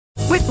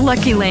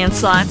Lucky Land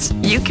Slots,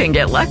 you can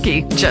get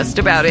lucky just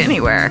about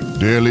anywhere.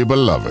 Dearly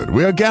beloved,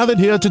 we are gathered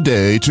here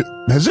today to...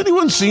 Has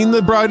anyone seen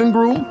the bride and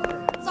groom?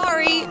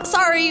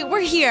 Sorry, we're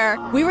here.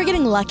 We were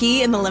getting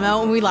lucky in the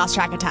limo and we lost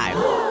track of time.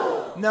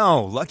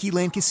 No, Lucky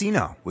Land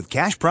Casino, with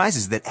cash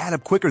prizes that add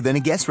up quicker than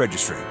a guest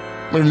registry.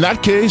 In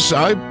that case,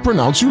 I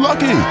pronounce you lucky.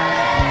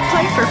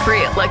 Play for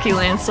free at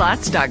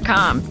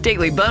LuckyLandSlots.com.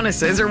 Daily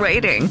bonuses are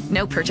waiting.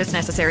 No purchase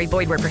necessary.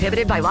 Void where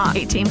prohibited by law.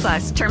 18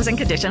 plus. Terms and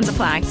conditions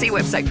apply. See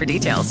website for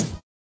details.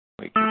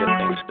 We can get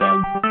things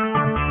done.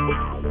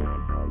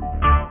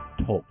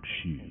 Talk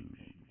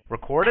shoes.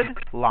 Recorded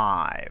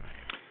live.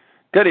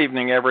 Good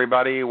evening,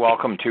 everybody.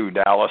 Welcome to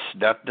Dallas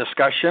Debt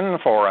Discussion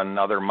for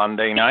another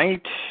Monday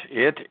night.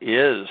 It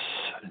is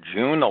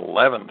June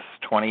 11th,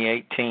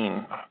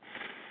 2018.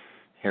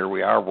 Here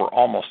we are. We're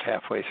almost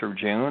halfway through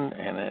June,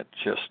 and it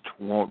just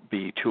won't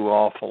be too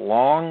awful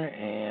long,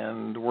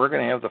 and we're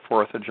going to have the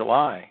 4th of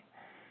July.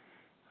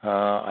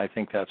 I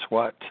think that's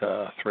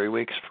 3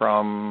 weeks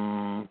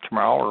from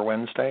tomorrow or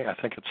Wednesday? I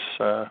think it's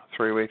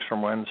 3 weeks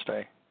from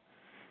Wednesday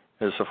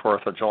is the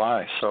 4th of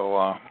July.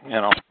 So,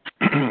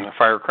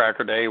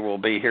 Firecracker Day will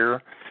be here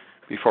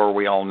before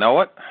we all know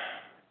it.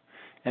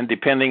 And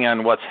depending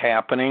on what's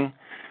happening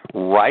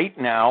right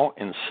now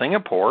in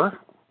Singapore,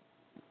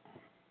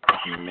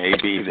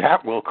 maybe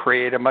that will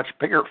create a much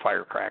bigger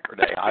Firecracker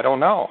Day. I don't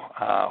know.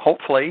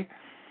 Hopefully,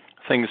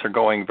 things are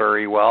going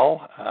very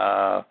well.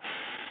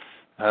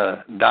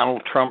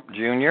 Donald Trump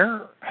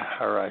Jr.,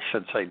 or I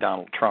should say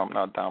Donald Trump,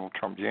 not Donald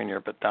Trump Jr.,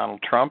 but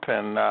Donald Trump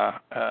and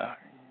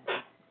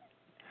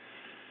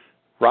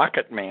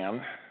Rocket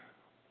Man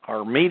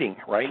are meeting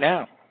right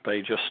now.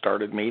 They just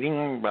started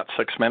meeting about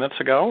 6 minutes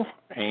ago,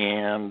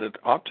 and it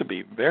ought to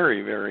be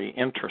very, very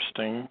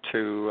interesting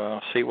to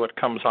see what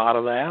comes out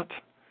of that.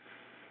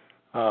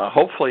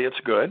 Hopefully it's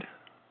good.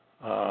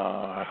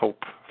 I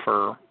hope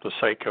for the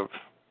sake of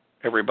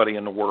everybody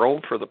in the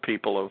world, for the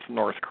people of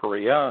North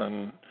Korea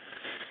and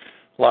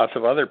lots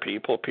of other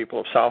people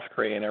of South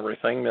Korea and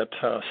everything, that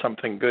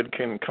something good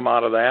can come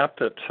out of that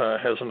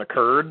hasn't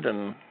occurred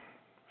in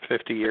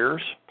 50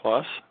 years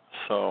plus.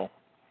 So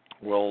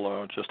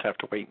we'll just have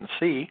to wait and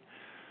see.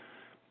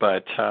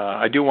 But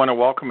I do want to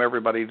welcome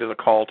everybody to the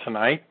call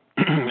tonight.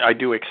 I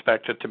do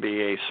expect it to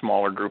be a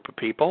smaller group of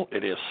people.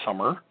 It is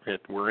summer.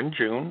 We're in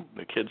June.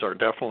 The kids are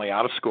definitely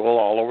out of school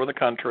all over the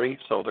country,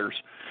 so there's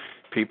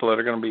people that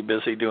are going to be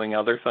busy doing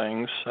other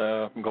things,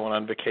 going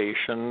on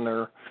vacation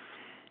or,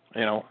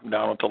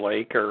 down at the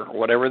lake or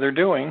whatever they're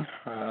doing.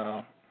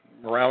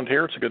 Around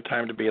here, it's a good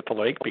time to be at the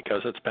lake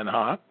because it's been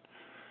hot.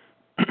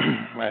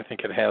 I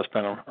think it has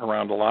been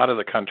around a lot of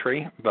the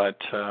country, but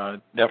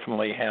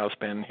definitely has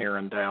been here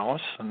in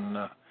Dallas,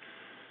 and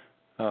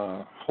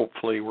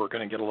hopefully we're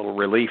going to get a little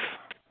relief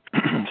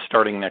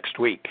starting next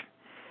week.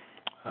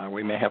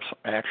 We may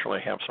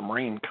actually have some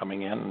rain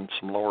coming in and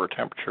some lower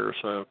temperatures,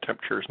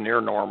 temperatures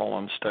near normal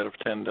instead of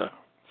 10 to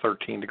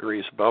 13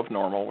 degrees above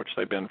normal, which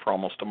they've been for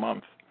almost a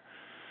month.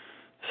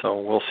 So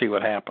we'll see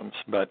what happens.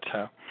 But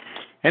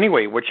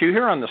anyway, what you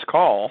hear on this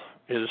call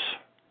is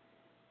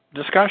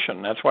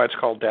discussion. That's why it's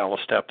called Dallas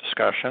Debt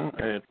Discussion.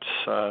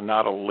 It's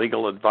not a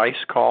legal advice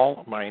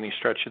call by any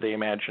stretch of the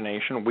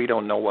imagination. We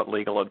don't know what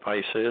legal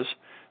advice is.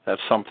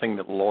 That's something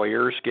that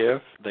lawyers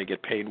give. They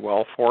get paid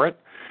well for it.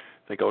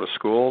 They go to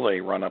school. They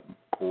run up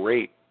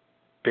great,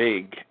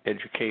 big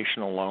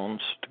educational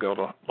loans to go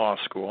to law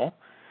school.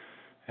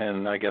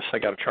 And I guess they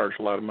got to charge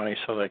a lot of money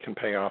so they can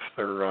pay off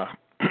their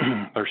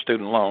their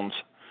student loans.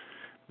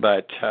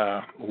 But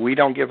we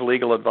don't give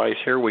legal advice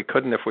here. We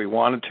couldn't if we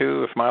wanted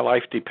to. If my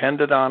life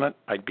depended on it,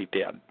 I'd be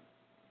dead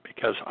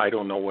because I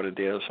don't know what it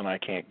is and I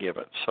can't give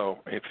it. So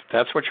if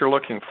that's what you're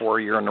looking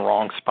for, you're in the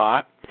wrong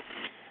spot.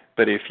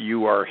 But if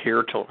you are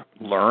here to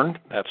learn,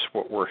 that's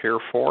what we're here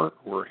for.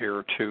 We're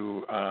here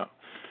to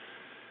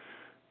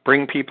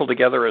bring people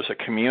together as a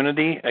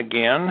community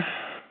again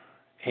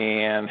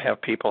and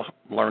have people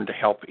learn to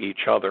help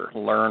each other,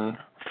 learn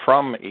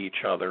from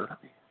each other,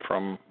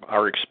 from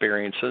our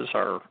experiences,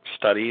 our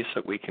studies,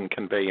 that we can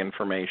convey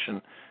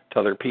information to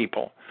other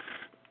people.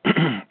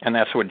 And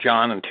that's what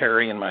John and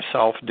Terry and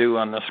myself do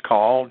on this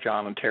call.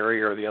 John and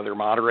Terry are the other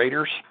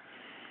moderators.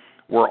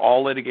 We're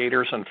all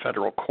litigators in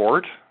federal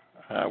court.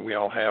 We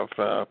all have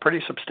a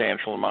pretty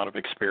substantial amount of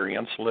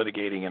experience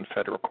litigating in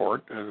federal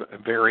court, a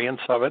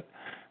variance of it,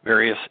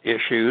 various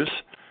issues,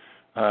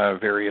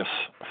 various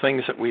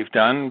things that we've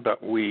done,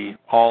 but we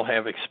all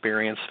have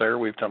experience there.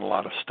 We've done a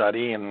lot of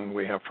study, and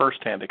we have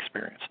firsthand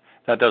experience.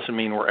 That doesn't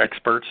mean we're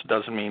experts. It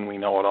doesn't mean we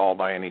know it all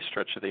by any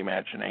stretch of the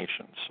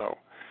imagination. So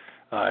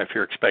if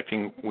you're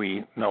expecting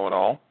we know it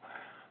all,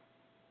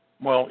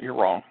 well, you're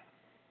wrong.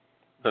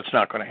 That's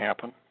not going to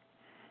happen.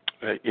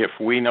 If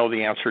we know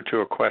the answer to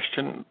a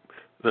question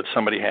that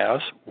somebody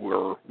has,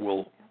 we'll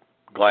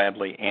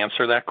gladly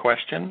answer that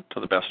question to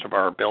the best of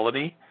our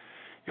ability.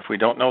 If we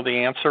don't know the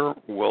answer,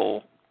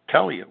 we'll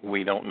tell you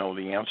we don't know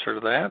the answer to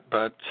that,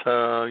 but,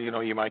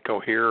 you might go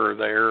here or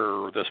there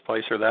or this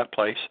place or that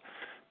place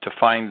to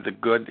find the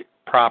good,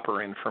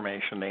 proper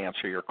information to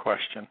answer your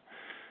question.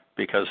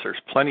 because there's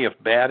plenty of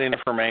bad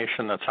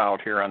information that's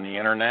out here on the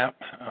internet.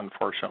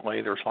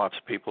 Unfortunately, there's lots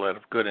of people that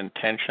have good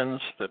intentions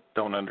that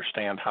don't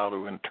understand how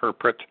to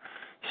interpret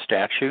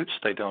statutes.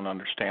 They don't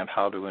understand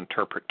how to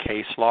interpret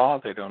case law.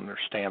 They don't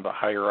understand the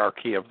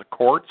hierarchy of the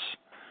courts.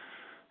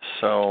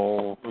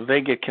 So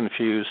they get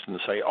confused and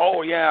say,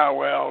 oh, yeah,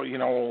 well,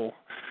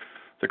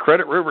 the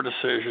Credit River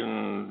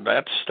decision,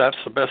 that's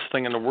the best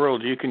thing in the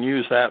world. You can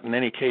use that in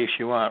any case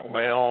you want.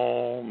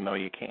 Well, no,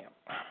 you can't.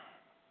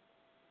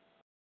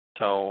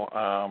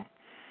 So,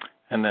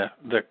 and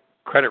the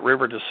Credit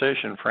River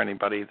decision, for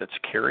anybody that's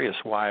curious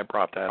why I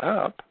brought that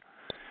up,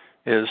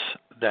 is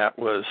that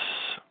was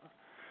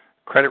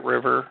Credit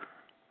River,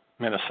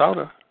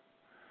 Minnesota,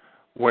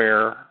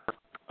 where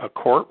a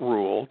court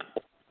ruled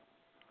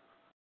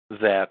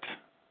that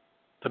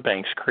the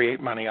banks create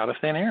money out of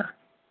thin air.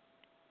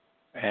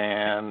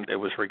 And it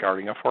was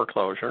regarding a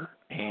foreclosure,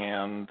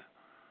 and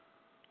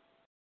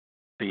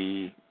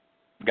the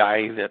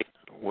guy that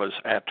was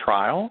at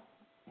trial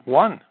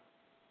won.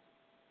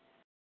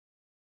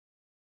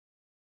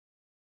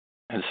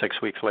 And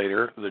 6 weeks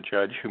later, the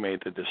judge who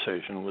made the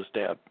decision was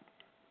dead.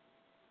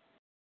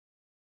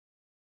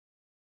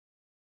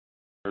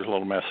 There's a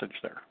little message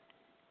there.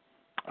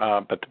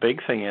 But the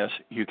big thing is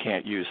you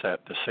can't use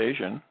that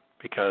decision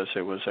because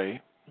it was a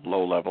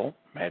low-level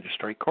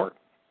magistrate court.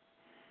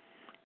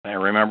 And I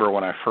remember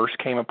when I first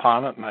came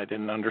upon it and I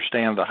didn't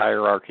understand the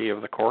hierarchy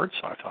of the courts,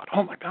 I thought,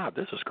 oh, my God,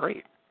 this is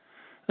great.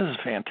 This is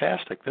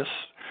fantastic.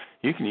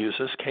 You can use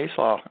this case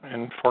law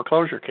in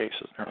foreclosure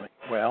cases. And they're like,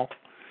 well,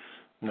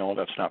 no,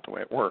 that's not the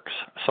way it works.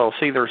 So,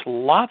 see, there's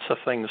lots of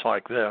things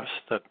like this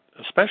that,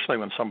 especially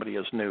when somebody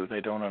is new,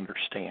 they don't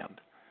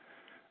understand.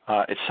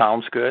 It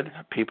sounds good.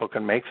 People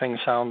can make things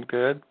sound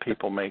good.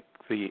 People make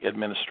the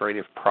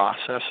administrative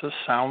processes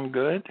sound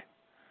good.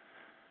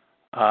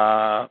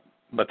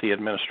 But the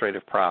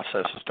administrative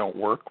processes don't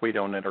work. We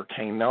don't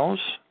entertain those.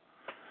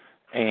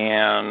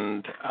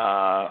 And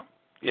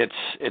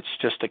it's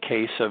just a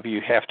case of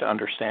you have to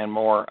understand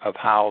more of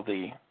how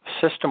the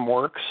system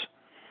works,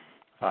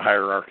 the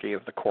hierarchy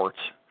of the courts.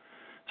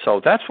 So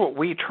that's what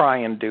we try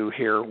and do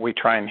here. We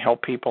try and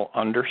help people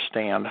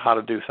understand how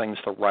to do things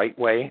the right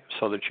way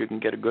so that you can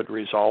get a good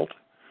result.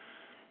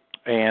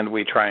 And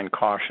we try and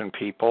caution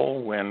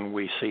people when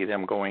we see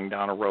them going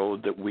down a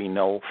road that we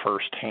know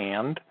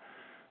firsthand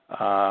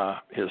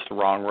is the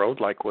wrong road,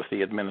 like with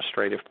the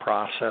administrative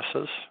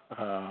processes.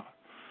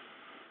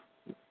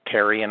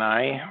 Terry and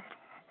I,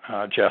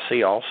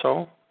 Jesse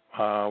also,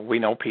 we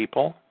know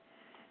people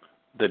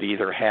that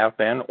either have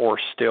been or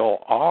still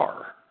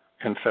are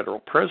in federal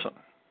prison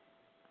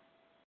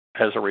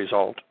as a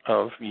result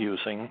of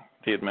using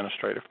the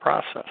administrative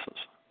processes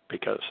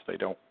because they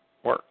don't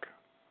work.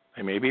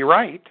 They may be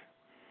right,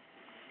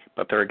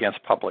 but they're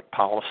against public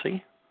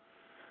policy.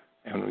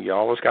 And you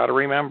always got to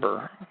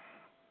remember,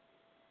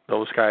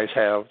 those guys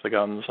have the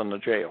guns and the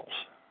jails.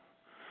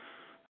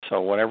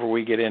 So whenever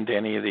we get into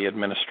any of the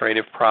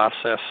administrative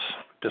process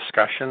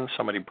discussion,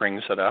 somebody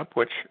brings it up,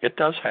 which it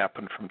does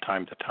happen from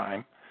time to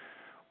time,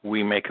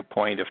 we make a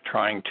point of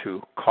trying to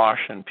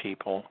caution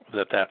people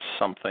that that's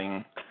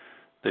something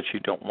that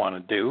you don't want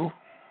to do.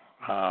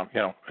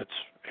 It's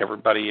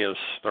everybody is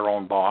their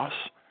own boss,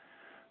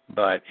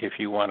 but if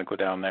you want to go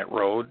down that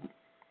road,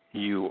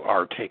 you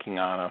are taking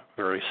on a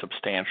very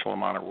substantial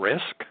amount of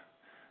risk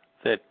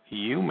that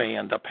you may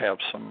end up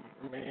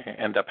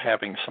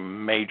having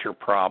some major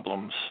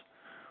problems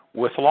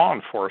with law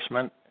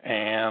enforcement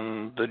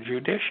and the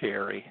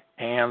judiciary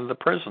and the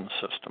prison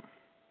system.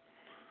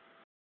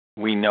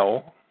 We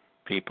know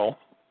people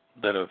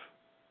that have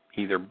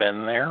either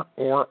been there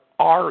or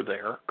are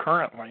there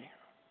currently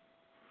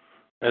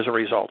as a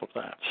result of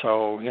that.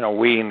 So,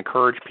 we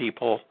encourage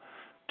people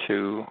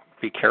to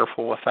be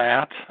careful with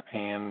that.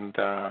 And,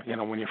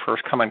 when you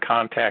first come in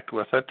contact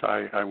with it,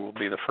 I will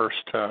be the first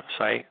to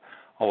say,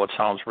 oh, it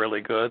sounds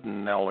really good,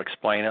 and they'll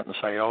explain it and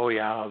say, oh,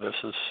 yeah, this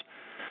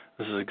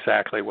is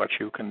exactly what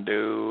you can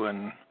do,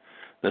 and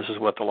this is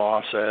what the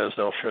law says.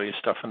 They'll show you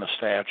stuff in the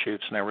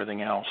statutes and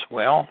everything else.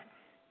 Well,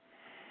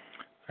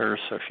 there's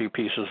a few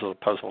pieces of the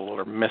puzzle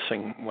that are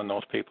missing when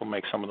those people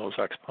make some of those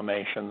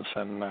explanations,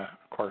 and of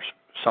course,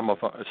 some of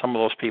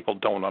those people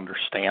don't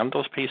understand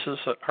those pieces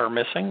that are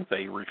missing.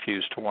 They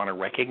refuse to want to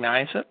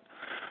recognize it,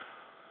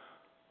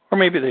 or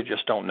maybe they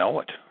just don't know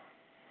it.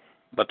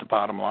 But the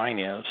bottom line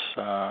is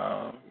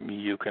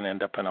you can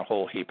end up in a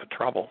whole heap of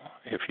trouble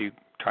if you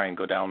try and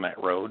go down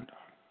that road.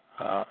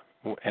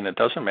 And it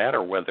doesn't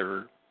matter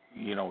whether,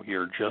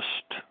 you're just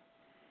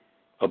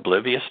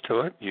oblivious to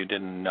it, you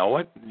didn't know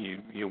it,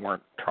 you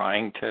weren't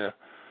trying to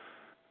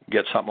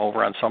get something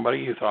over on somebody,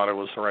 you thought it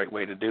was the right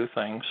way to do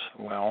things.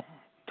 Well,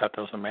 that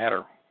doesn't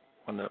matter.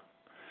 When the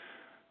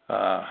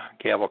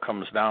gavel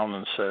comes down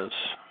and says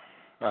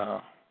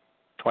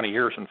 20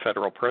 years in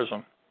federal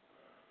prison,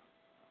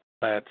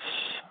 that's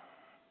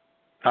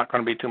not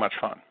going to be too much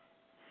fun.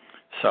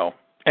 So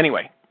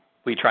anyway,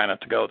 we try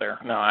not to go there.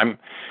 Now,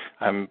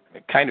 I'm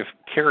kind of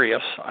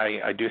curious.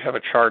 I do have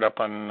a chart up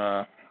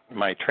on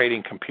my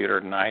trading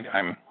computer tonight.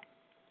 I'm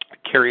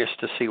curious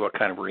to see what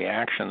kind of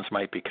reactions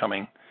might be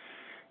coming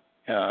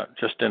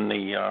just in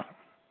the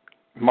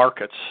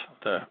markets,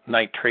 the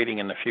night trading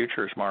in the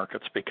futures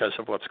markets, because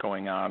of what's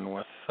going on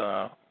with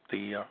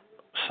the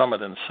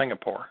summit in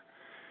Singapore.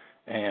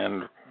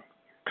 And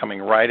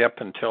coming right up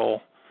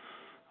until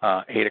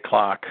 8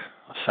 o'clock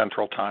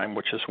Central Time,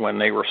 which is when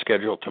they were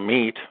scheduled to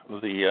meet,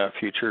 the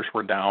futures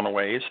were down a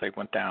ways. They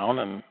went down,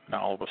 and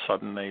now all of a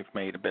sudden they've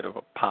made a bit of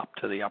a pop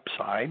to the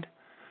upside.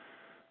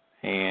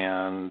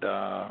 And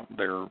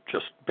they're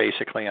just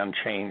basically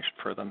unchanged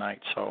for the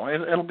night. So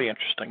it'll be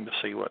interesting to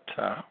see what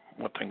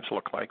things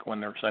look like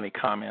when there's any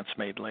comments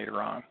made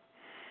later on.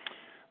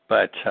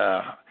 But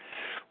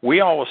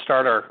we always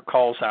start our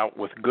calls out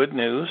with good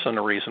news, and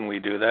the reason we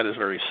do that is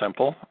very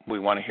simple. We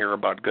want to hear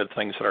about good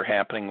things that are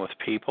happening with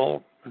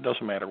people. It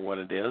doesn't matter what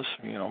it is.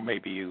 You know,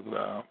 maybe you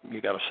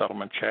got a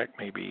settlement check.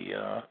 Maybe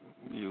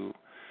you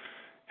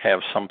have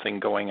something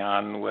going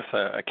on with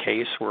a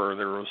case where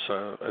there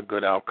was a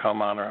good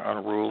outcome on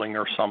a ruling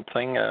or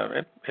something.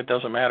 It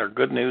doesn't matter.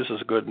 Good news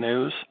is good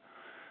news.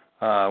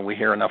 We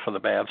hear enough of the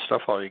bad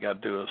stuff. All you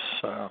got to do is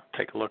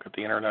take a look at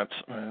the internet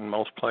in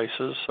most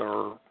places,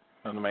 or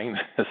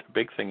the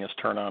big thing is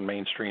turn on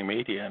mainstream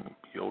media, and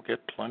you'll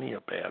get plenty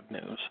of bad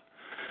news.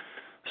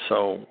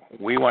 So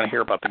we want to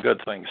hear about the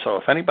good things. So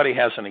if anybody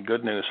has any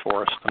good news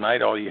for us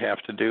tonight, all you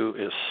have to do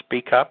is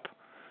speak up.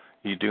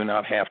 You do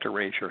not have to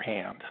raise your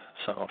hand.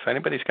 So if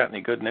anybody's got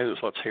any good news,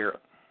 let's hear it.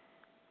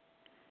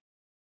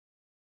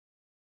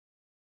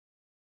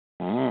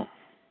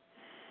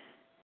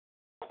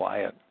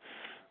 Quiet.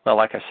 Well,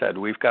 like I said,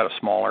 we've got a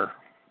smaller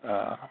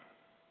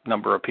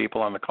number of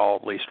people on the call,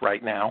 at least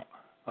right now,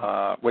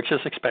 which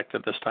is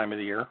expected this time of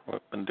the year. We've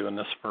been doing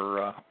this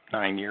for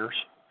 9 years,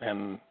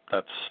 and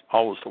that's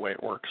always the way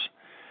it works.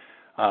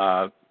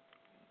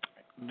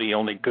 The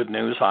only good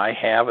news I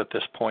have at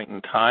this point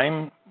in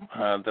time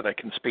that I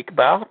can speak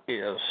about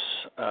is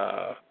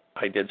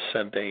I did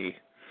send a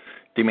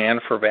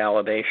demand for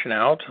validation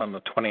out on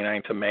the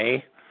 29th of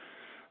May.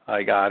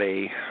 I got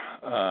a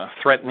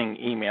threatening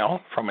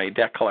email from a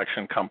debt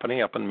collection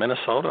company up in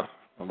Minnesota,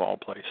 of all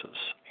places,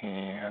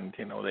 and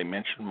they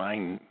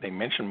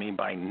mentioned me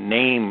by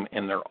name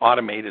in their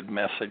automated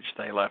message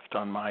they left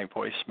on my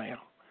voicemail,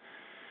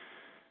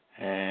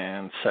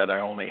 and said I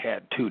only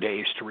had 2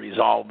 days to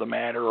resolve the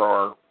matter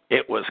or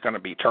it was going to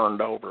be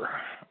turned over.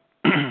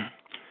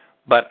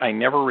 But I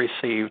never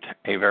received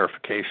a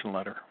verification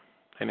letter.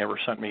 They never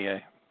sent me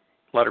a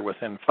letter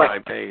within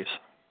 5 days.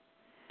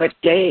 But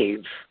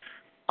Dave,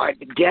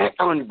 debt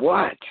on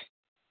what?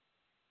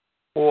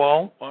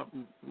 Well,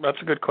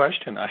 that's a good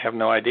question. I have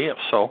no idea.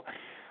 So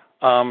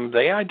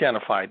they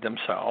identified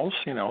themselves.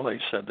 They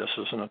said this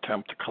is an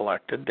attempt to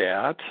collect a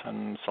debt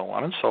and so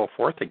on and so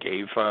forth. They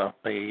gave a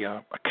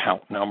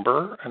account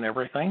number and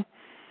everything.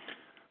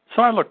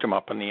 So I looked them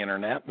up on the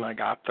internet, and I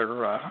got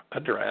their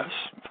address,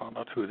 found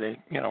out who they,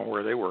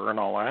 where they were and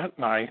all that,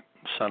 and I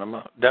sent them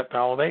a debt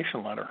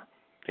validation letter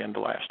at the end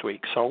of last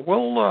week. So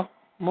we'll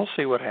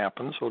see what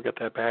happens. We'll get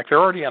that back. They're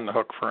already on the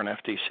hook for an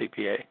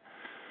FDCPA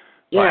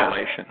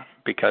violation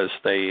because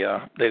they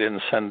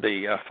didn't send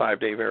the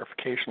 5-day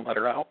verification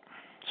letter out.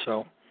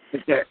 So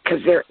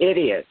because they're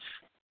idiots.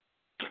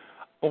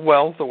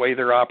 Well, the way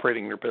they're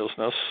operating their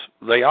business,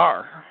 they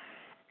are.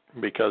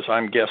 Because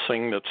I'm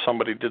guessing that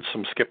somebody did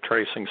some skip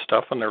tracing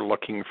stuff and they're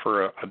looking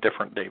for a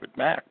different David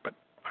Mack, but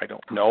I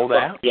don't know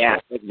that. Yeah,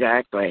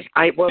 exactly.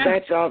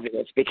 That's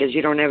obvious because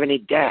you don't have any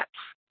debts.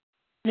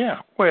 Yeah,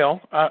 well,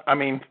 I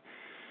mean,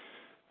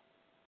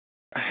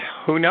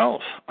 who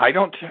knows? I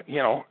don't,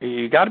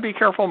 you got to be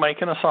careful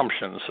making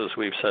assumptions, as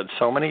we've said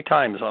so many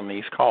times on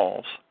these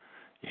calls.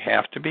 You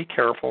have to be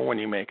careful when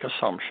you make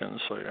assumptions.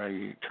 So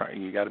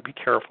you got to be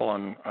careful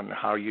on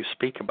how you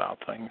speak about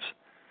things.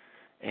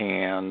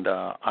 And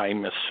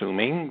I'm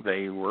assuming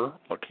they were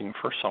looking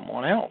for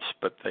someone else,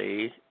 but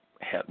they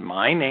had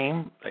my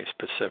name. They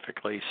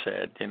specifically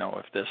said,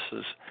 if this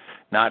is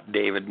not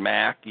David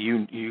Mack,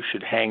 you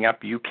should hang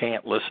up. You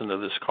can't listen to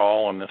this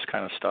call and this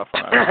kind of stuff.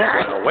 And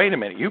I said, wait a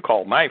minute, you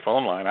called my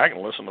phone line. I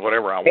can listen to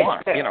whatever I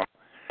want,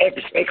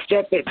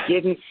 Except it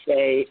didn't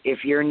say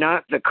if you're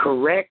not the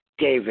correct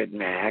David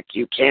Mack,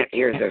 you can't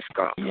hear this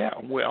call. Yeah,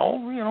 well,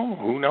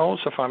 who knows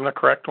if I'm the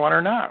correct one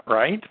or not,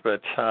 right?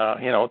 But,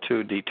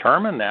 to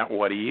determine that,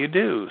 what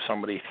do?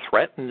 Somebody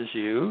threatens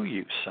you,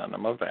 you send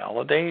them a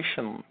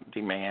validation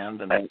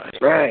demand, and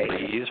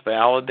please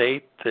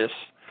validate this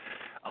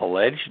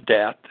alleged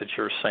debt that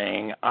you're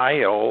saying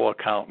I owe,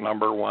 account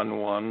number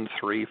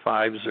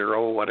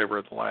 11350,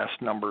 whatever the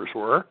last numbers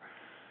were.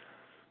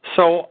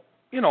 So,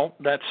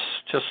 that's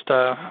just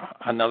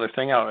another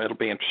thing. It'll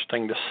be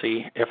interesting to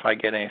see if I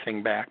get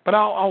anything back. But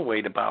I'll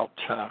wait about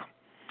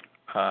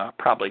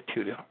probably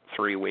 2 to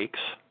 3 weeks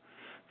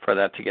for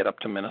that to get up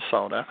to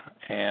Minnesota.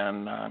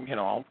 And,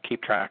 I'll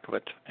keep track of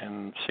it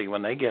and see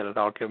when they get it.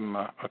 I'll give them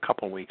a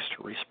couple weeks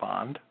to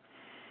respond.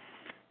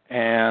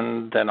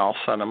 And then I'll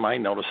send them my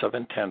notice of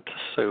intent to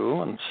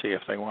sue and see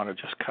if they want to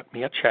just cut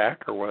me a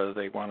check or whether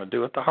they want to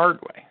do it the hard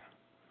way.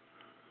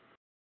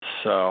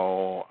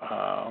 So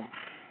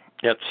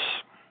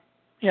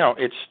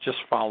it's just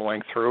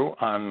following through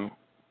on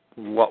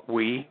what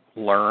we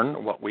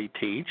learn, what we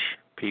teach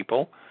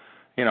people.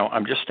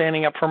 I'm just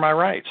standing up for my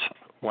rights.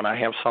 When I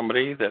have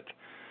somebody that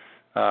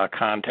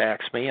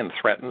contacts me and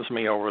threatens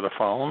me over the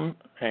phone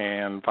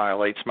and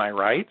violates my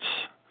rights,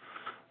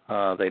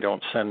 they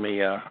don't send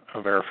me a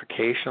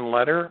verification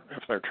letter.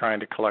 If they're trying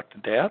to collect a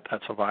debt,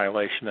 that's a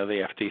violation of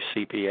the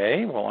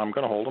FDCPA. Well, I'm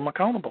going to hold them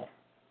accountable.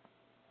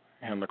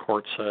 And the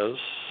court says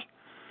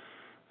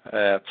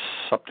that's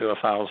up to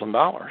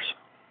 $1,000.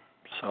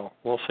 So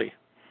we'll see.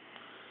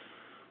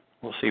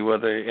 We'll see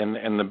whether,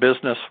 and the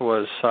business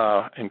was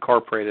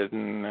incorporated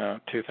in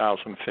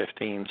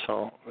 2015,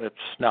 so it's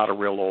not a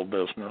real old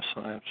business.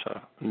 It's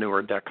a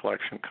newer debt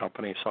collection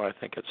company, so I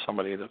think it's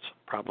somebody that's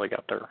probably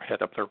got their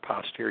head up their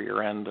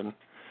posterior end and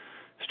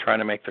is trying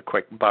to make the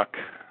quick buck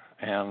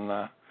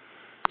and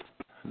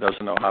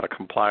doesn't know how to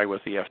comply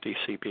with the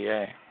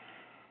FDCPA.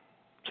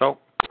 So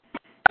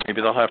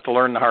maybe they'll have to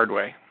learn the hard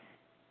way.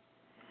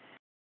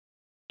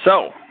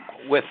 So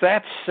with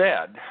that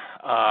said,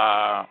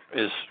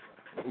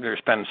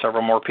 there's been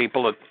several more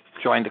people that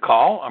joined the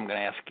call. I'm going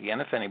to ask again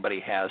if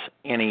anybody has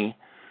any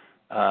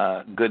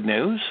good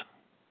news.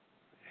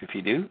 If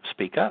you do,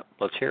 speak up.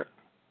 Let's hear it.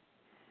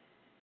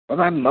 Well,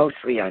 I'm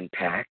mostly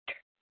unpacked.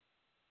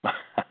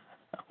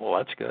 Well,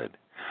 that's good.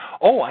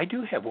 Oh, I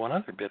do have one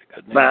other bit of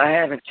good news. But I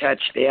haven't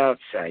touched the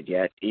outside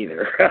yet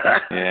either.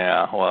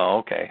 Yeah, well,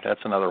 okay.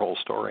 That's another whole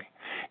story.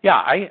 Yeah,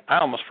 I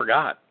almost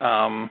forgot.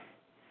 I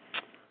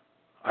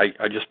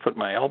just put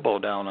my elbow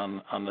down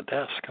on the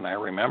desk, and I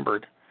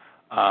remembered.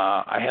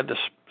 I had this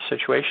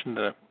situation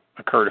that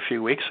occurred a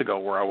few weeks ago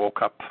where I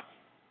woke up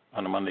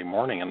on a Monday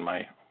morning and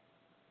my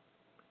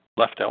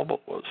left elbow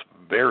was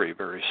very,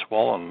 very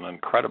swollen,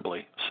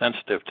 incredibly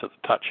sensitive to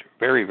the touch,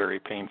 very, very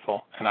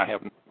painful, and I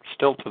have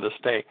still to this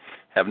day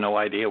have no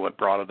idea what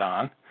brought it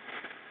on.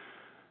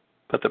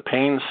 But the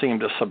pain seemed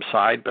to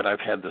subside, but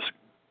I've had this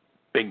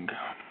big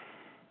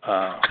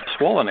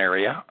swollen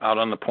area out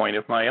on the point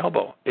of my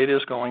elbow. It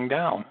is going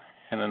down.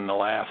 And in the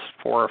last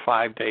 4 or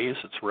 5 days,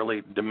 it's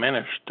really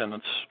diminished, and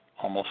it's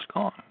almost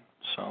gone.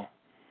 So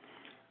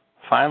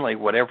finally,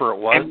 whatever it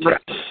was,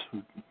 it's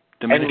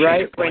diminishing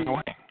and going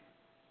away.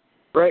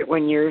 Right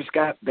when yours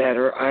got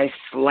better, I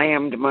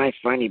slammed my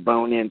funny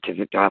bone into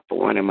the top of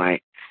one of my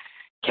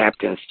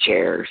captain's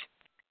chairs.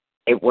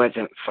 It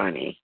wasn't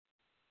funny.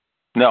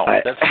 No,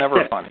 that's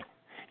never funny.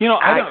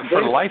 For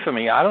the life of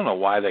me, I don't know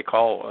why they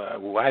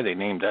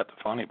named that the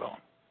funny bone.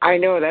 I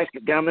know, that's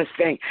the dumbest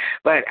thing.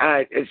 But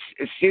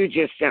Sue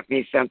just sent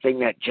me something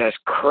that just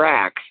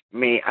cracks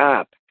me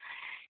up.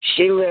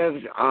 She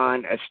lives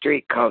on a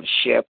street called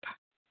Ship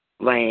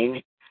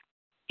Lane,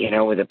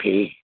 with a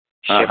P,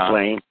 Ship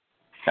Lane.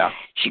 Yeah.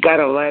 She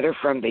got a letter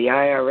from the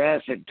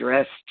IRS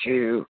addressed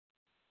to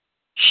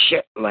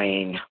Ship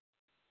Lane.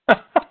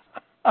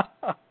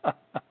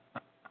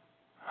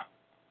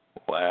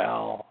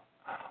 Well,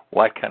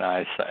 what can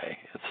I say?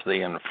 It's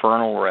the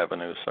Infernal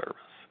Revenue Service.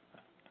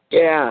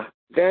 Yeah.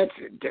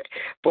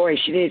 Boy,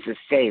 she needs to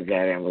save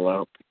that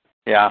envelope.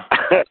 Yeah.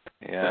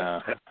 Yeah.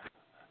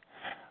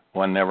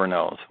 One never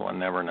knows. All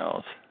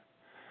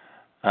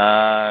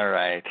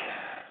right.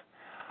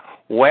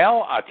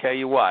 Well, I'll tell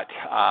you what.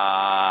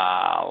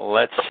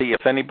 Let's see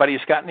if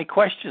anybody's got any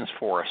questions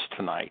for us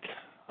tonight.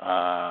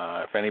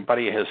 If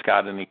anybody has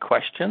got any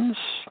questions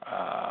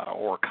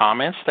or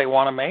comments they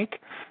want to make,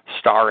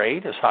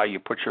 *8 is how you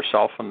put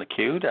yourself in the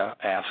queue to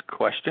ask a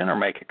question or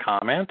make a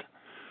comment.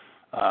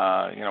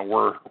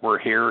 We're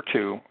here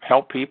to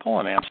help people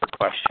and answer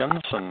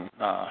questions and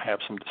have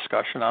some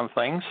discussion on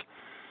things.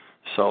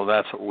 So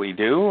that's what we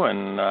do.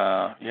 And,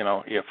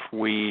 if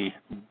we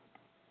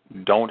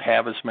don't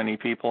have as many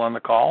people on the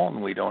call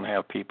and we don't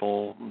have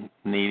people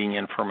needing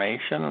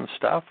information and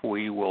stuff,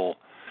 we will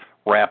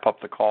wrap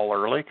up the call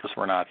early because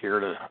we're not here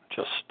to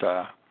just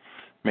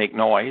make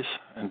noise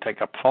and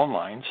take up phone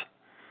lines.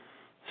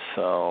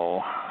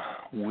 So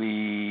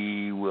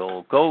we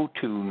will go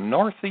to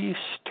Northeast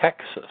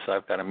Texas.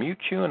 I've got to mute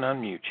you and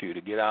unmute you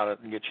to get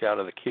you out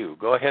of the queue.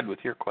 Go ahead with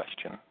your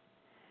question.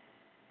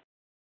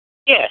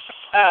 Yes.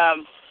 I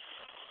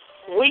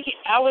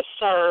was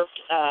served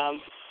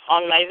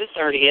on May the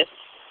 30th,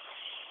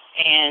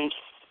 and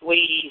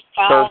we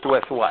filed... Served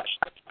with what?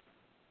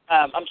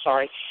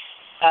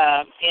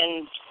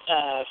 In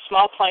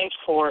small claims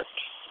court,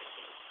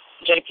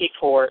 JP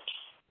court,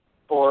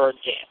 for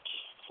debt,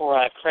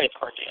 for a credit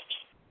card debt.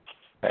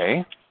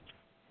 Okay.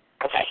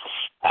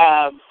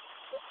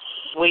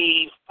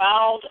 We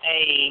filed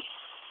a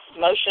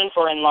motion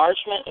for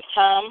enlargement of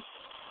time,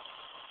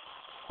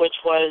 which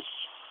was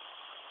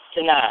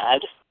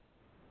denied.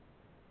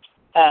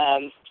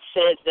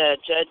 The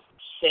judge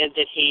said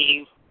that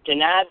he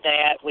denied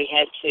that. We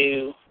had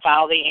to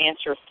file the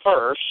answer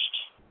first,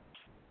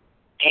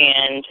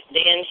 and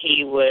then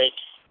he would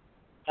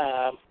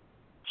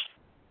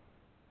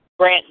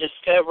grant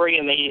discovery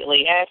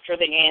immediately after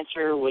the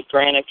answer, would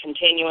grant a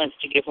continuance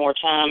to give more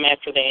time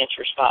after the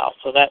answer is filed.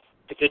 So that's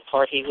the good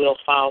part. He will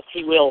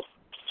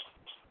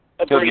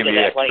agree He'll give to you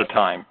that extra later.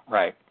 time,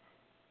 right?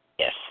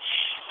 Yes.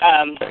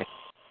 Okay.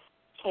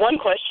 one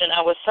question.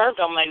 I was served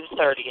on May the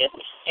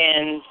 30th,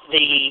 and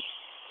the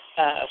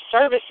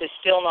service has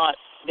still not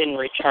been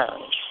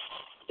returned,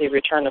 the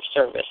return of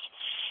service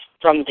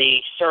from the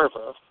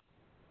server.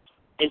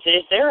 Is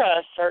there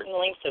a certain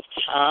length of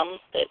time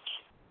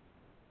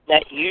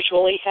that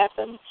usually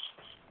happens?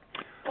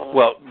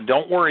 Well,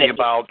 don't worry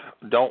about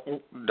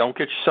don't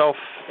get yourself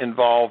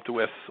involved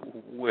with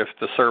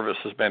the service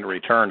has been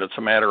returned. It's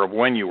a matter of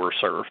when you were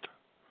served.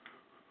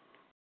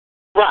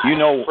 Right. You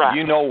know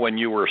right. when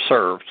you were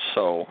served.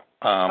 So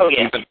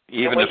yes.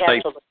 even if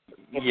they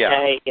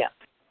yeah.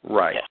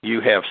 Right. Yes.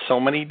 You have so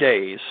many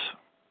days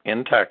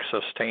in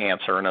Texas to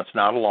answer, and it's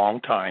not a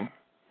long time.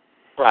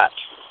 Right.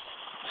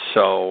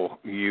 So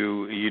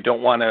you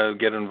don't want to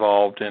get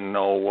involved in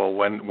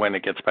when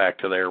it gets back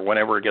to there.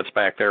 Whenever it gets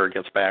back there, it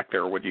gets back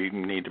there. What you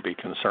need to be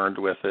concerned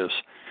with is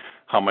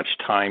how much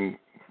time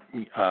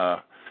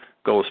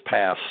goes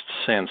past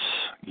since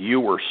you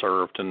were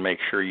served, and make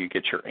sure you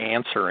get your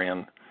answer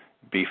in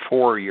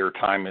before your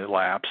time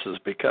elapses,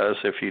 because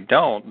if you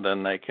don't,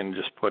 then they can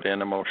just put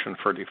in a motion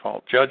for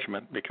default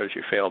judgment because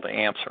you failed to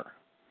answer.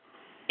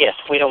 Yes,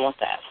 we don't want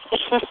that.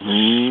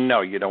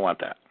 No, you don't want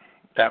that.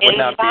 That would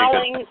not be a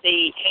good thing. In filing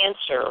the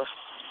answer,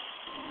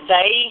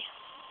 they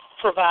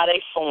provide a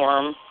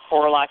form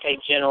for like a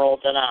general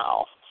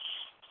denial.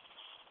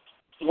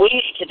 We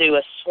need to do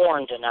a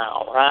sworn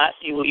denial, right?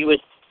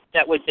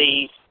 That would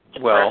be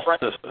the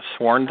preference. A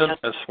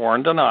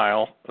sworn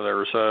denial.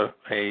 There's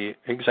a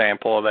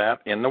example of that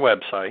in the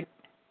website.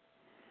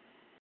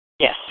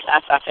 Yes,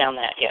 I found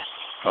that. Yes.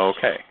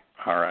 Okay,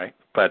 all right,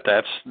 but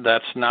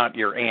that's not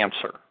your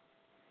answer.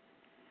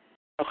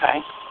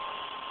 Okay.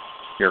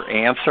 Your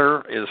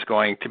answer is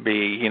going to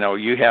be,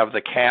 you have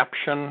the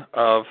caption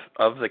of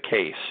the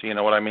case. You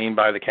know what I mean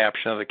by the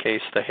caption of the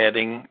case, the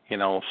heading,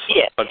 yes.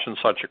 Such and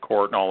such a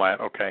court and all that.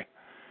 Okay.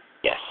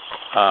 Yes.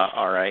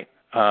 All right.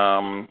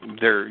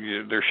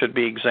 There should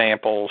be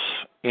examples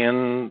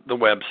in the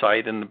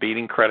website in the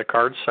beating credit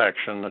card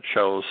section that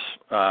shows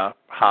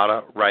how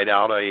to write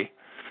out a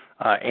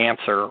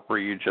answer where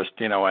you just,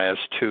 as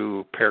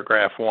to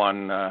paragraph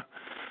 1,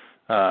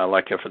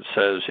 like if it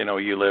says,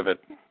 you live at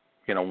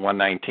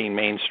 119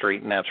 Main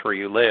Street, and that's where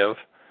you live,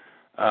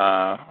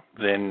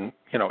 then,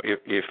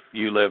 if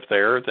you live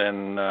there,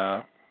 then,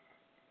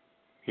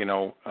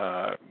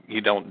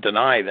 you don't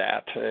deny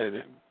that.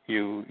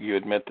 You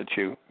admit that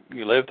you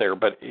live there.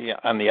 But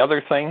on the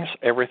other things,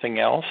 everything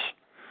else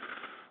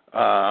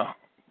that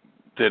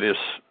is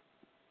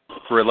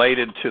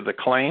related to the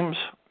claims,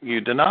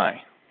 you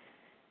deny.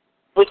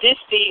 Would this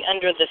be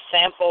under the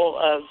sample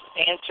of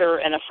answer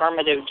and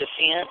affirmative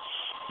defense?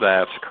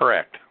 That's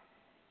correct.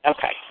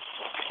 Okay.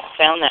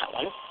 Found that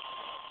one.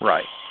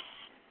 Right.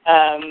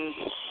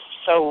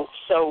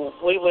 So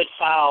we would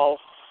file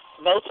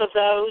both of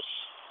those,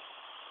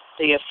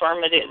 the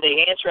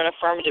answer and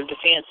affirmative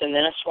defense, and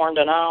then a sworn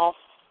denial.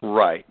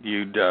 Right.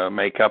 You'd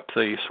make up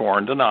the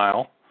sworn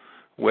denial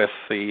with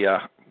the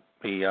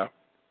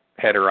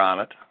header on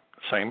it,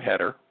 same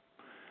header,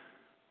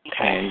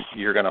 okay. And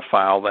you're going to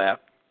file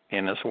that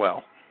in as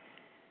well.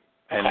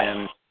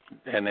 Okay.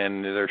 And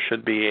then there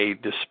should be a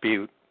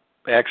dispute.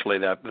 Actually,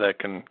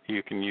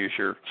 you can use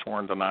your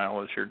sworn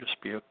denial as your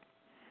dispute.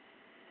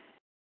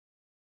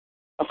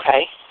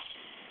 Okay.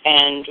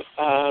 And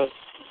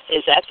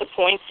is that the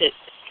point that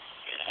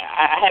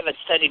I haven't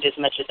studied as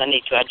much as I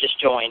need to? I just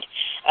joined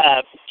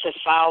to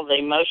file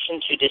the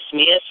motion to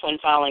dismiss when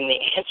filing the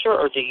answer,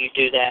 or do you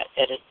do that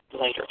at a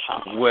later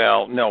time?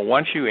 Well, no.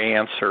 Once you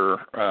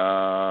answer,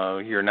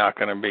 you're not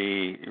going to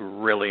be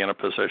really in a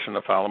position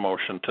to file a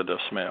motion to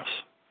dismiss.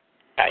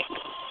 Okay.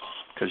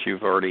 Because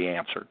you've already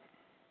answered.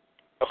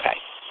 Okay.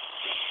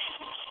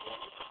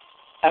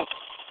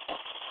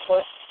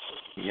 What?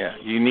 Yeah,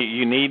 you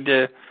need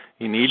to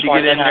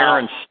get in there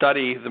and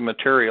study the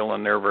material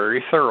in there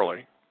very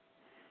thoroughly.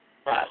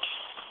 Right.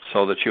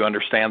 So that you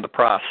understand the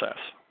process.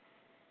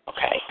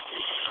 Okay.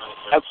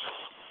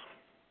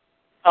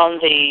 On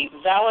the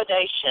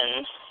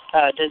validation,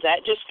 does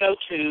that just go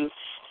to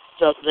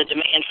the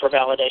demand for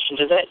validation?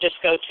 Does that just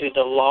go to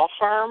the law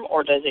firm,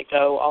 or does it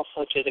go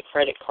also to the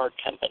credit card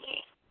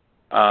company?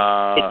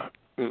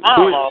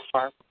 Law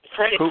firm. The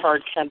credit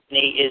card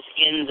company is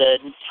in the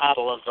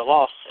title of the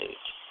lawsuit.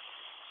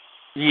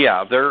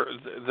 Yeah,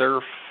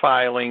 they're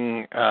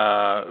filing.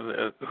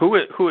 Who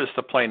is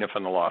the plaintiff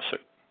in the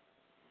lawsuit?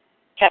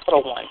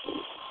 Capital One.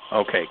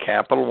 Okay,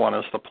 Capital One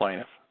is the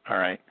plaintiff. All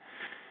right.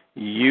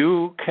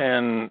 You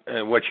can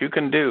what you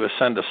can do is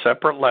send a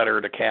separate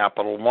letter to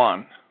Capital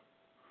One,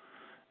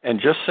 and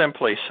just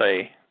simply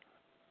say,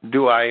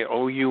 "Do I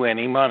owe you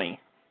any money?"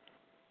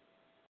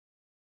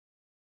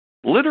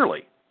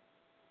 Literally.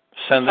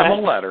 Send them a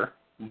letter.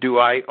 Do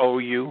I owe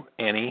you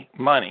any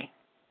money?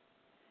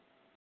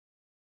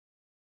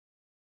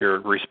 Your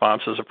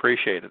response is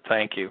appreciated.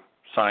 Thank you.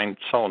 Signed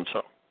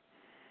so-and-so.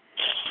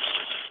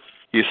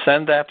 You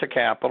send that to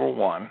Capital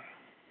One,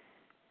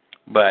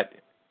 but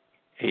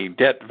a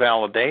debt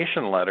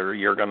validation letter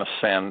you're going to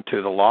send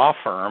to the law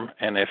firm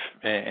and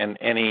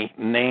any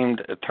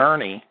named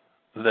attorney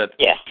that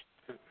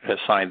has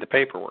signed the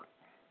paperwork.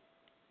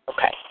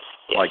 Okay.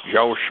 Yes. Like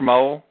Joe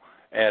Schmo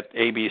at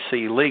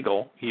ABC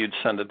Legal, you'd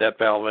send a debt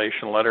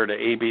validation letter to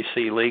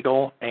ABC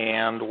Legal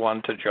and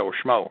one to Joe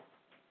Schmo.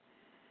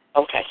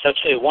 Okay, so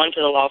two, one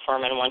to the law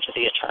firm and one to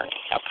the attorney.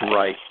 Okay.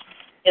 Right.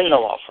 In the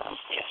law firm,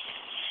 yes.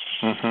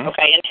 Mm-hmm.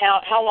 Okay, and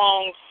how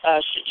long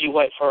should you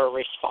wait for a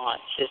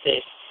response? Is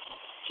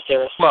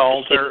there a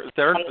well,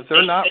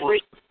 they're not.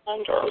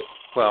 Respond, or?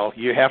 Well,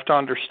 you have to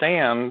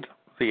understand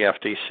the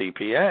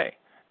FDCPA.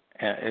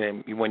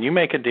 And when you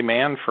make a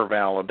demand for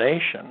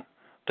validation,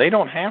 they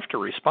don't have to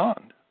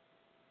respond.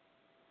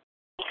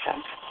 Okay.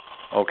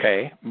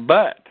 Okay,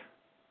 but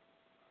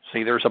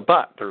see, there's a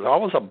but. There's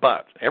always a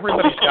but.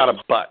 Everybody's got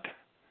a but.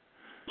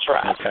 That's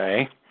right.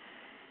 Okay.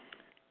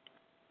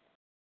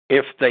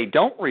 If they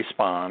don't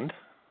respond,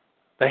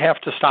 they have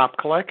to stop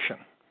collection.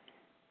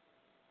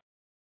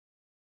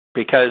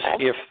 Because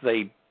if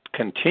they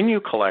continue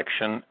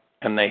collection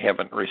and they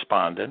haven't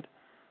responded,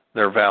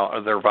 they're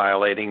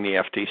violating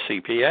the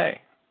FDCPA.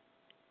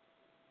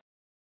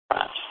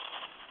 Right.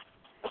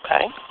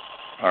 Okay.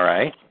 All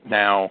right.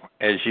 Now,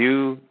 as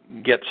you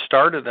get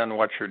started on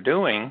what you're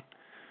doing,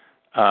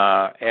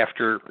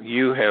 after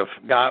you have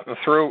gotten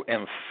through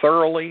and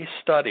thoroughly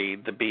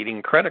studied the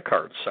beating credit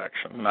card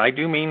section, and I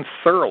do mean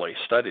thoroughly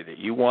studied it,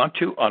 you want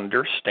to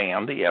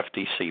understand the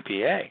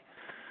FDCPA.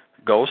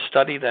 Go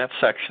study that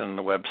section on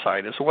the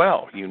website as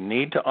well. You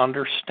need to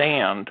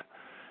understand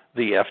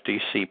the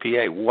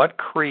FDCPA. What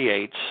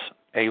creates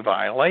a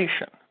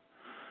violation?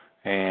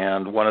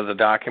 And one of the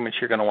documents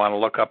you're going to want to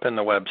look up in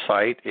the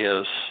website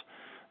is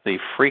the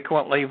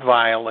frequently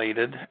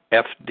violated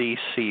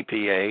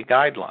FDCPA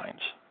guidelines.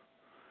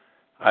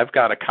 I've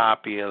got a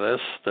copy of this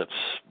that's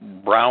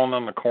brown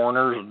on the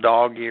corners,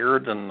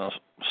 dog-eared, and the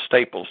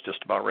staple's just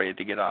about ready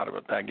to get out of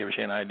it. That gives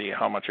you an idea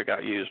how much it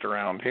got used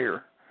around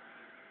here.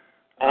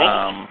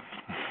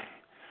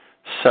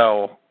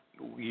 So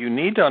you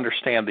need to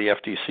understand the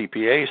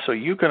FDCPA so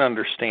you can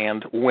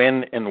understand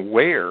when and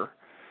where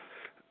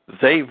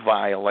they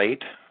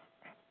violate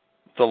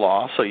the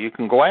law so you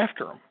can go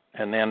after them.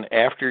 And then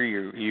after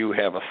you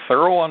have a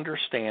thorough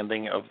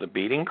understanding of the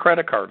beating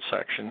credit card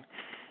section,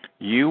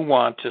 you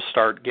want to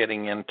start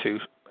getting into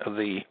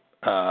the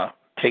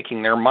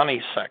taking their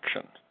money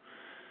section,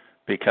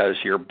 because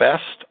your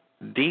best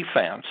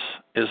defense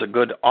is a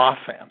good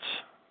offense.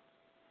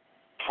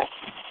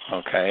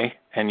 Okay?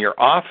 And your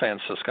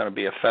offense is going to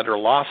be a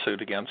federal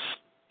lawsuit against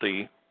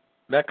the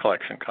debt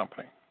collection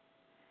company,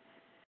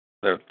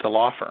 the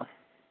law firm,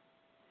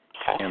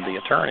 and the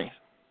attorney.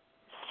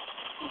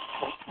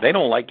 They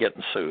don't like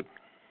getting sued.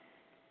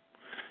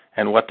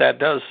 And what that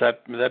does,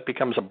 that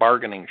becomes a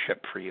bargaining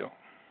chip for you.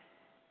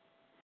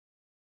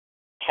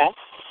 Okay.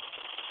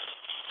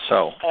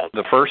 So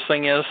the first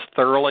thing is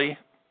thoroughly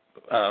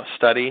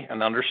study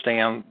and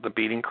understand the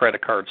beating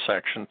credit card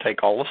section.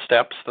 Take all the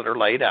steps that are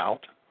laid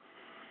out.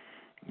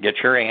 Get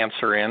your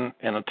answer in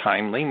a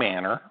timely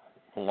manner,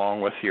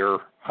 along with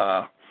your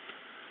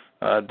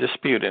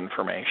dispute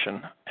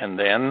information, and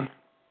then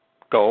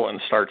go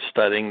and start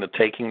studying the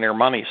taking their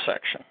money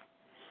section,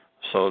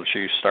 so that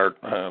you start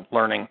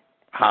learning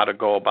how to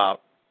go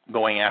about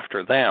going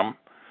after them.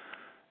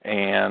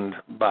 And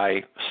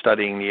by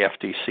studying the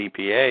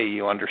FDCPA,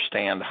 you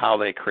understand how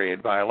they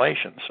create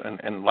violations.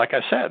 And like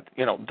I said,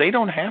 they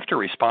don't have to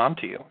respond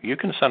to you. You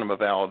can send them a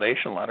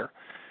validation letter.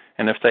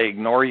 And if they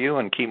ignore you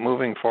and keep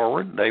moving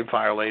forward, they've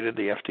violated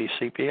the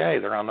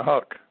FDCPA. They're on the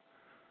hook.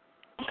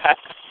 Okay.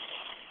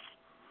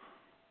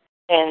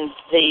 And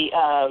the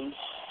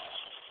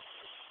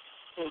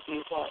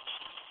what?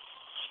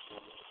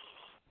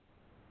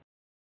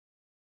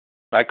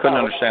 I couldn't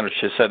understand what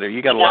she said there.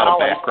 You got a lot of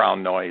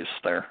background noise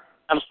there.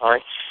 I'm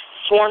sorry.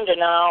 Sworn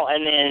denial,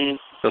 and then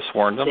the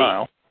sworn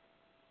denial,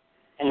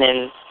 and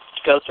then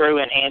go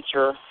through and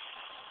answer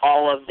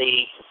all of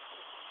the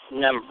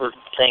numbered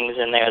things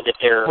in there that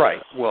they're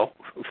right. Well,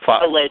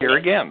 here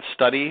again,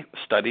 study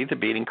the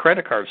beating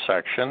credit card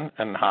section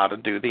and how to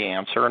do the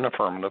answer and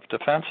affirmative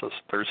defenses.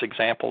 There's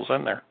examples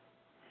in there.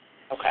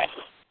 Okay.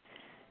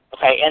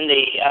 Okay, and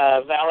the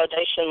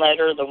validation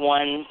letter, the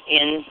one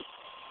in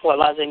what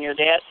lies in your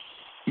debt?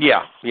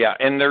 Yeah,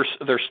 and there's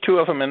two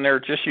of them in there.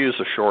 Just use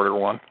a shorter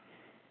one.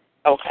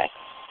 Okay.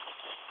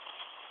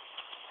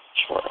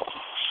 Shorter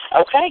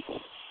one. Okay.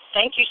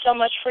 Thank you so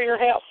much for your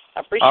help.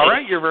 I appreciate it. All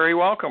right, you're very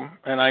welcome.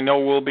 And I know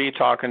we'll be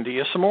talking to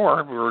you some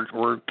more.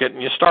 We're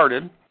getting you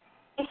started.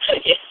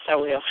 Yes, I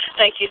will.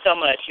 Thank you so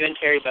much, you and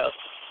Terry both.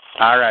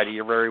 All righty,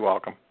 you're very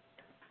welcome.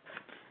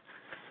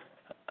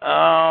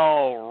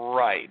 All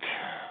right.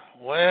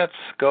 Let's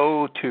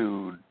go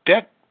to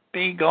Debt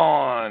Be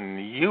Gone.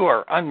 You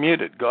are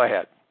unmuted. Go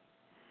ahead.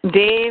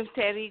 Dave,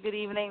 Terry, good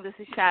evening. This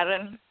is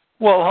Sharon.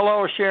 Well,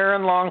 hello,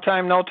 Sharon. Long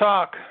time no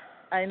talk.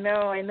 I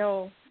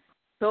know.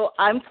 So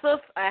I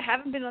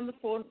haven't been on the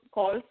phone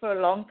call for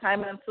a long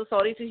time, and I'm so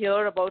sorry to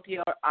hear about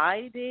your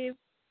eye, Dave.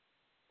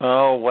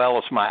 Oh, well,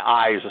 it's my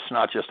eyes. It's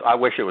not just, I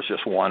wish it was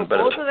just one, but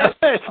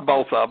it's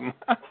both of them.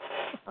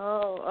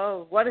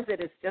 Oh, what is it?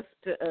 It's just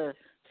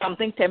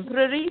something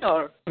temporary,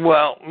 or?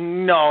 Well,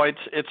 no,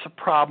 it's a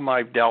problem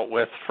I've dealt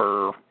with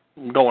for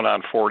going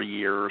on 40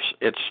 years.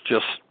 It's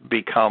just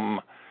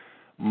become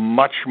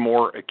much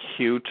more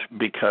acute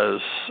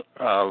because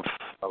of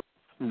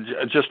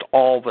just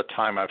all the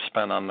time I've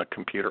spent on the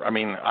computer. I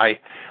mean,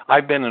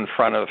 I've been in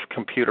front of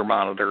computer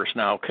monitors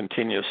now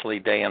continuously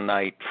day and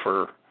night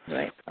for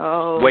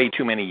way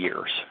too many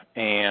years.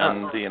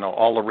 And,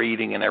 all the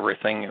reading and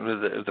everything.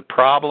 The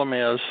problem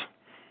is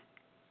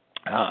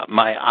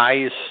my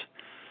eyes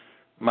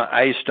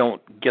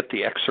don't get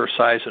the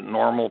exercise that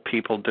normal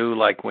people do.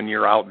 Like when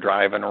you're out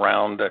driving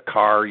around a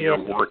car, you're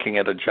working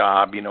at a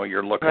job,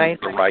 you're looking to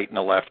the right and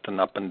the left and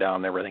up and down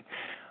and everything.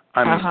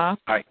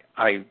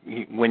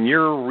 When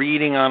you're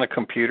reading on a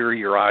computer,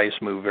 your eyes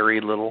move very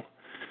little.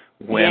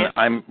 When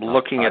I'm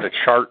looking at a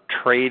chart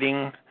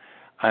trading,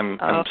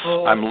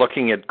 I'm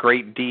looking at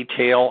great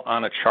detail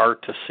on a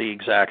chart to see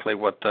exactly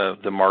what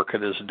the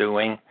market is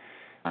doing.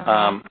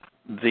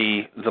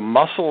 The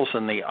muscles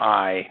in the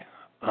eye,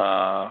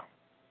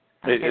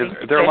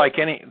 they're like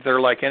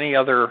any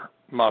other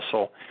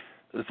muscle.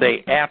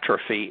 They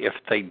atrophy if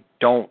they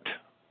don't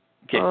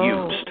get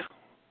used.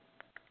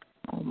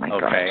 Oh my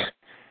gosh.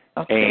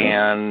 Okay.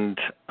 And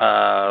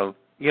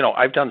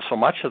I've done so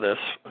much of this,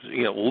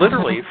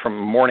 literally from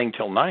morning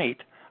till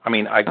night. I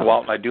mean, I go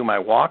out and I do my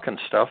walk and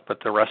stuff, but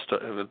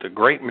the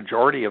great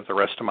majority of the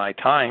rest of my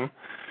time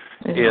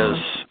is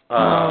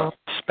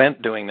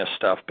spent doing this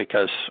stuff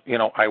because,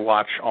 I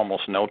watch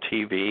almost no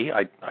TV.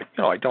 I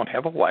don't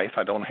have a wife.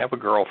 I don't have a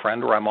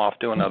girlfriend where I'm off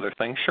doing other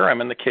things. Sure,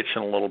 I'm in the kitchen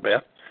a little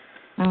bit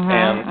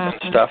and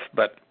stuff,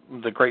 but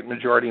the great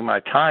majority of my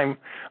time,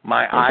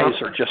 my eyes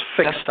are just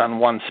fixed on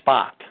one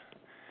spot.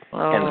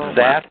 And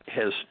that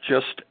has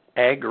just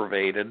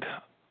aggravated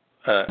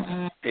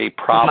a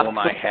problem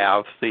I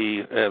have.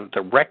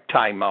 The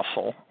recti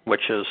muscle,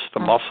 which is the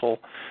muscle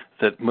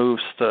that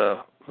moves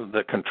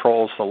that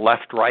controls the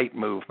left-right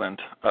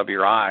movement of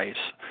your eyes.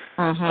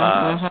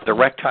 The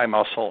recti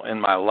muscle in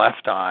my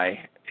left eye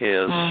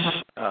is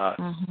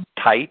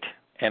tight,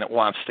 and it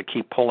wants to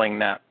keep pulling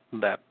that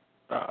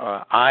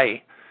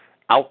eye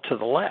out to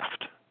the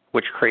left,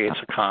 which creates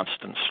a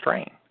constant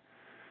strain.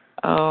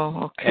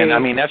 Oh, okay. And I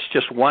mean, that's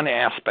just one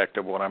aspect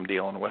of what I'm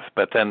dealing with.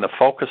 But then the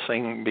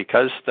focusing,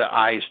 because the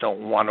eyes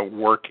don't want to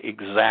work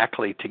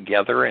exactly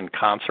together in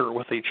concert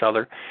with each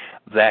other,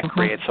 that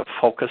creates a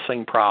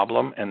focusing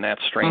problem, and that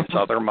strains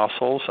other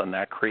muscles, and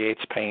that creates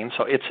pain.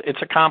 So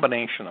it's a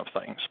combination of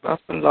things. But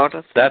that's a lot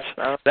of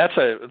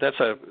that's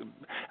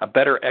a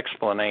better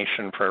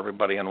explanation for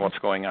everybody on what's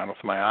going on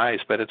with my eyes.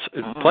 But it's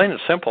plain and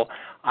simple.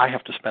 I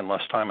have to spend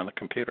less time on the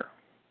computer.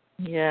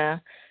 Yeah.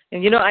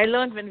 And I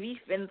learned when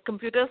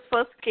computers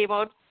first came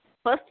out,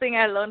 first thing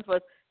I learned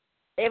was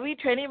every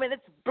 20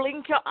 minutes,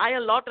 blink your eye a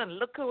lot and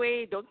look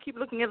away. Don't keep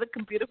looking at the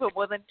computer for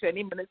more than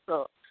 20 minutes.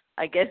 So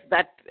I guess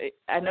that,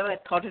 I never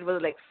thought it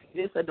was like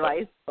serious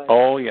advice. But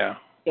oh, yeah.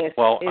 Yes,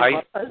 well,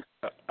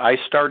 I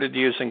started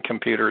using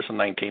computers in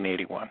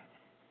 1981.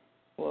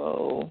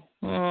 Whoa.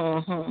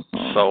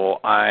 So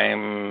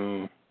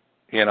I'm,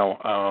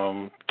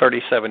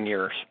 37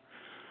 years.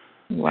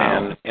 Wow.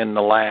 And in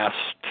the last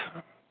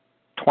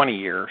 20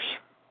 years,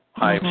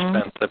 I've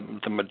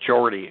spent the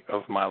majority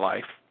of my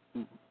life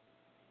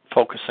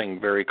focusing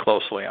very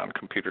closely on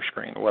computer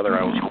screen, whether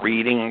I was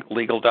reading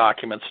legal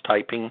documents,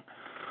 typing,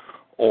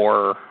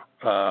 or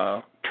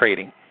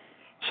trading.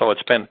 So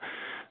it's been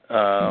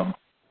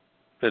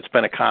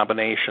a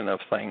combination of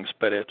things,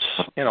 but it's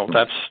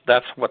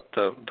that's what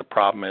the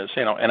problem is.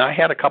 And I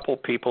had a couple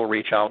of people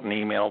reach out and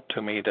email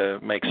to me to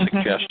make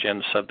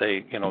suggestions, said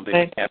they'd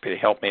be happy to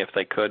help me if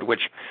they could,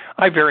 which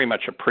I very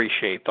much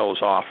appreciate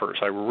those offers.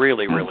 I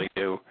really, really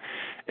do.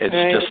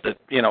 It's just that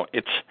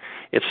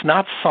it's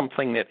not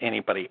something that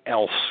anybody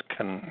else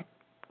can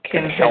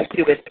help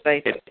you with.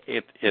 Right?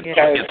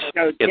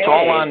 It's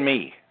all on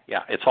me.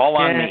 Yeah, it's all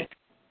on me.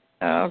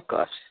 Oh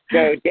gosh.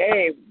 So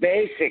Dave,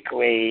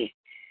 basically,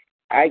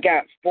 I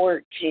got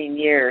 14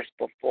 years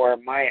before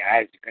my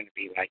eyes are going to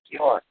be like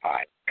your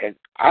eyes, because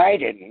I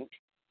didn't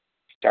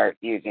start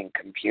using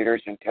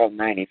computers until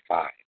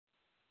 95.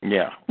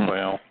 Yeah,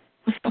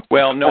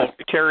 well, no,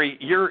 Carrie,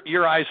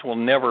 your eyes will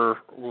never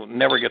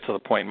get to the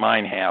point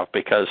mine have,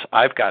 because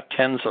I've got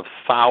tens of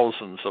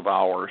thousands of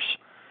hours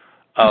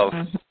of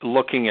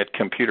looking at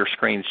computer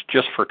screens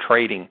just for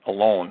trading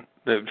alone.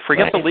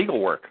 Forget the legal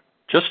work,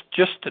 just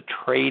the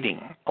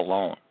trading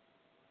alone.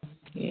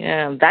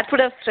 Yeah, that would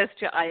have stressed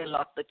your eye a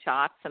lot, the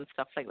charts and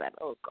stuff like that.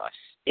 Oh, gosh.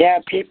 Yeah,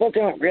 people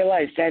don't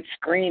realize that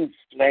screen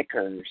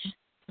flickers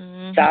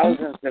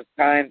thousands of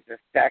times a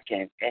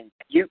second, and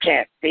you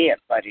can't see it,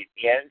 but it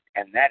is,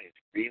 and that is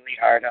really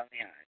hard on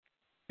the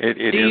eyes.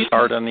 It is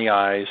hard on the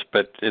eyes,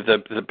 but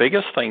the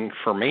biggest thing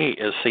for me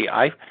is,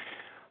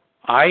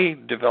 I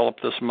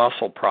developed this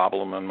muscle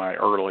problem in my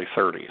early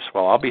 30s.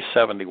 Well, I'll be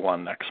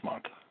 71 next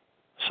month.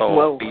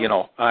 So,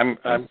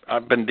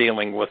 I've been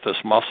dealing with this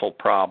muscle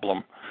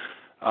problem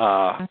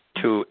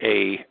to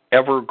a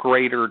ever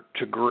greater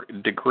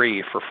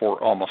degree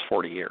for almost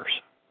 40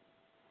 years.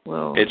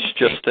 Whoa. It's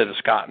just that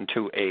it's gotten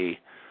to a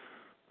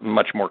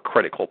much more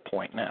critical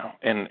point now,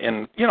 and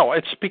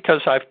it's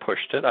because I've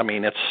pushed it. I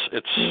mean, it's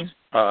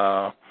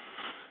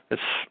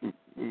it's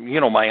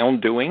my own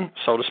doing,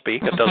 so to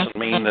speak. It doesn't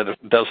mean that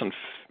it doesn't,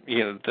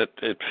 that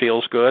it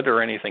feels good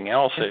or anything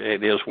else.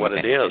 It is what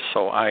it is.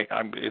 So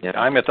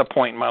I'm at the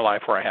point in my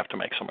life where I have to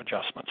make some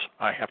adjustments.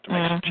 I have to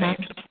make some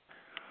changes.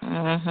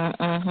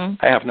 I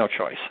have no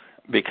choice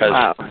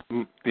because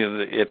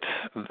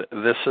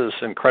this is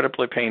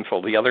incredibly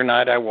painful. The other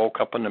night I woke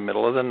up in the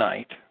middle of the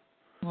night,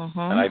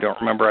 and I don't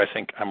remember. I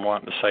think I'm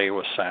wanting to say it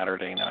was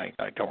Saturday night.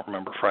 I don't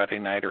remember Friday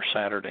night or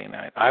Saturday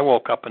night. I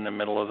woke up in the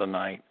middle of the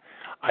night.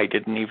 I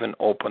didn't even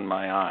open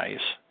my eyes,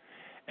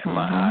 and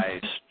my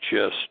eyes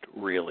just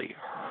really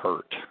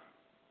hurt.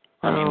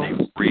 I mean, they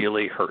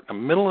really hurt. In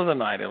the middle of the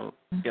night,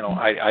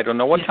 I don't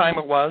know what time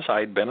it was.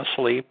 I'd been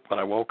asleep, but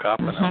I woke up,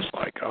 and I was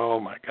like, oh,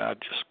 my God,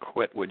 just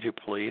quit, would you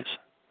please?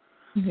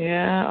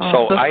 Yeah.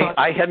 So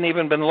I hadn't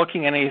even been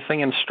looking at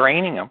anything and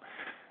straining them.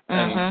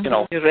 And,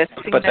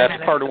 but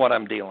that's part of what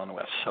I'm dealing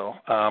with. So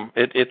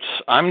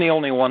I'm the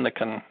only one that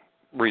can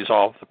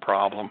resolve the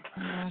problem.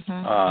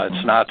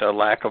 It's not a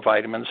lack of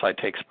vitamins. I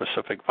take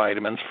specific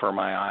vitamins for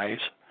my eyes,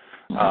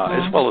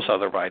 as well as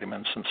other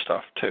vitamins and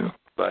stuff too.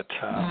 But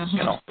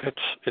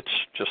it's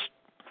just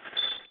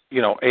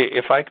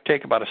if I could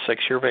take about a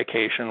 6-year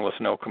vacation with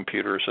no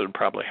computers, it would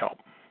probably help.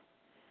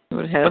 It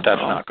would help. But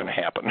that's not going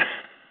to happen.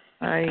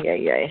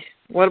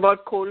 What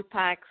about cold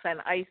packs and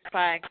ice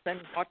packs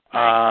and hot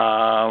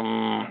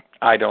packs?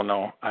 I don't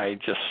know. I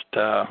just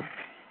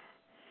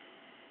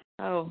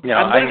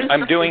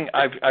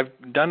I've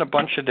done a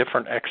bunch of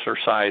different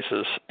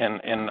exercises,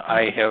 and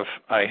I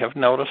have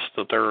noticed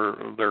that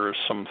there are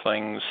some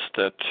things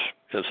that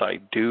as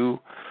I've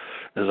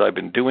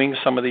been doing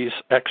some of these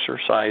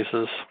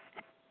exercises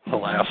the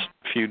last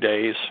few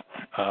days,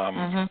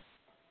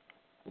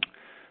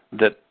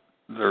 that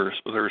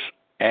there's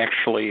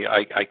actually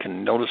I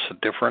can notice a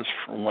difference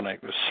from when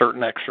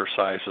certain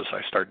exercises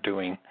I start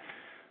doing.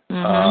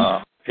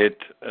 My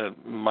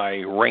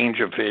range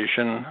of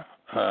vision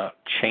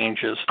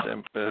changes.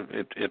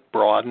 It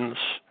broadens.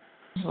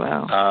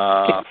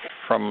 Wow.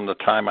 From the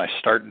time I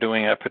start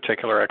doing a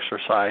particular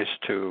exercise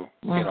to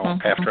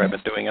after I've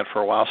been doing it for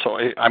a while. So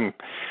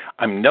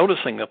I'm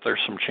noticing that there's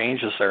some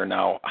changes there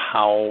now.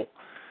 How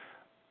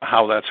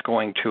that's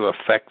going to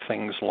affect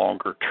things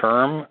longer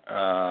term,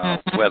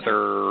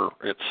 whether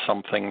it's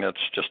something that's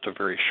just a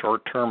very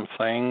short-term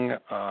thing,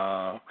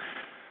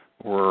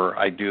 where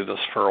I do this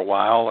for a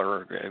while,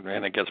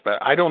 and it gets better.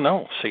 I don't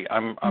know. See,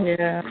 I'm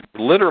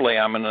literally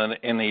I'm in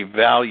an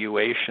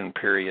evaluation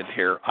period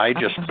here. I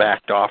just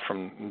backed off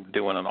from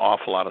doing an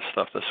awful lot of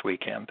stuff this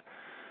weekend.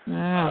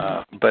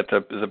 But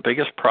the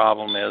biggest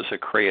problem is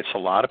it creates a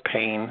lot of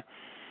pain.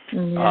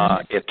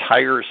 It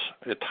tires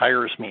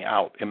me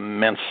out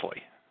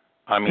immensely.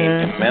 I mean,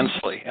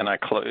 immensely. And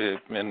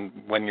and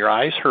when your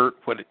eyes hurt,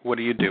 what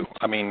do you do?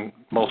 I mean,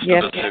 most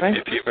of us,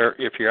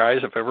 if your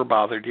eyes have ever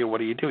bothered you, what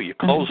do? You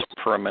close them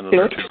for a minute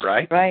or two,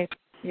 right? Right.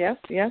 Yes.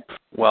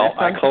 Well,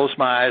 I close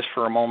my eyes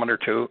for a moment or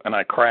two, and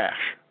I crash.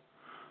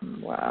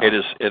 Wow. It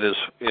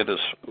has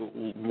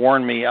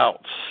worn me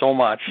out so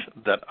much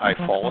that I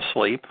fall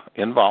asleep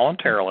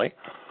involuntarily,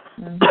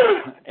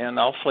 and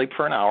I'll sleep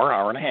for an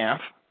hour and a half.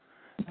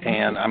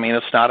 And I mean,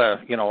 it's not a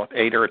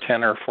 8 or a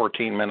 10 or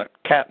 14 minute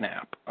cat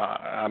nap.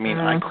 I mean,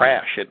 I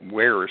crash. It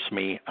wears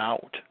me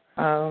out.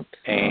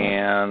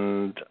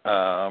 And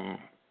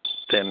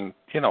then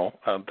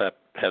that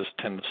has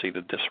a tendency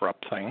to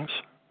disrupt things.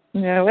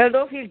 Yeah. Well,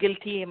 don't feel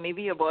guilty.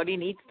 Maybe your body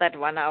needs that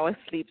 1 hour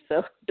sleep,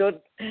 so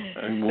don't.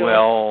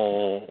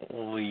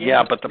 Well,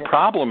 yeah, but the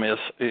problem is,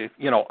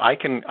 I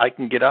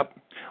can get up.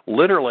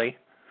 Literally,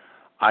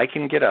 I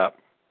can get up.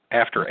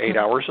 After 8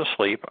 hours of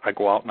sleep, I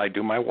go out and I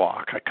do my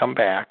walk. I come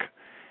back,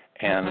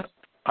 and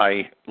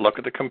I look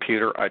at the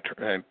computer. I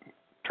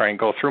try and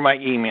go through my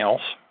emails,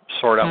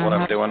 sort out what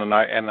I'm doing, and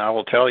I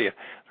will tell you,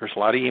 there's a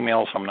lot of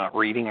emails I'm not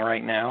reading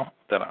right now.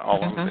 That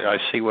I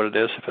see what it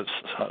is. If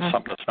it's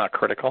something that's not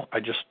critical,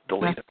 I just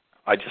delete it.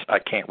 I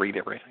can't read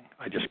everything.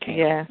 I just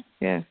can't.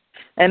 Yeah.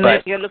 And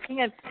you're looking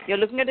at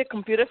a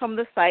computer from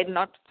the side,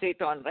 not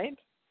straight on, right?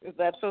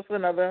 That's also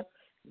another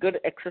good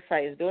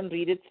exercise. Don't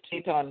read it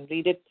straight on.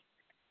 Read it.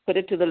 Put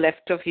it to the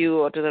left of you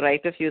or to the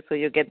right of you, so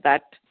you get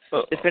that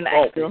different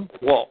angle.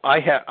 Well,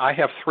 I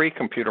have 3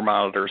 computer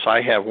monitors.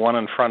 I have one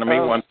in front of me,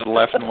 one to the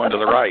left, and one to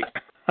the right.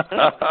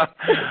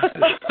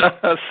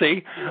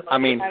 See, I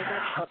mean,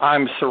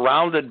 I'm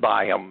surrounded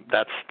by them.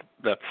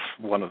 That's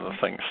one of the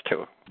things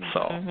too.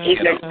 So he's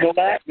a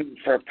glutton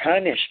for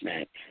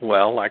punishment.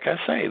 Well, like I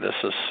say, this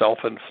is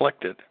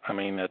self-inflicted. I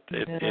mean, it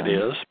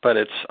is, but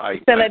it's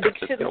an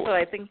addiction. So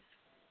I think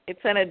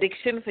it's an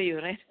addiction for you,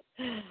 right?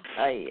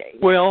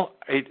 Well,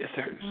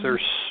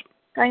 there's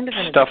kind of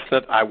stuff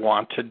that I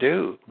want to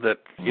do that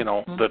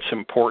that's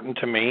important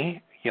to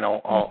me.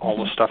 All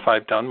the stuff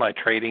I've done, my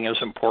trading is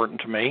important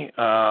to me.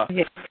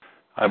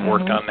 I've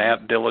worked on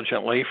that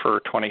diligently for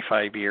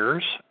 25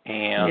 years,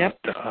 and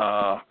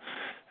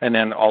and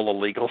then all the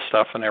legal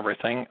stuff and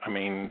everything. I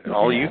mean,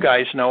 all you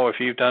guys know if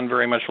you've done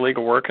very much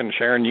legal work, and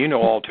Sharon, you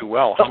know all too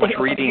well how much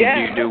reading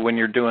do you do when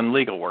you're doing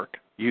legal work.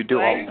 You do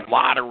a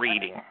lot of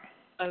reading.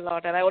 A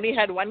lot, and I only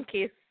had one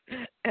case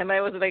and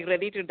I was like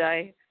ready to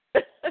die.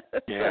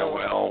 Yeah, So,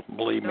 well,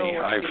 believe me,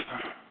 I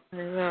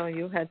know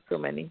you had so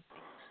many.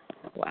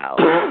 Wow.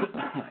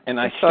 And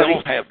I Sorry.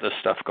 still have this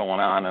stuff going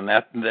on, and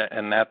that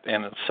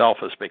in itself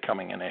is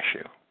becoming an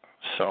issue.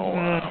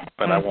 So,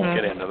 but I won't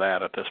get into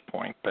that at this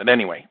point. But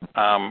anyway,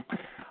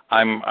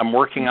 I'm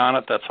working on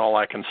it. That's all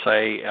I can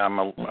say.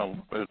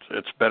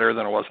 It's better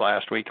than it was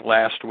last week.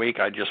 Last week,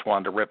 I just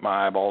wanted to rip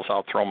my eyeballs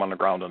out, throw them on the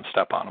ground, and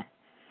step on them.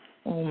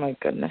 Oh my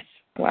goodness!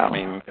 Wow. I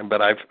mean,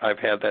 but I've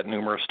had that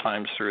numerous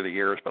times through the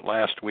years. But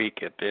last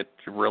week, it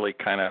really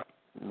kind of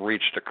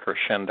reached a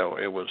crescendo.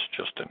 It was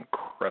just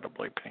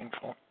incredibly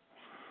painful.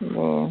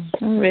 Well,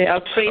 anyway,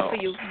 I'll pray for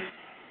you.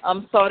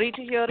 I'm sorry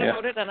to hear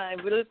about it, and I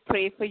will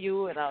pray for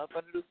you, and I'll do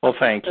something. Well,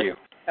 thank you.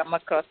 Come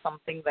across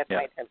something that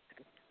might help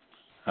you.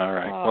 All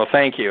right. Well,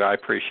 thank you. I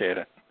appreciate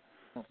it.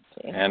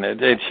 Okay. And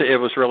it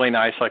was really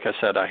nice. Like I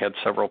said, I had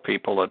several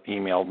people that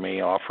emailed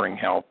me offering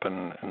help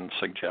and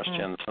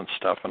suggestions and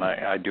stuff, and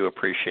I do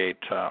appreciate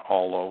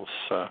all those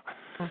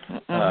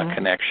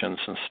connections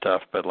and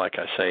stuff. But like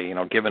I say,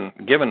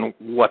 given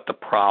what the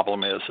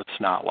problem is, it's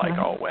not like,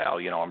 oh well,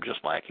 I'm just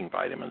lacking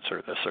vitamins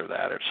or this or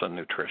that. It's a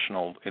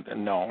nutritional.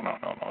 No.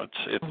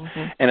 It's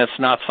and it's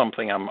not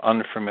something I'm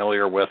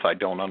unfamiliar with. I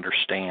don't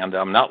understand.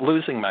 I'm not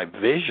losing my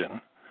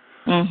vision.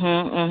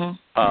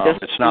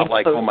 It's not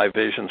like, my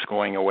vision's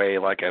going away,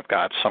 like I've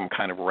got some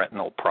kind of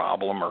retinal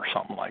problem or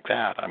something like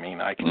that. I mean,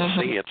 I can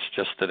see. It's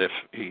just that if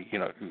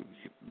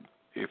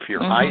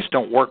your eyes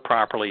don't work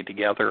properly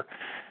together,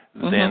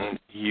 then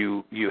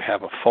you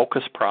have a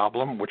focus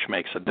problem, which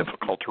makes it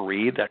difficult to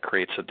read. That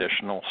creates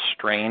additional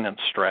strain and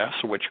stress,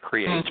 which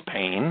creates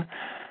pain.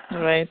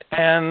 Right.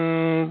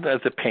 And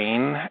the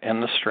pain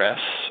and the stress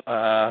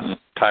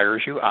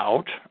tires you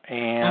out,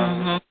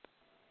 and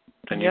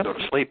then you go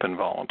to sleep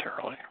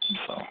involuntarily.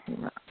 So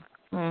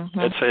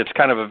it's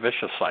kind of a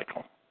vicious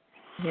cycle.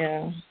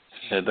 Yeah.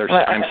 There's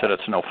times that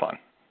it's no fun.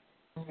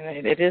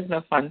 Right. It is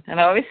no fun.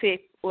 And I always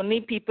say,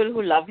 only people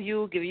who love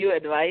you give you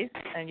advice,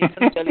 and you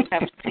don't really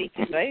have to take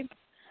it, right?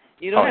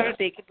 You don't have to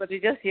take it, but you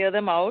just hear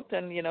them out,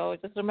 and,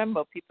 just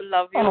remember, people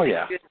love you,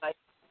 give you advice.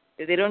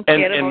 If they don't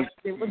care about it,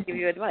 they won't give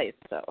you advice.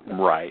 So.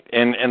 Right.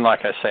 And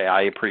like I say,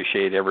 I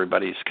appreciate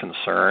everybody's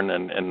concern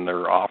and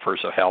their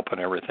offers of help and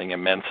everything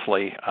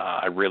immensely.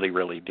 I really,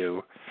 really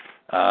do.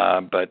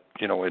 But,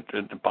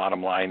 the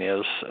bottom line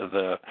is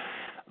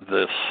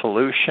the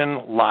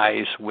solution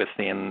lies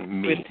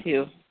within me. With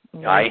you.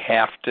 Right.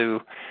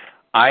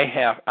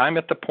 I'm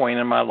at the point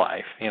in my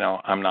life,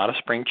 I'm not a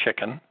spring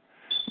chicken.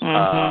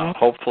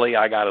 Hopefully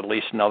I got at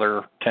least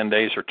another 10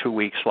 days or 2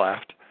 weeks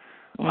left.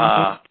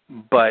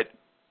 But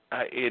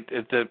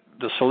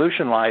the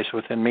solution lies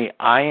within me.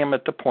 I am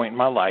at the point in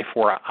my life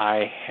where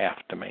I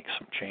have to make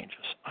some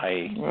changes.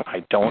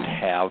 I don't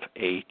have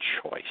a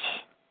choice.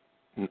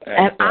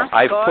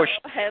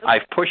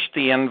 I've pushed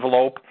the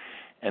envelope,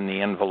 and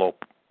the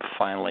envelope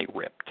finally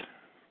ripped.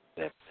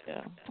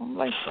 Yeah.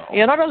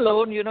 You're not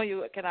alone.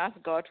 You can ask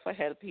God for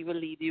help. He will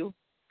lead you.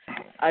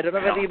 I don't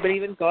know whether you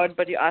believe in God,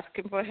 but you ask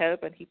him for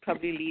help, and he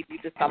probably lead you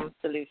to some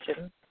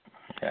solution.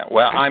 Yeah.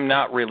 Well, I'm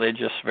not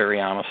religious, very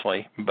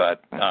honestly,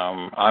 but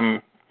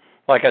I'm,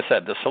 like I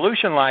said, the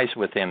solution lies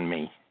within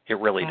me. It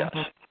really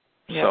does.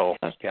 So,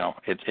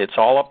 it's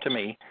all up to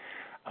me.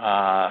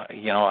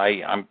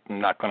 I'm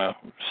not going to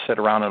sit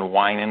around and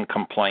whine and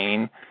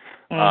complain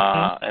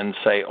and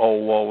say, oh,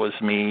 woe is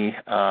me,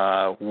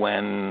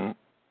 when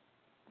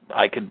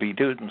I could be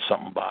doing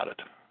something about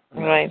it.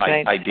 Right.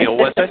 I deal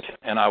with it,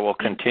 and I will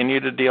continue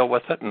to deal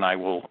with it, and I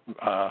will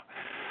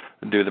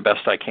do the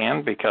best I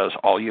can, because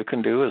all you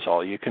can do is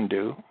all you can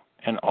do,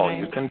 and all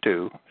you can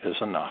do is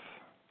enough.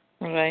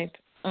 Right.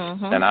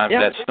 And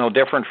that's no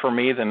different for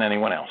me than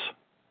anyone else.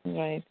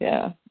 Right,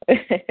 yeah.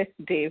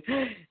 Dave,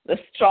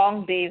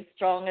 strong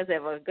as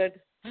ever. Good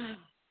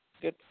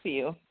for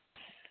you.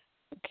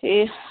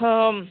 Okay.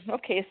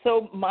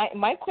 So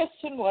my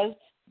question was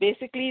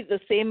basically the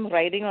same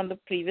writing on the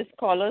previous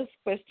caller's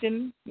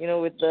question,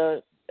 with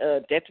the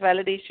debt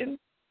validation.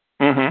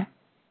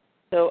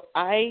 So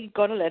I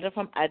got a letter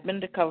from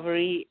Admin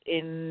Recovery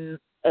in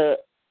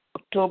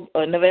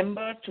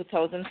November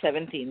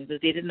 2017. It was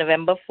dated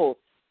November 4th.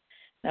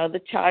 Now, the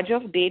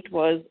charge-off date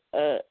was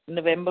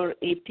November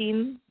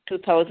 18,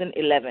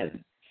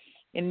 2011.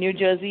 In New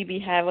Jersey, we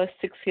have a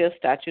 6-year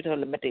statute of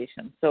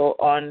limitation. So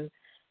on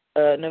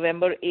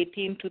November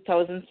 18,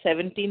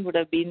 2017 would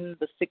have been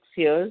the 6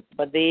 years,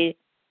 but they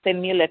sent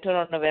me a letter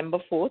on November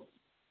 4th.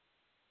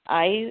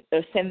 I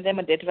sent them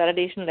a debt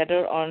validation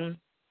letter on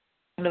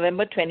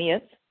November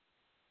 20th,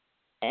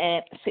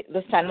 and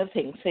the standard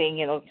thing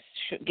saying,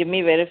 give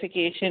me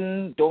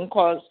verification,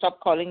 stop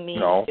calling me.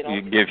 No,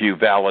 give you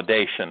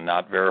validation,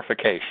 not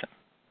verification.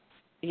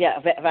 Yeah,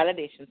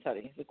 validation,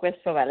 request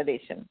for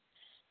validation.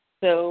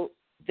 So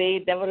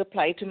they never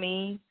replied to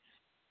me.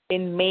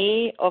 In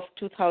May of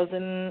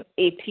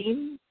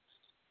 2018,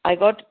 I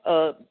got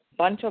a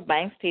bunch of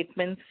bank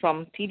statements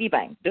from TD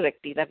Bank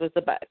directly. That was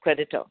the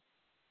creditor.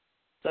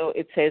 So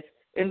it says,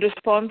 in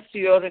response to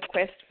your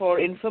request for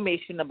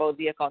information about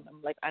the account,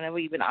 I never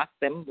even asked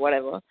them,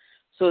 whatever.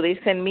 So they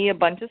send me a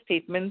bunch of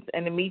statements,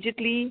 and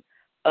immediately,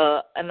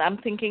 and I'm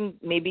thinking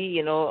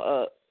maybe,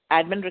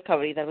 Admin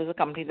Recovery, that was a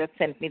company that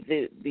sent me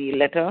the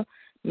letter,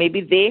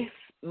 maybe they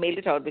mailed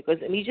it out, because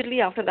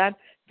immediately after that,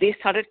 they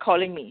started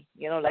calling me,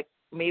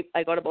 maybe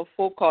I got about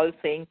 4 calls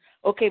saying,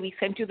 okay, we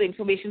sent you the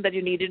information that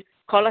you needed,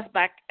 call us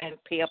back and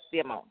pay up the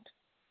amount.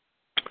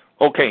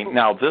 Okay,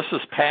 now this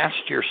is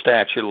past your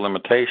statute of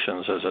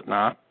limitations, is it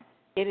not?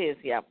 It is,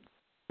 yeah.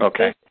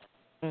 Okay.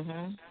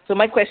 Mm-hmm. So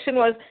my question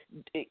was,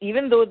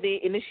 even though they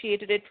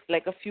initiated it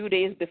like a few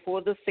days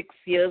before the 6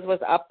 years was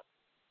up,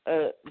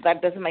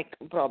 that doesn't make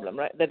a problem,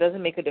 right? That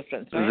doesn't make a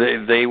difference,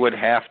 right? They would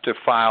have to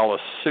file a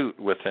suit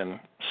within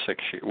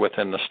 6 years,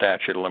 within the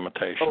statute of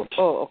limitations.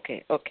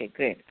 Okay,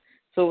 great.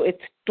 So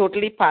it's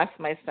totally past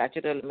my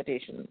statute of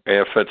limitations.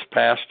 If it's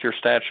past your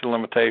statute of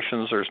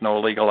limitations, there's no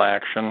legal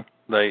action.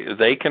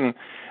 They can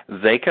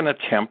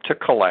attempt to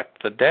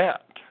collect the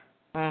debt.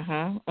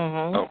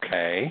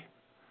 Okay.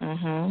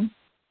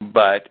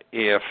 But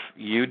if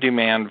you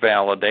demand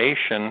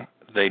validation,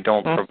 they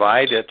don't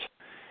provide it,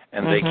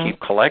 and they keep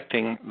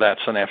collecting,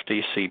 that's an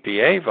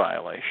FDCPA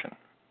violation.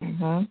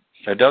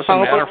 It doesn't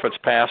matter if it's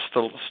past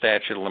the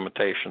statute of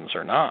limitations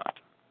or not.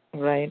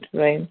 Right.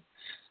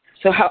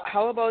 So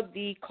how about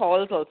the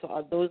calls also?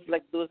 Are those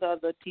are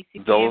the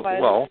TCPA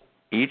violations? Well,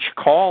 each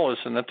call is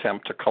an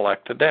attempt to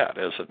collect the debt,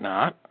 is it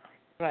not?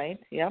 Right,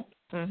 yep.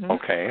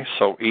 Okay,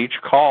 so each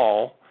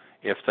call,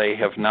 if they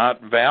have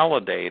not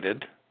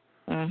validated,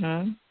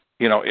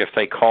 if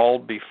they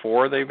called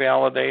before they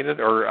validated,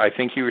 or I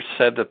think you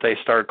said that they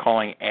started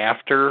calling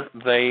after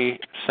they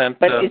sent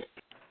the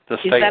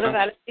statement. Is that a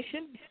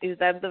validation? Is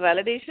that the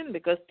validation?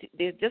 Because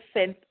they just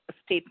sent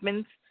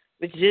statements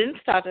which didn't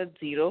start at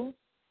 0.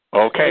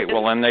 Okay,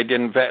 well then they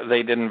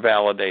didn't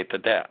validate the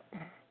debt.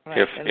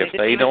 Right. If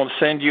they don't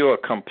send you a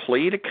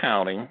complete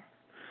accounting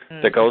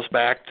that goes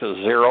back to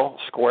 0,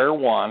 square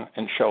one,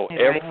 and show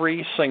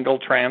every single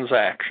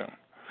transaction,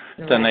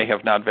 then they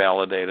have not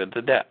validated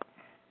the debt.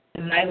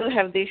 And neither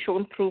have they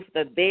shown proof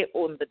that they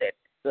own the debt.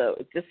 So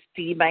just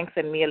TD Bank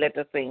sent me a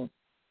letter saying,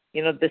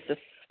 this is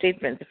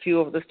statements, a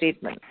few of the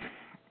statements.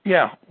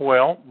 Yeah,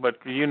 well,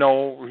 but you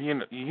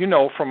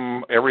know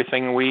from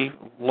everything we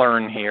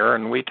learn here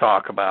and we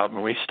talk about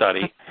and we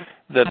study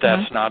that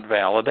that's not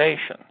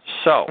validation.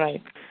 So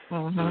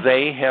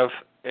they have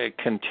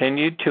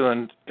continued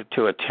to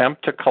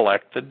attempt to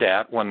collect the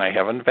debt when they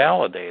haven't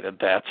validated.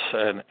 That's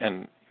a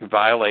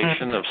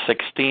violation of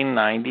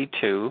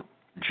 1692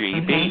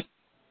 GB.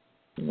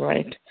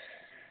 Right.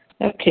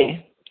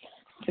 Okay.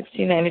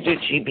 1692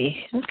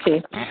 GB.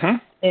 Okay.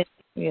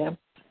 Yeah.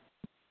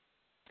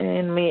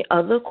 And my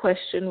other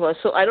question was,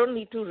 so I don't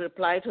need to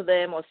reply to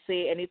them or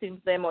say anything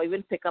to them or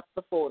even pick up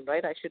the phone,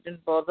 right? I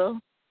shouldn't bother?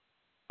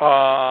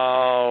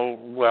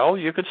 Well,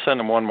 you could send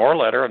them one more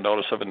letter, a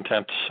notice of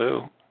intent to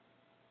sue.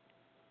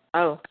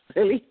 Oh,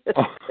 really?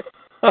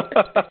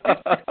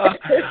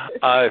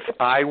 If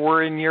I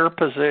were in your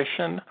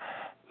position,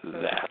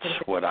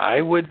 that's what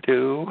I would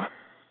do.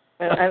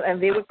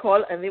 And they would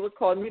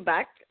call me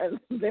back, and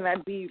then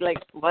I'd be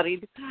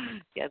worried.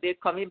 Yeah, they'd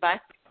call me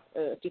back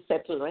to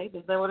settle, right?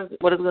 Is that what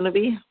it's going to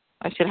be?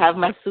 I should have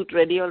my suit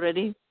ready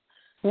already.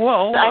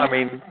 Well, that's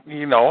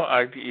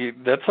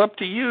up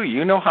to you.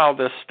 You know how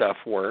this stuff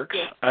works.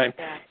 Yes.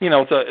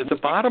 The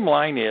bottom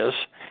line is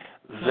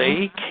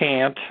they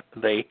can't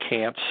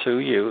sue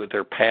you.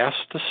 They're past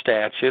the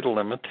statute of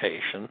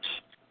limitations.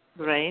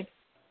 Right.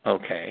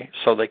 Okay,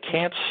 so they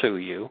can't sue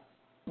you.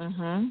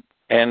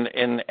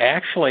 And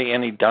actually,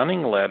 any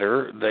dunning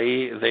letter,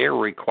 they are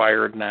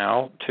required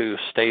now to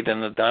state in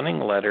the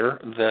dunning letter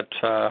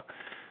that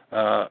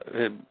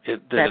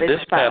it is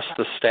past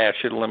the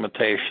statute of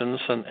limitations,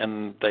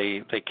 and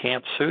they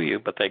can't sue you,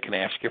 but they can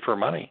ask you for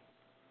money.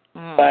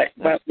 But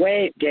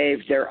wait, Dave,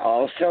 they're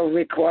also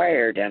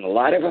required, and a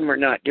lot of them are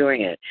not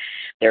doing it.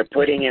 They're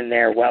putting in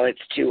there, well,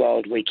 it's too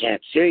old, we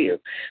can't sue you.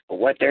 But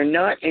what they're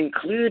not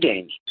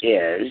including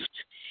is,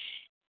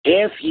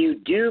 if you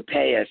do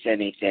pay us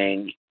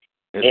anything,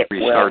 it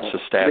restarts the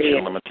statute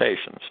of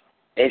limitations.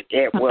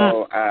 It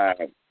will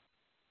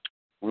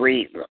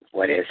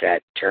what is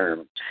that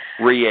term?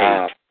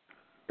 Re-age.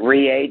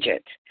 Re-age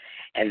it.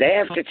 And they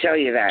have to tell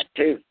you that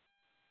too.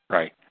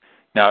 Right.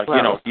 Now,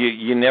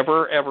 you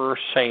never ever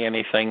say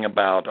anything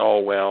about,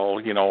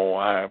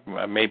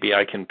 maybe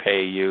I can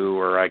pay you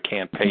or I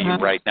can't pay you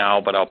right now,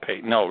 but I'll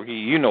pay. No,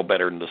 you know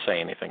better than to say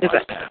anything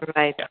like that.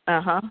 Right.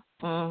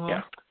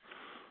 Yeah.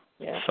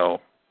 Yeah. So.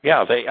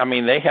 Yeah, they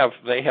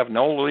have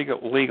no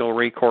legal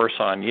recourse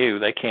on you.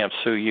 They can't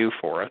sue you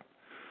for it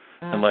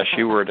unless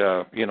you were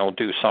to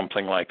do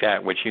something like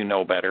that, which you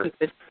know better.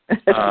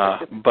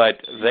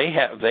 But they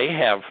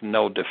have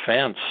no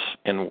defense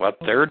in what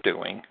they're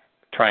doing,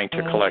 trying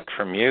to collect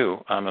from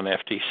you on an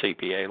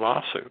FDCPA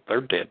lawsuit.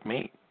 They're dead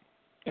meat.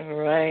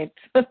 Right.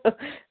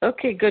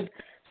 Okay, good.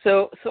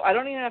 So I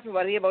don't even have to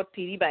worry about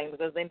TD Bank,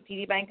 because then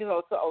TD Bank is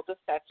also out of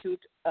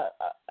statute,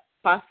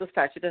 past the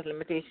statute of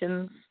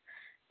limitations.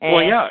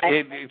 Well, yeah,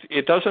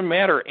 it doesn't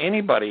matter.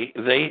 Anybody,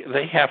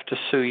 they have to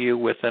sue you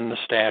within the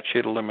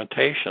statute of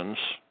limitations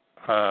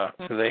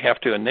They have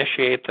to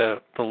initiate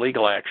the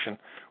legal action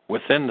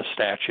within the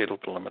statute of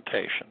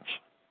limitations.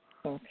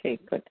 Okay,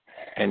 good.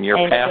 And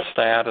you're past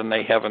that, and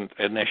they haven't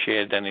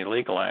initiated any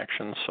legal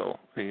action, so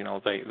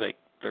they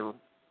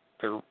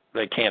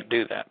can't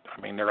do that.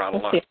 I mean, they're out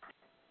of luck.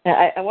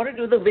 I want to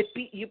do the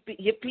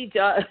yippee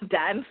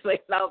dance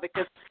right now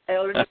because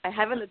I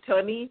have an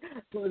attorney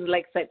who's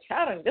like said,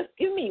 Sharon, just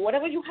give me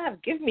whatever you have.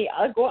 Give me.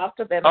 I'll go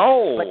after them.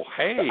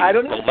 Hey,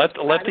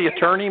 let the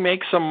attorney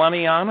make some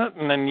money on it,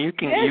 and then you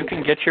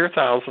can get your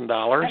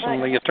 $1,000,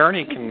 and the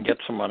attorney can get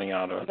some money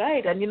out of it.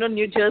 Right, and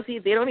New Jersey,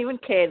 they don't even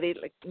care. They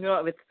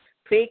with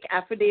fake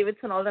affidavits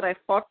and all that. I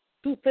fought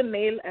tooth and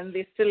nail, and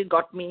they still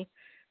got me.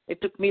 They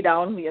took me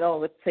down,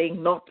 with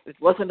saying no, it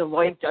wasn't a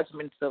void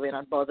judgment, so we're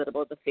not bothered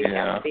about the fake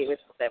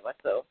affidavits, whatever.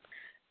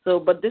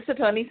 But this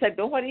attorney said,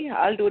 don't worry,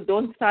 I'll do it.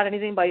 Don't start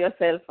anything by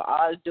yourself.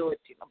 I'll do it.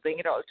 Bring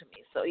it all to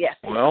me. So yes.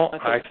 Well,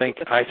 okay.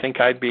 I think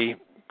I'd be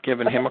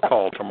giving him a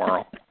call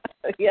tomorrow.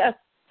 Yes.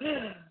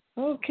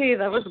 Okay,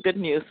 that was good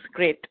news.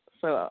 Great.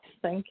 So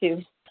thank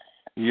you.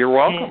 You're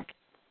welcome.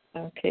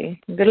 Okay.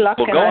 Good luck.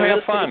 Well, go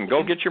have fun.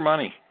 Go get your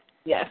money.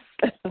 Yes.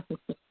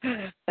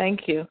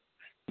 Thank you.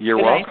 You're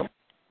welcome.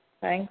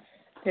 Thanks.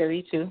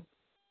 Terry too.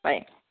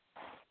 Bye.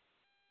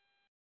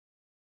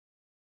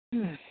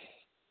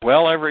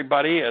 Well,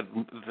 everybody,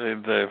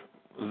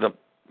 the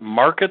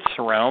markets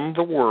around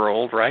the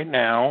world right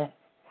now,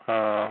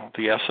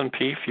 the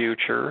S&P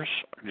futures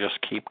just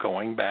keep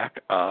going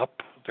back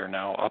up. They're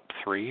now up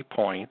 3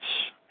 points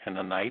in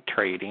the night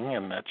trading,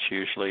 and that's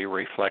usually a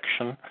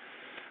reflection.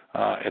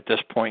 At this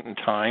point in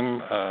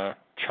time,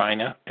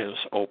 China is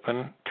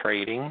open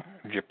trading.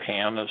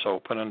 Japan is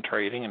open and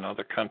trading in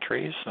other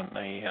countries, and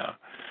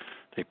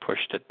they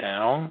pushed it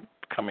down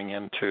coming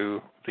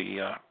into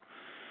the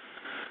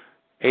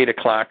 8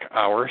 o'clock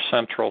hour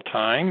Central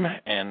Time,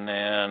 and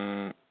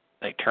then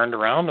they turned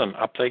around and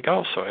up they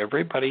go. So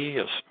everybody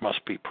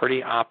must be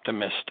pretty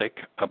optimistic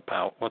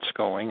about what's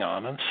going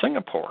on in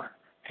Singapore,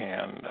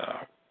 and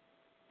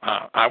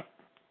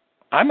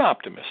I'm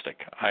optimistic.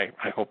 I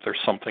hope there's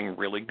something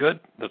really good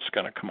that's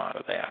going to come out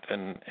of that.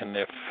 And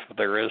if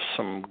there is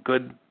some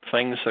good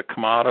things that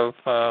come out of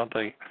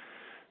the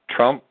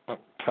Trump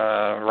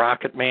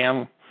Rocket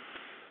Man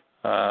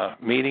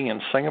meeting in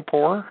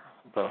Singapore,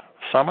 the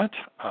summit,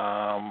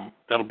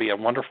 that'll be a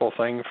wonderful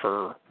thing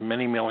for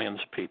many millions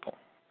of people.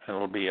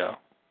 It'll be a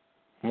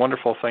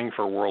wonderful thing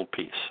for world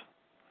peace.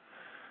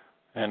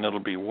 And it'll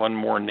be one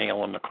more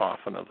nail in the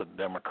coffin of the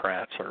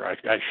Democrats, or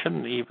I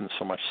shouldn't even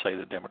so much say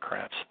the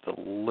Democrats, the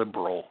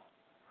liberal,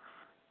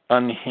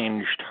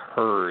 unhinged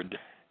herd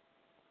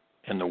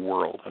in the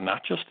world, and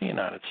not just the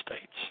United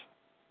States,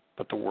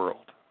 but the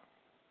world,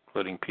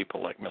 including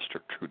people like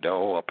Mr.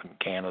 Trudeau up in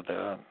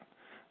Canada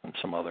and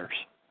some others.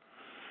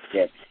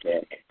 Yes.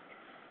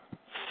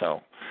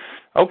 So,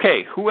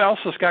 okay, who else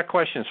has got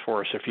questions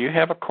for us? If you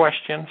have a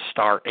question,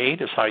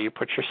 *8 is how you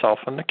put yourself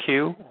in the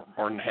queue. We're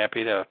more than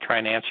happy to try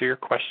and answer your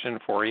question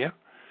for you.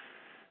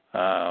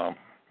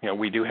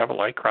 We do have a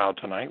light crowd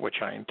tonight,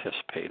 which I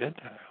anticipated.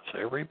 So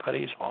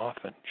everybody's off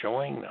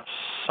enjoying the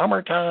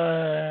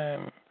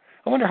summertime.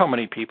 I wonder how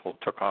many people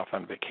took off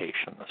on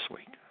vacation this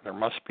week. There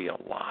must be a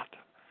lot.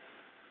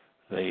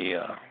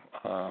 It's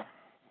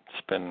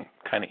been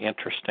kind of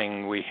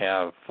interesting. We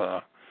have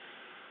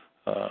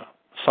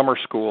summer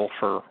school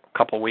for a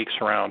couple of weeks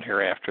around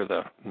here after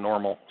the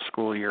normal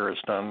school year is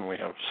done. We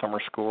have summer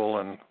school,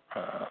 and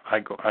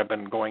I've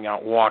been going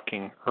out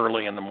walking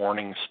early in the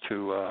mornings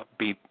to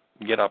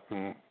get up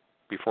and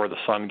before the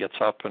sun gets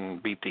up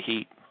and beat the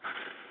heat.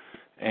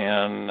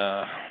 And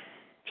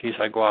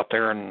I go out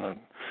there and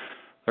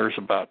there's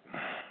about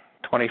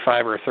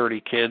 25 or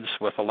 30 kids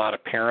with a lot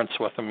of parents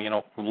with them.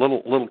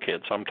 Little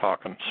kids. I'm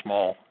talking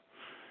small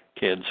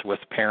kids with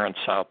parents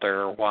out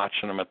there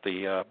watching them at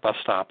the bus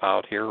stop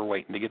out here,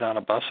 waiting to get on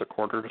a bus at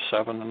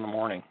 6:45 in the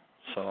morning.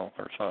 So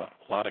there's a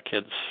lot of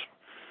kids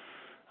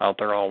out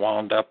there all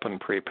wound up and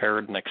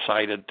prepared and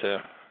excited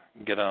to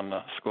get on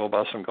the school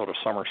bus and go to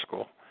summer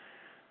school.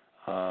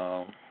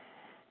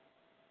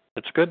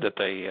 It's good that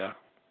they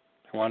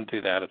want to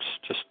do that. It's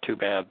just too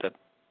bad that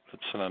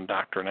it's an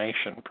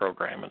indoctrination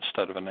program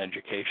instead of an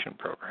education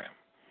program.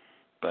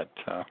 But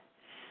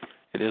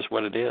it is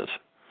what it is.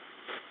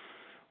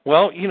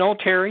 Well,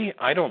 Terry,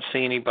 I don't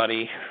see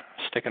anybody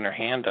sticking their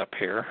hand up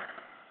here.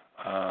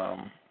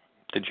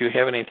 Did you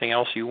have anything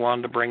else you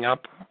wanted to bring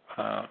up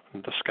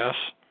and discuss?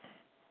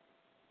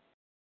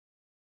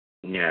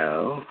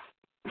 No.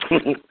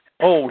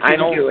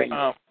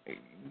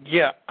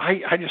 Yeah,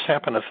 I just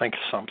happened to think of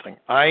something.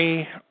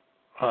 I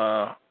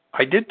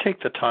did take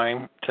the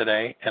time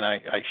today, and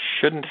I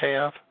shouldn't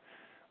have,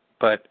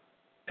 but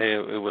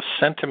it was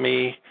sent to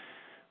me.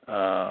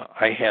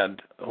 I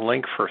had a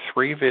link for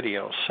 3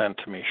 videos sent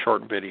to me,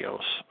 short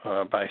videos,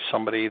 by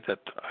somebody that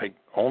I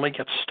only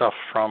get stuff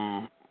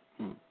from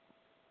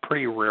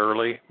pretty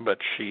rarely, but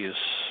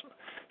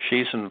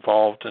she's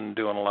involved in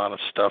doing a lot of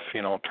stuff,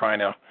 trying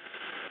to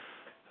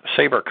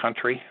save our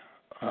country.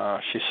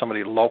 She's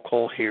somebody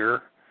local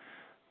here,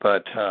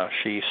 But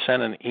she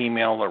sent an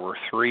email. There were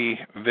 3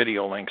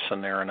 video links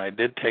in there, and I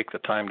did take the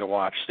time to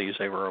watch these.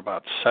 They were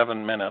about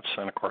 7 minutes,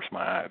 and of course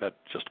that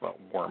just about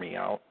wore me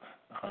out.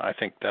 I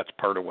think that's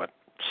part of what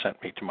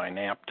sent me to my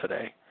nap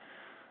today.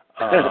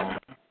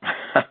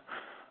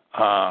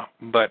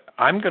 But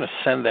I'm going to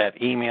send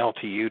that email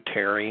to you,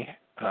 Terry,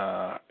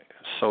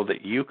 so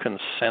that you can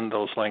send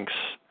those links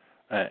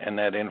and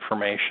that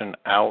information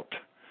out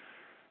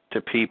to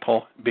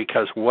people,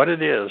 because what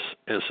it is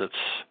it's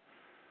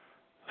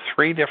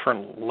 3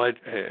 different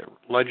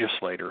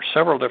legislators,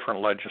 several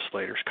different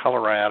legislators,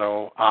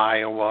 Colorado,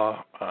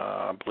 Iowa,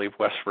 I believe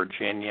West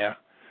Virginia,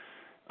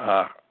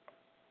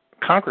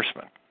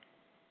 congressmen.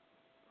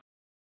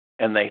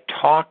 And they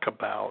talk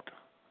about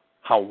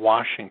how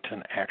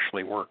Washington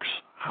actually works,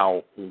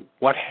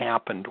 what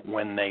happened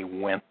when they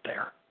went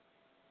there.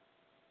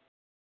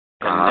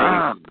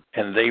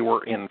 And they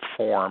were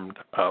informed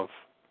of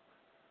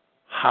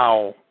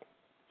how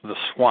the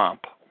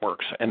swamp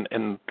works. And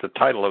the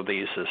title of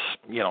these is,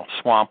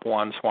 Swamp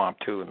 1, Swamp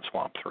 2, and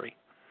Swamp 3.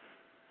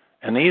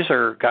 And these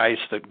are guys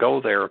that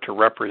go there to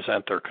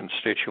represent their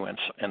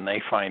constituents, and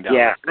they find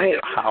out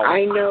how...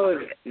 I know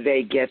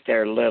they get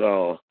their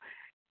little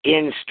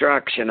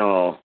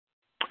instructional...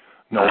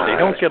 No, they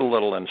don't get a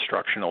little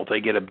instructional.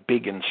 They get a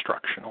big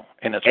instructional,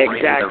 and it's right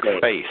in their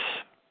face.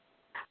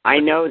 I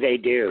know they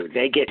do.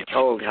 They get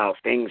told how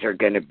things are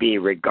going to be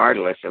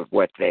regardless of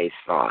what they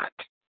thought.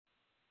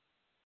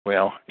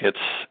 Well, it's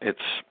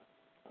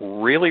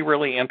really,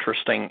 really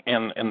interesting.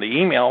 And the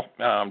email,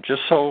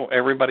 just so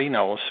everybody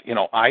knows,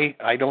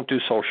 I don't do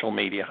social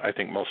media. I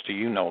think most of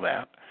you know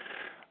that.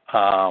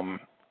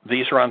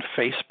 These are on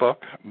Facebook,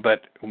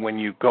 but when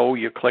you go,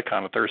 you click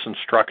on it. There's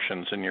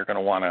instructions, and you're going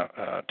to want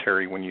to,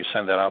 Terry, when you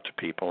send that out to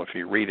people, if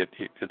you read it,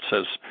 it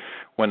says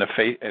when the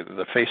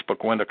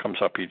Facebook window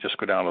comes up, you just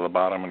go down to the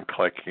bottom and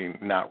click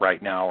Not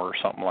Right Now or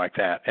something like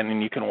that, and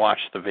then you can watch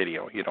the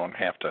video. You don't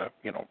have to,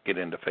 get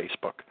into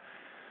Facebook.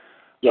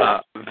 Yeah.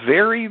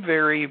 Very,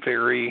 very,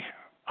 very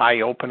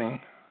eye-opening.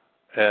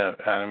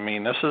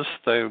 This is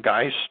the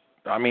guys.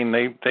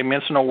 They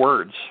mince no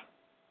words.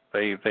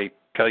 They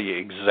tell you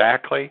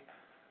exactly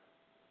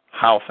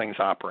how things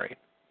operate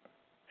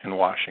in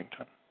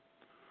Washington.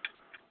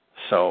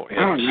 So it's...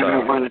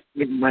 I want to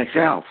see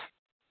myself.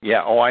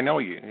 Yeah, I know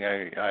you.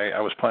 I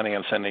was planning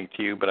on sending it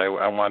to you, but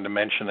I wanted to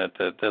mention that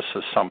this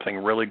is something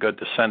really good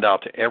to send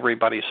out to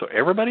everybody, so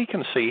everybody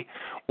can see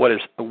what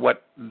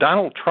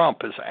Donald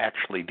Trump is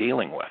actually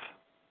dealing with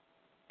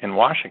in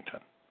Washington.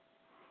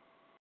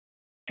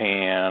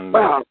 And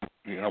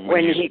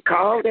when he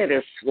called it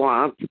a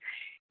swamp,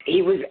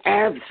 he was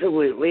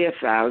absolutely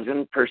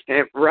 1,000%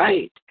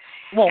 right.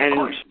 Well, and of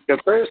course.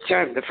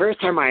 The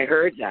first time I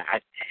heard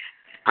that,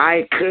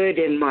 I could,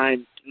 in my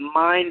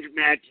mind's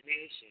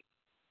imagination,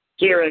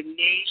 hear a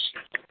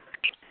nation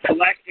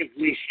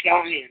collectively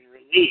sigh in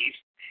relief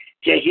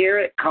to hear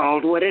it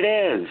called what it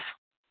is.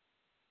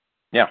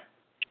 Yeah.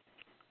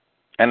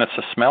 And it's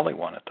a smelly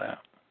one at that.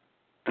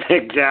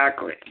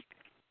 Exactly.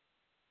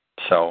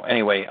 So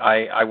anyway,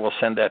 I will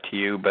send that to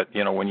you, but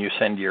when you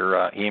send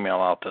your email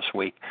out this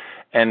week,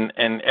 and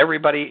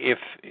everybody,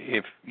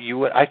 if you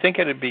would, I think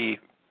it'd be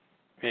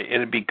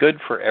good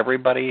for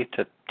everybody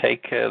to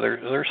take.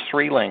 There's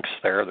 3 links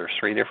there. There's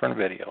 3 different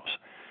videos.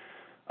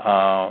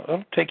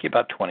 It'll take you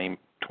about 20,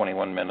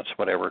 21 minutes,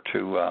 whatever,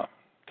 to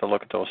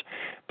look at those.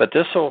 But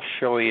this will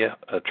show you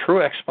a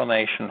true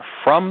explanation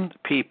from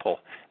people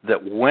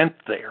that went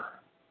there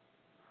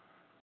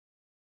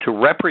to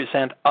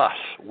represent us,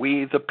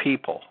 we the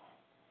people,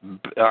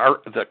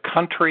 the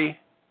country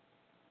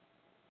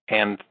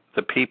and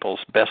the people's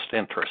best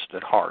interest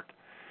at heart,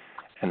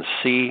 and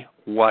see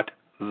what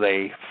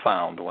they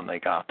found when they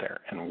got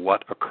there and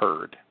what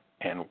occurred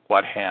and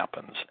what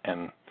happens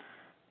and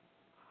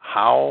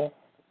how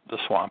the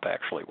swamp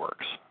actually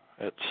works.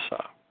 It's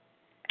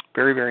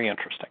very, very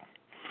interesting.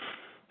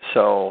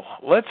 So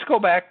let's go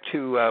back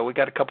to, we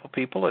got a couple of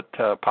people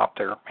that popped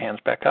their hands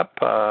back up.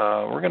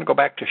 We're going to go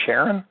back to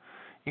Sharon.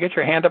 You get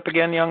your hand up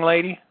again, young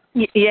lady?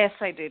 Yes,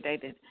 I did.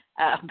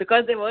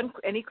 Because there weren't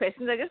any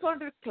questions, I just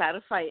wanted to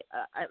clarify.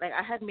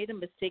 I had made a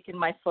mistake in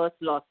my first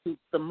lawsuit,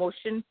 the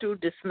motion to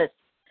dismiss.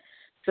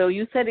 So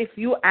you said if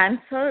you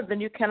answer, then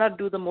you cannot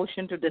do the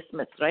motion to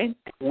dismiss, right?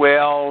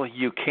 Well,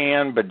 you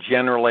can, but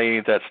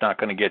generally that's not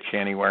going to get you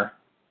anywhere.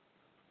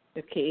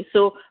 Okay,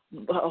 so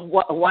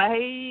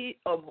why,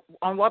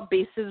 on what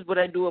basis would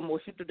I do a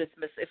motion to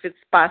dismiss? If it's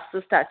past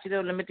the statute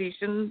of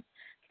limitations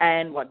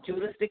and what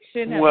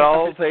jurisdiction?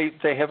 Well,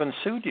 they haven't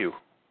sued you.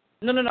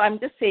 No, I'm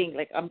just saying,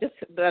 I'm just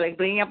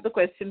bringing up the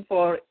question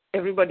for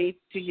everybody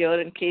to hear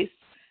in case,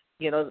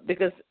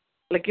 because,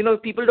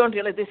 people don't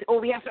realize this. Oh,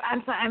 we have to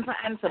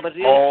answer, but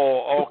really.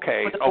 Oh,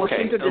 okay.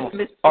 To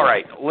dismiss. All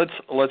right,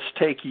 let's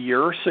take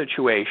your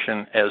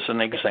situation as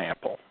an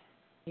example.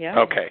 Yeah.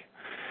 Okay.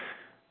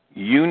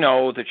 You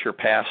know that you're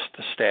past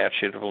the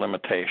statute of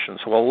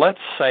limitations. Well, let's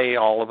say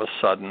all of a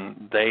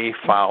sudden they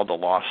filed a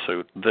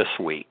lawsuit this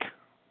week.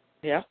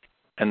 Yeah.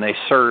 And they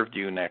served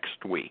you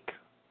next week.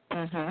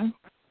 Mm-hmm.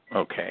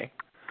 Okay.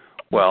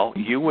 Well,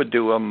 you would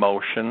do a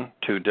motion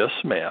to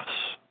dismiss,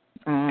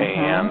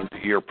 and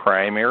your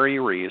primary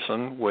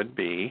reason would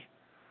be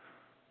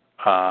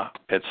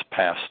it's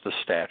past the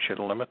statute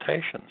of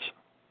limitations.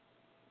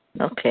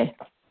 Okay.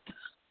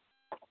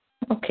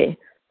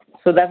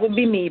 So that would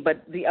be me,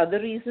 but the other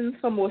reasons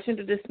for motion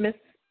to dismiss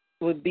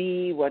would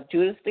be what,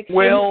 jurisdiction?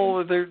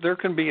 Well, there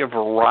can be a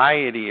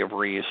variety of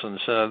reasons.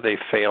 They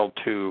failed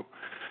to,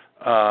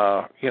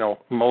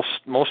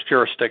 most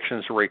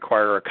jurisdictions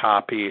require a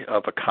copy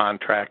of a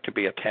contract to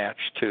be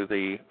attached to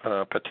the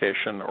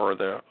petition or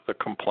the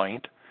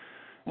complaint,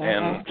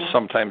 and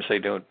sometimes they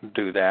don't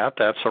do that.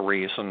 That's a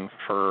reason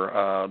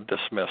for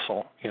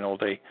dismissal.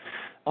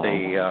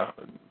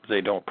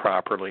 They don't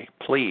properly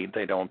plead.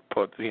 They don't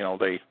put,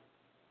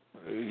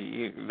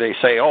 they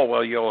say, oh,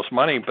 well, you owe us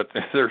money, but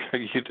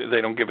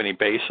they don't give any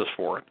basis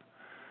for it.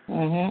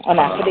 An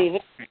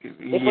affidavit.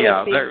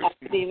 Yeah.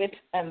 Affidavit,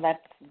 and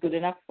that's good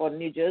enough for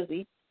New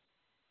Jersey.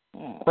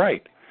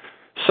 Right.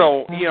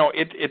 So,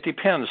 it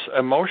depends.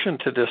 A motion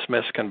to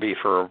dismiss can be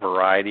for a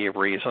variety of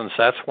reasons.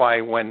 That's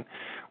why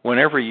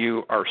whenever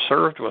you are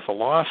served with a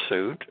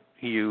lawsuit,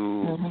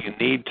 you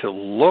need to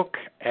look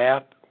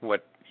at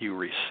what you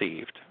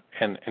received.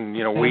 And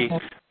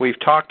we've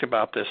talked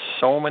about this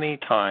so many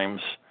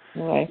times.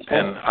 Right.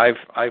 And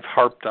I've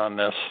harped on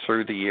this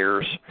through the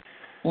years.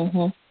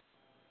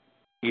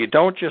 You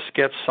don't just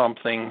get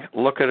something,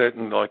 look at it,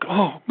 and be like,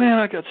 oh man,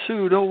 I got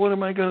sued. Oh, what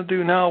am I going to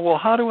do now? Well,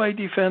 how do I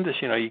defend this?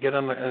 You get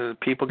on the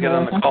people get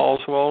on the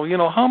calls. Well,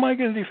 how am I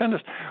going to defend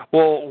this?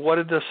 Well, what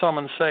did the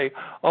summons say?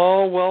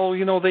 Oh, well,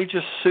 they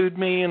just sued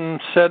me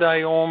and said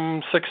I owe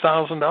them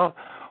 $6,000.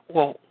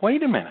 Well,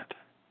 wait a minute.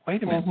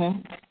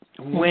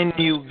 When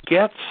you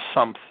get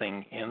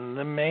something in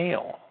the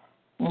mail,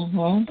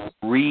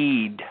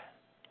 read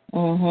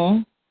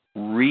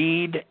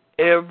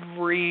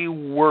every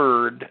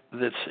word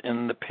that's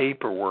in the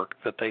paperwork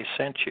that they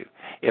sent you.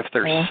 If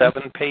there's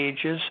 7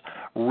 pages,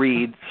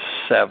 read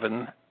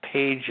 7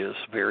 pages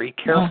very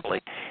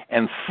carefully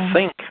and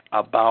think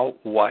about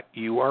what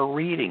you are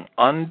reading.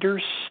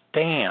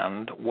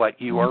 Understand what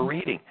you are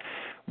reading.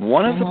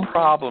 One of the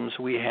problems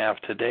we have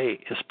today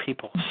is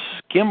people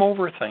skim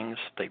over things.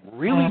 They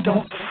really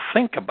don't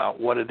think about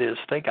what it is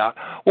they got.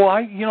 Well,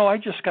 I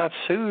just got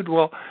sued.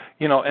 Well,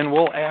 and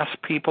we'll ask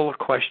people a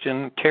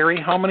question. Terry,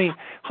 how many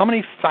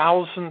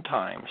thousand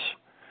times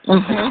in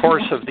the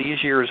course of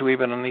these years we've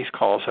been on these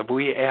calls have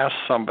we asked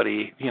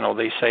somebody,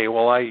 they say,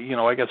 well, I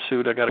got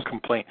sued, I got a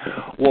complaint.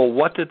 Well,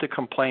 what did the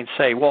complaint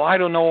say? Well, I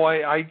don't know.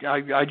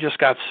 I just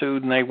got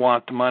sued and they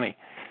want the money.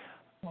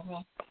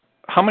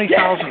 How many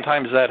thousand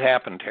times has that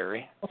happened,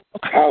 Terry?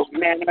 Oh,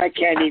 man, I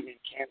can't even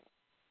count.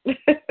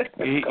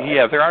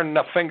 Yeah, there aren't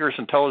enough fingers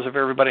and toes of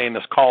everybody in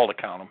this call to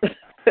count them.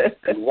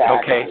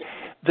 Okay?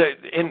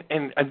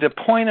 The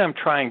point I'm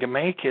trying to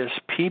make is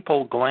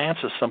people glance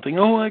at something,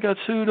 oh, I got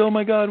sued, oh,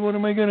 my God, what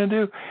am I going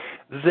to do?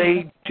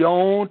 They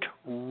don't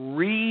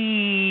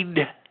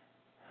read.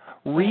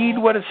 Read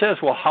what it says.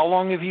 Well, how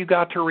long have you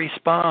got to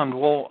respond?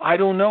 Well, I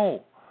don't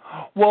know.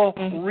 Well,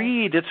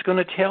 read. It's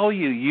going to tell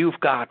you you've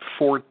got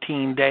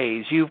 14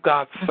 days, you've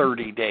got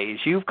 30 days,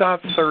 you've got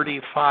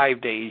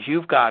 35 days,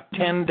 you've got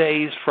 10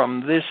 days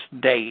from this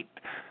date.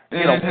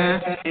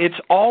 It's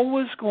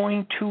always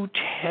going to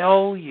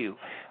tell you,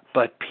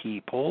 but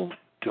people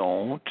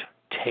don't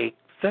take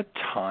the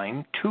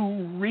time to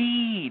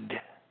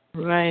read.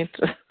 Right.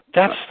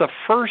 That's the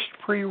first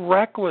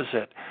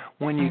prerequisite.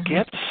 When you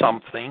get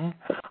something,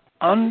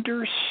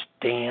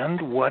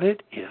 understand what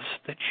it is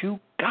that you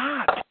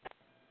got.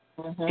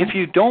 If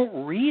you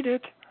don't read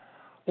it,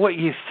 what,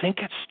 you think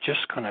it's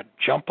just going to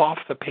jump off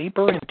the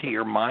paper into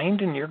your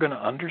mind and you're going to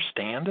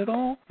understand it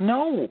all?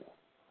 No.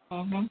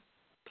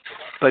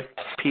 But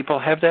people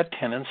have that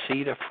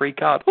tendency to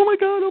freak out. Oh, my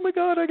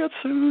God, I got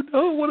sued.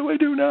 Oh, what do I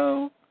do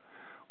now?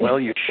 Well,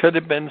 you should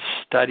have been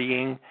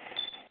studying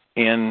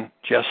in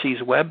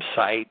Jesse's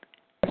website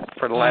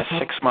for the last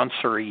 6 months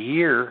or a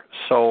year.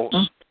 So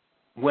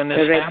when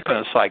this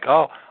happens, it's like,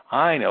 oh,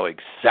 I know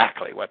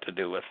exactly what to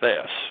do with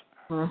this.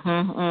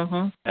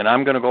 And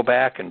I'm going to go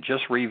back and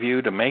just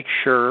review to make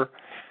sure,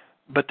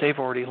 but they've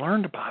already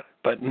learned about it.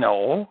 But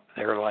no,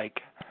 they're like,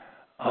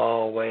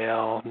 oh,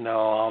 well,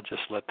 no, I'll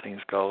just let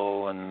things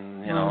go.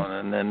 And,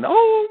 and then,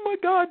 oh, my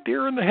God,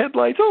 deer in the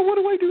headlights. Oh, what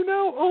do I do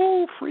now?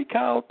 Oh, freak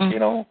out,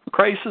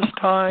 crisis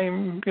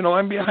time.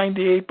 I'm behind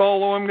the 8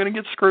 ball. Oh, I'm going to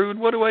get screwed.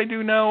 What do I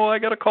do now? I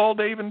got to call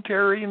Dave and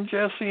Terry and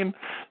Jesse and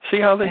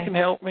see how they can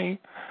help me.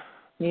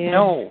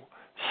 No,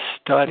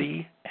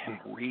 study and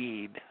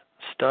read.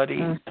 Study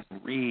and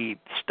read.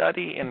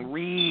 Study and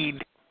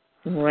read.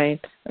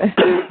 Right.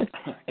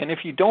 And if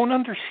you don't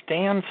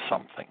understand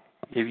something,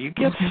 if you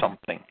get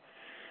something,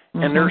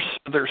 and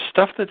there's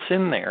stuff that's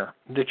in there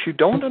that you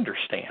don't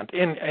understand,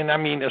 and I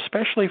mean,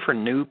 especially for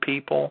new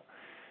people,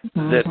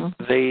 that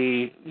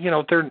they,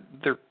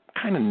 they're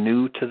kind of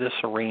new to this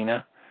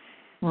arena.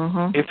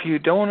 If you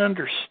don't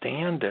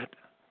understand it,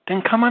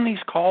 then come on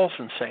these calls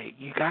and say,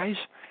 you guys,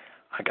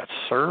 I got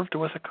served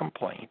with a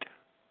complaint.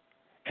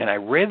 And I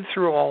read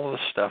through all of the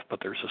stuff, but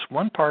there's this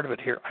one part of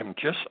it here. I'm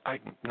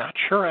not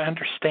sure I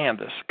understand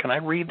this. Can I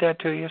read that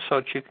to you so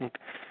that you can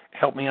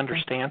help me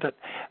understand it?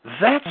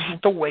 That's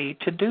the way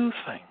to do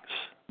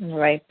things.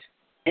 Right.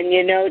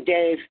 And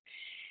Dave,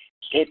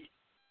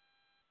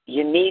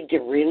 you need to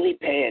really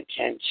pay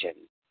attention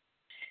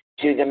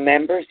to the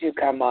members who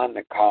come on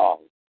the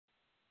call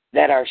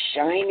that are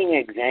shining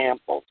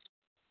examples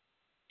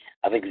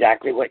of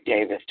exactly what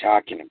Dave is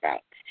talking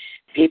about.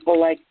 People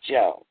like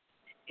Joe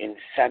in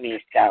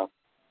sunny South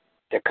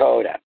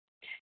Dakota,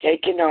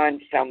 taking on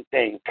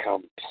something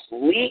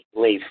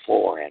completely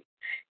foreign,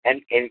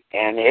 and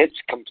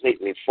it's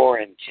completely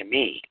foreign to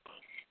me.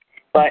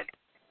 But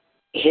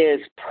his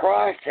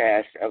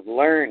process of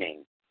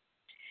learning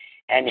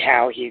and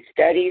how he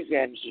studies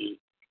and he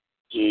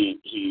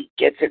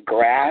gets a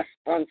grasp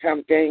on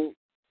something,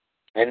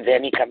 and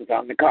then he comes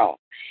on the call.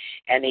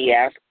 And he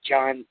asks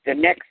John the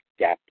next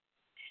step,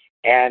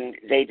 and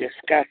they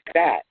discuss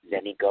that.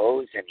 Then he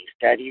goes and he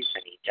studies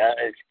and he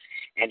does,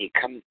 and he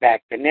comes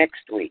back the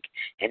next week,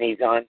 and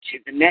he's on to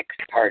the next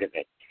part of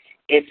it.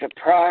 It's a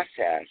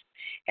process,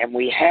 and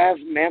we have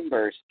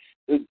members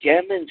who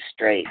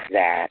demonstrate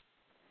that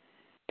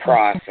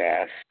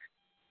process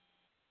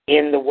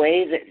in the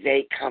way that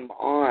they come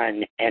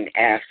on and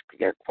ask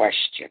their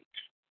questions.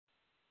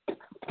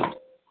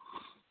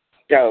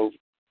 So,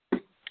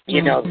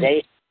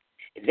 they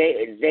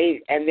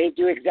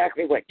do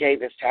exactly what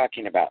Dave is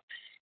talking about.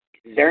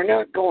 They're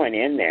not going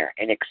in there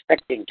and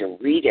expecting to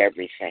read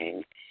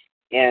everything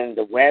in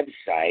the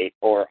website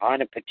or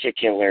on a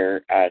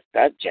particular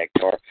subject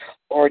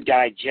or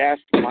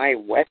digest my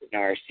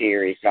webinar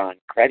series on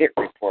credit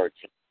reports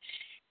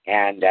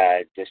and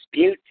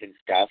disputes and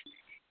stuff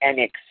and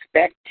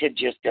expect to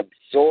just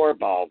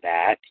absorb all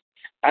that,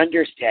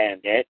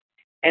 understand it,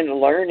 and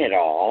learn it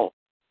all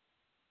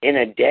in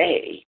a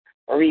day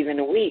or even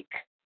a week.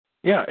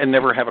 Yeah, and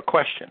never have a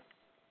question.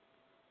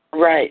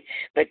 Right.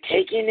 But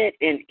taking it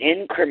in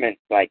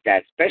increments like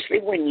that, especially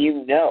when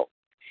you know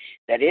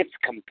that it's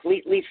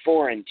completely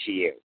foreign to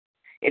you,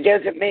 it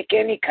doesn't make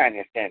any kind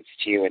of sense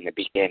to you in the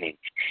beginning.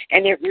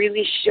 And it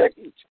really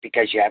shouldn't,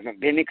 because you haven't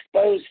been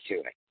exposed to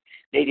it.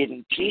 They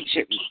didn't teach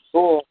it in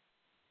school.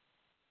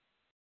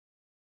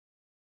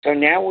 So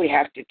now we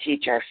have to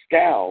teach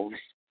ourselves.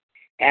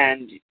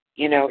 And,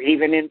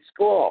 even in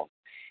school,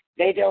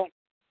 they don't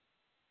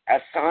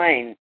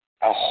assign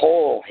a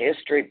whole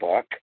history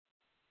book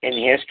in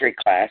history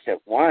class at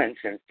once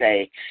and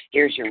say,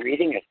 here's your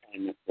reading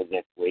assignment for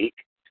this week.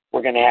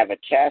 We're going to have a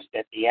test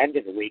at the end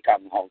of the week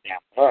on the whole damn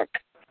book.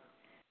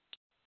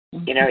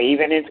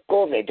 Even in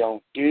school, they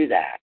don't do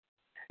that.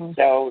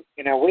 So,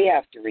 we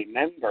have to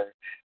remember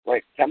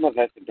what some of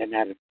us have been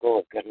out of school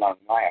a good long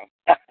while.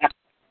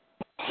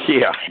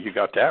 Yeah, you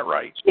got that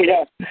right.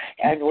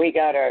 And we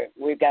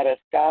gotta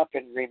stop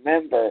and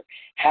remember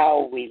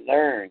how we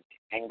learned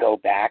and go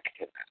back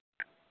to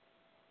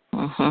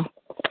them.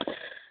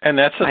 And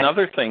that's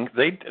another thing.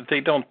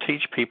 They don't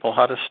teach people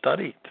how to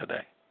study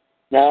today.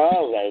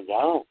 No, they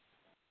don't.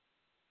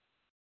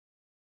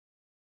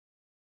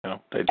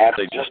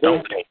 They just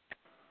don't.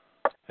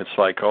 It's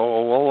like,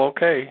 oh, well,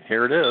 okay,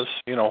 here it is.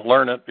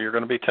 Learn it. You're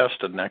going to be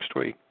tested next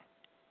week.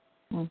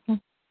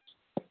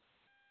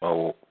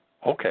 Oh,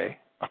 okay.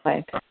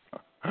 Right.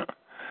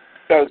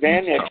 So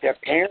then if the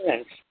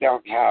parents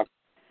don't have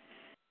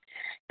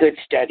good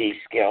study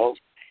skills,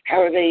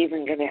 how are they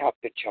even going to help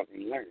the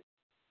children learn?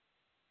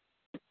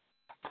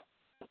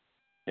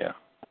 Yeah.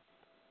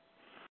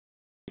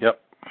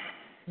 Yep.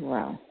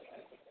 Wow.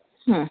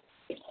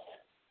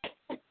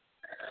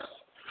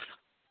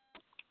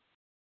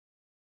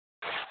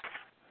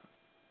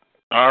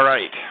 All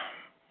right.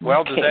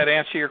 Well, does that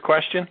answer your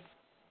question?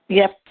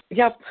 Yep.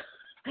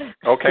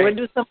 Okay. We'll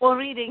do some more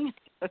reading.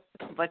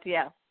 But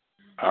yeah.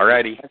 All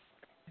righty.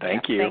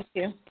 Thank you.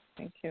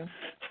 Thank you.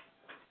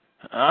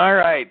 All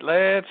right.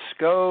 Let's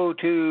go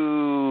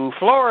to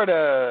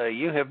Florida.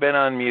 You have been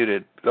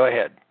unmuted. Go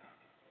ahead.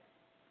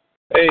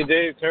 Hey,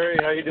 Dave, Terry,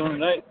 how you doing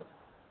tonight?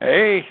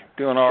 Hey,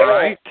 doing all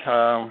right.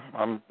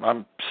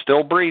 I'm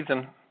still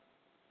breathing.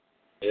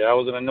 Yeah, I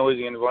was in a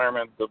noisy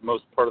environment the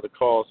most part of the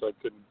call, so I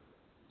couldn't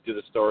do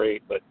the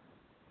story. But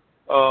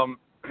I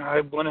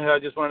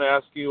just wanted to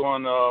ask you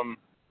on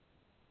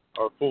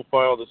our full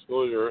file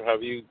disclosure.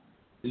 Did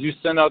you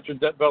send out your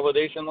debt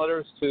validation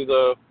letters for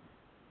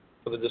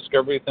the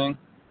discovery thing?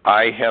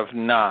 I have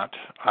not.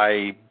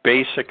 I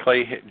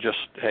basically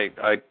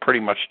I pretty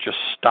much just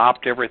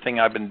stopped everything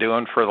I've been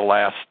doing for the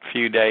last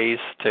few days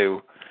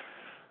to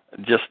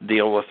just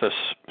deal with this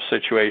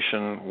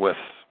situation with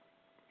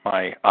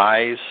my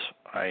eyes.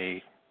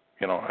 I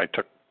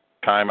took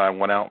time. I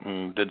went out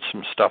and did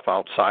some stuff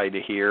outside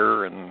of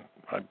here, and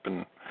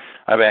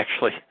I've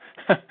actually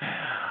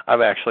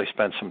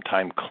spent some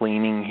time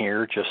cleaning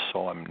here just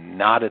so I'm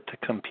not at the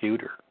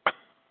computer.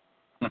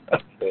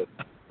 That's good.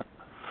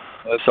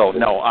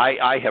 No,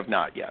 I have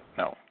not yet.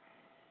 No.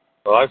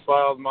 Well, I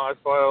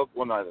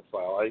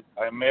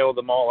mailed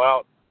them all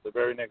out the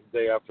very next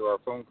day after our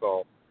phone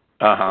call.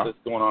 This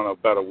going on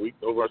about a week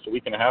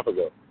and a half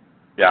ago.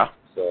 Yeah.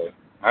 So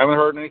I haven't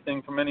heard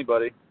anything from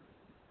anybody.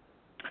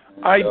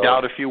 And, I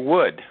doubt if you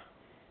would.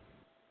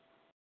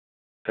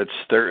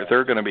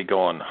 They're going to be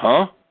going,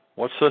 huh?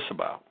 What's this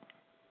about?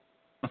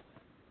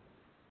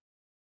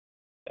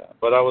 Yeah,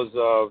 but I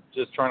was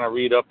just trying to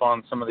read up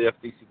on some of the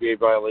FDCPA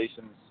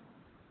violations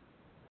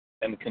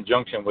in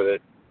conjunction with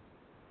it.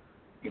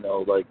 You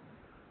know, like,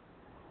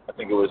 I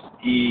think it was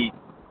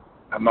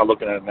I'm not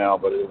looking at it now,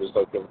 but it was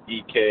like an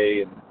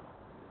EK, and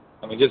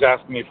I mean, just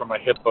asking me for my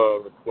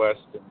HIPAA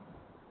request and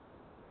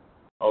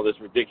all this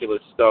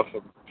ridiculous stuff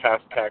of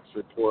past tax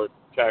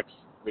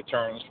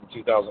returns from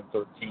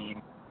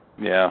 2013.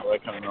 Yeah. All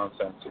that kind of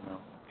nonsense, you know.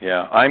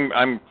 Yeah,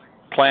 I'm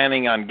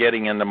planning on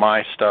getting into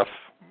my stuff.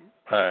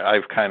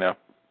 I've kind of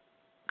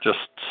just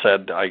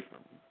said I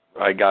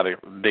got to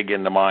dig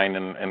into mine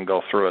and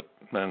go through it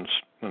and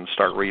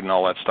start reading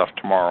all that stuff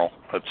tomorrow.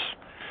 It's,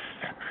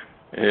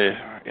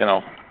 you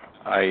know,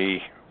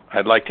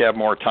 I'd like to have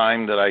more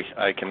time that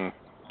I can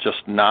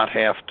just not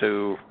have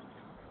to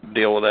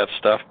deal with that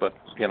stuff, but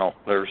you know,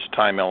 there's a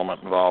time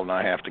element involved, and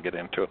I have to get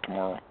into it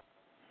tomorrow.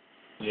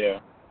 Yeah.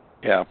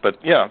 Yeah, but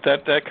yeah,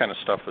 that kind of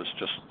stuff is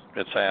just,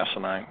 it's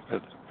asinine.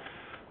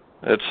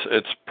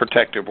 It's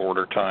protective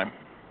order time.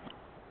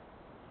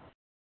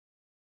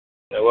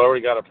 Yeah, we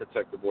already got a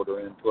protective order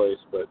in place,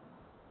 but...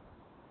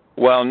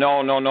 Well,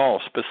 no.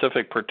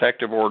 Specific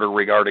protective order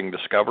regarding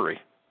discovery.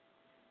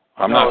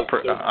 I'm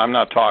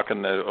not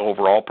talking the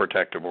overall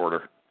protective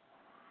order.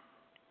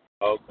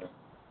 Okay.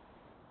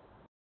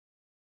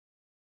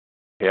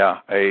 Yeah,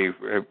 a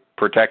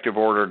protective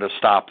order to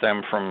stop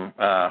them from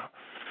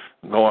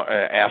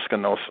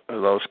asking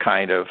those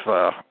kind of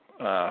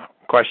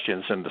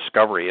questions in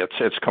discovery.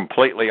 It's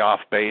completely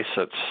off base.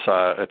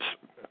 It's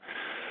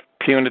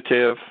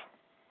punitive.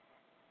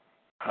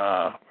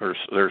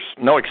 There's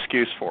no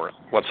excuse for it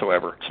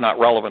whatsoever. It's not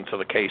relevant to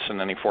the case in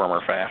any form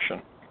or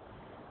fashion.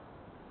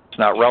 It's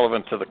not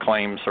relevant to the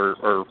claims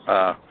or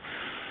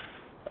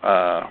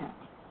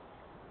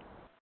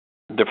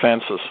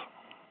defenses.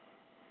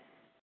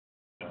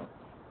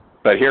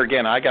 But here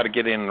again, I got to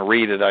get in and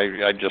read it.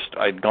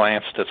 I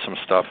glanced at some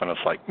stuff, and it's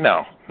like,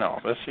 no,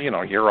 this,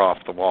 you're off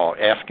the wall.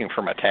 Asking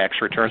for my tax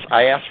returns.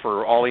 I asked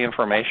for all the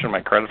information in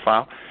my credit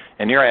file,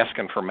 and you're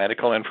asking for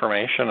medical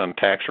information and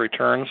tax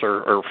returns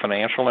or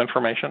financial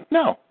information?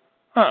 No.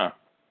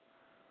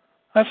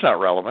 That's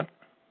not relevant.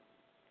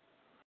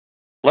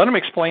 Let them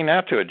explain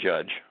that to a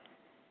judge.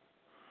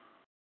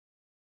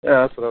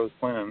 Yeah, that's what I was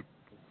planning.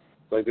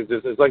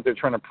 It's like they're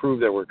trying to prove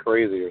that we're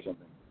crazy or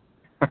something.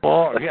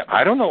 Well, yeah,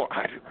 I don't know.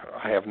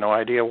 I have no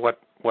idea what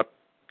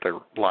their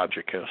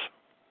logic is.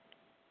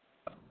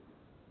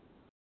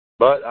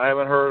 But I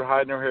haven't heard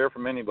hide nor hair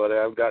from anybody.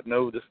 I've got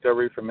no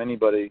discovery from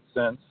anybody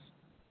since.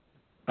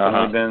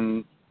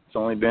 It's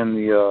only been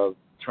the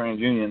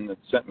TransUnion that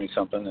sent me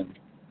something, and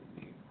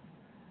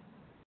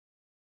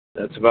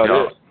that's about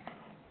it.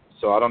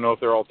 So I don't know if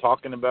they're all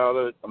talking about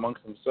it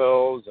amongst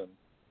themselves.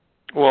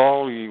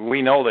 Well,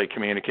 we know they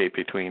communicate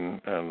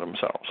between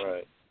themselves.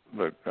 Right.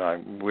 But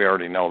we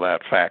already know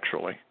that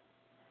factually.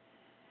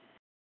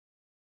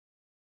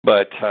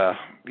 But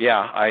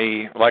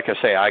like I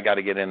say, I got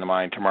to get into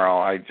mine tomorrow.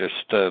 I just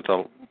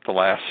the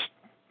last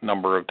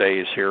number of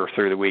days here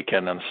through the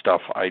weekend and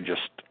stuff, I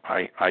just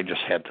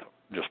had to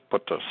just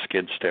put the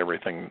skids to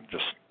everything,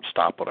 just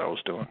stop what I was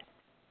doing.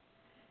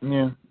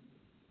 Yeah.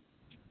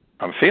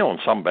 I'm feeling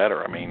some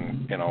better. I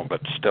mean,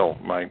 but still,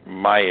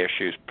 my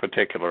issues,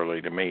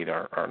 particularly to me,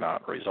 are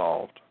not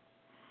resolved.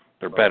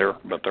 They're better,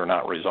 but they're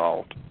not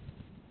resolved.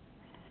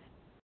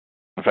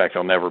 In fact,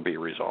 they'll never be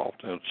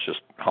resolved. It's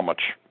just how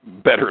much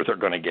better they're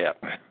going to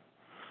get,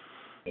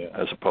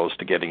 as opposed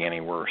to getting any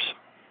worse.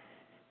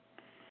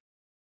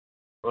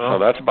 Well, so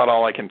that's about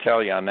all I can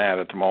tell you on that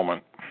at the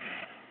moment.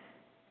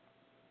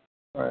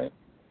 All right.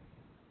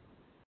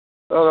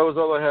 Well, that was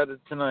all I had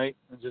tonight.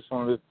 I just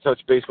wanted to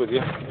touch base with you.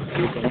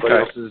 See if anybody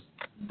else has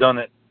done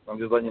it. I'm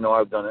just letting you know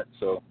I've done it,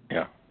 so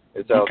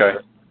it's out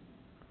there.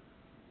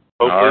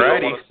 Hopefully I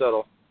want to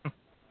settle.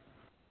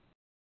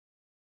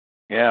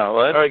 Yeah,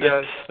 well, all right,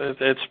 guys.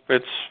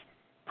 It's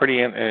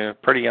pretty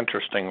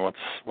interesting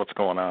what's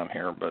going on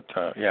here, but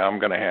I'm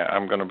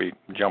gonna be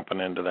jumping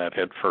into that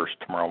head first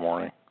tomorrow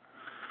morning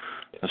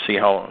and see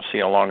how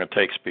long it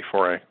takes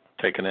before I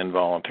take an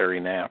involuntary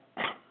nap.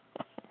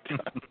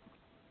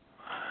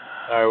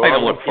 All right, well, I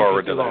can look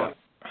forward to that.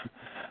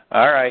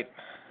 All right.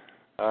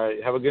 All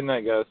right. Have a good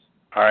night, guys.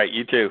 All right.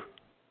 You too.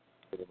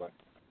 Bye.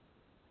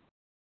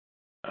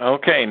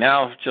 Okay,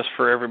 now just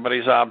for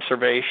everybody's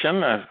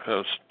observation, I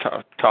was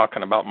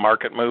talking about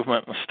market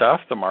movement and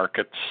stuff. The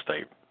markets,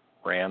 they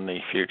ran the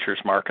futures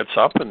markets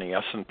up in the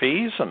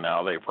S&Ps, and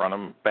now they've run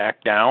them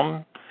back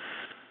down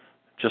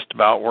just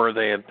about where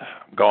they had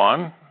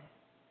gone,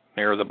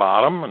 near the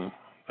bottom, and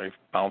they've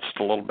bounced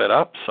a little bit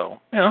up. So,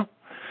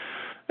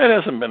 it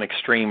hasn't been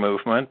extreme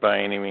movement by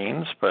any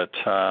means, but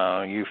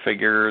you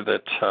figure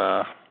that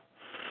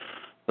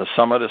the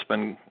summit has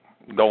been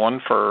going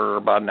for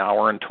about an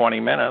hour and 20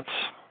 minutes.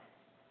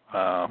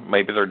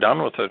 Maybe they're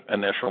done with the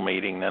initial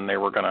meeting. Then they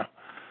were going to,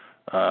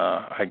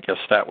 I guess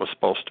that was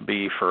supposed to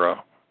be for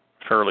a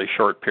fairly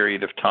short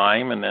period of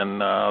time, and then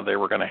they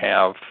were going to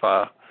have,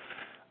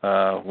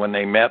 when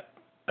they met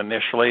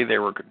initially, they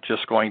were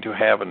just going to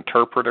have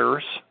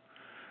interpreters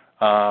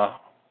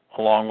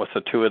along with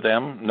the two of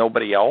them,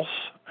 nobody else,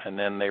 and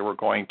then they were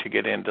going to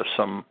get into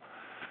some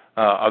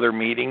other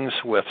meetings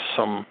with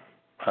some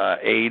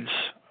aides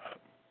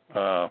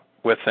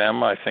with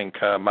them. I think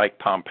Mike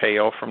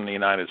Pompeo from the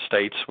United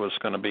States was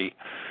going to be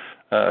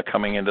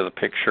coming into the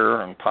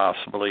picture, and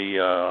possibly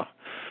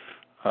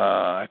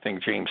I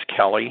think James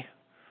Kelly.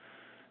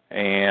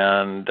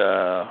 And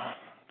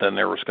then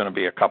there was going to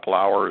be a couple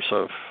hours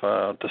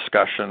of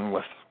discussion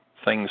with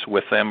things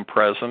with them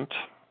present,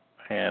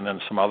 and then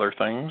some other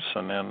things,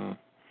 and then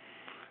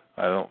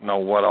I don't know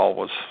what all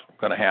was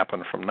going to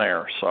happen from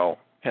there. So,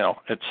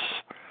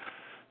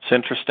 it's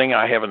interesting.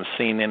 I haven't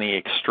seen any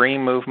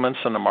extreme movements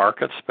in the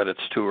markets, but it's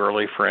too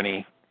early for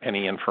any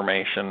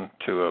information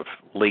to have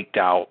leaked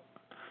out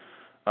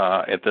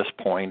at this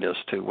point as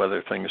to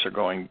whether things are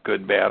going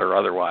good, bad, or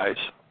otherwise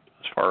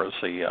as far as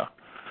the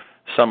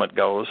summit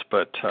goes.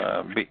 But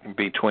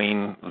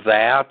between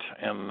that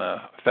and the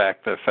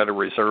fact that the Federal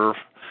Reserve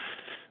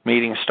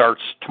meeting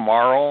starts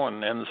tomorrow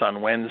and ends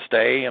on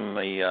Wednesday, and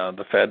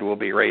the Fed will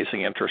be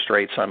raising interest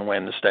rates on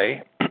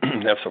Wednesday,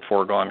 that's a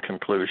foregone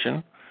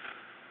conclusion.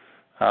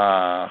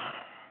 Plus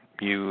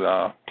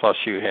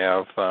you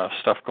have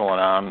stuff going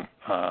on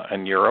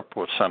in Europe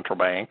with central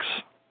banks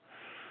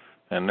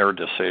and their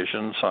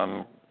decisions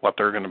on what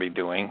they're going to be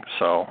doing.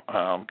 So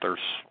there's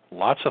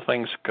lots of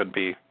things that could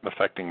be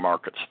affecting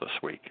markets this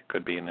week. It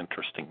could be an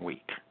interesting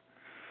week.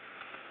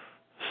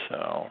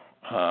 So,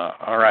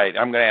 all right,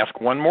 I'm going to ask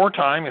one more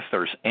time if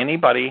there's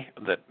anybody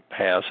that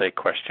has a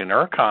question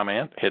or a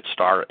comment. Hit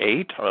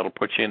 *8. That'll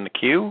put you in the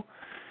queue.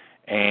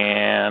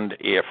 And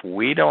if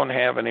we don't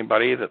have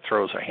anybody that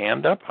throws a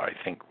hand up, I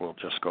think we'll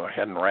just go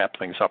ahead and wrap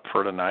things up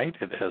for tonight.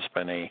 It has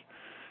been a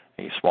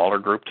smaller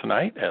group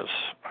tonight, as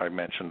I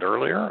mentioned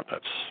earlier.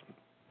 That's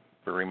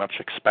very much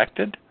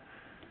expected.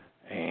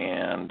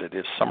 And it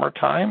is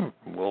summertime.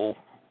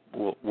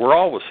 We're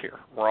always here.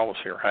 We're always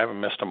here. I haven't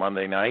missed a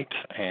Monday night.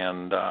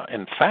 And,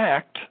 in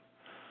fact,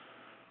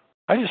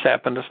 I just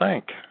happened to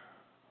think.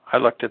 I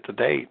looked at the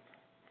date.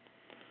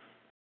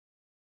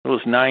 It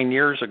was 9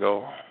 years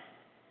ago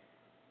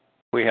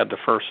we had the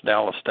first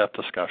Dallas debt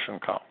discussion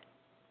call.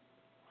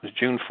 It was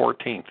June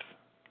 14th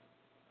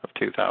of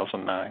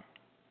 2009.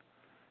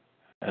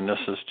 And this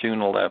is June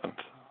 11th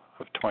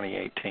of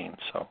 2018.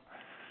 So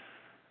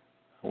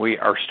we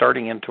are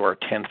starting into our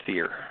 10th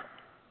year.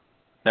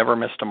 Never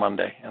missed a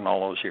Monday in all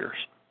those years.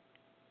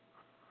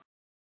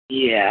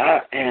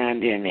 Yeah,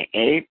 and in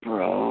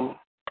April,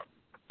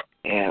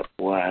 it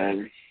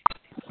was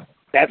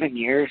 7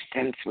 years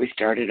since we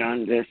started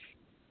on this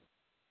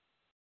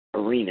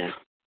arena.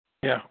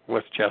 Yeah,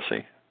 with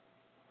Jesse.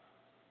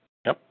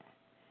 Yep.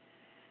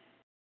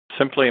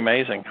 Simply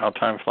amazing how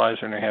time flies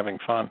when you're having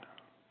fun.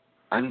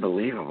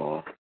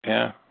 Unbelievable.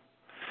 Yeah.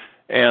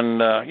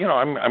 And,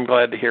 I'm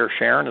glad to hear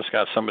Sharon has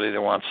got somebody that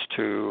wants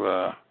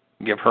to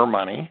give her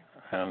money.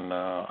 And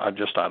I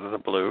just out of the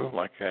blue,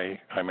 like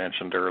I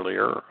mentioned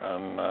earlier,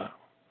 on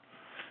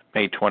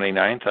May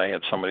 29th, I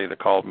had somebody that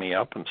called me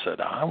up and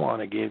said, I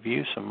want to give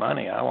you some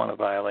money. I want to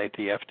violate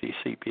the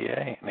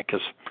FDCPA. And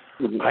because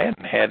I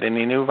hadn't had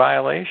any new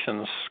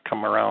violations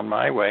come around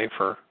my way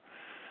for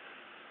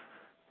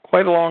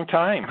quite a long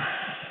time.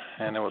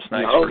 And it was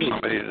nice for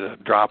somebody to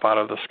drop out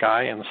of the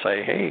sky and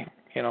say, hey,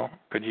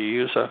 could you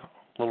use a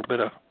little bit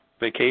of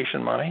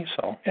vacation money?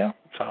 So, yeah,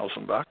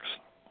 $1,000.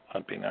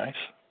 That'd be nice.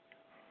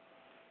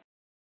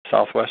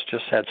 Southwest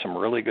just had some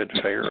really good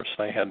fares.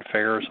 They had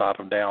fares out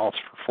of Dallas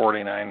for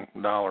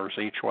 $49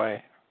 each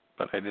way,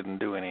 but I didn't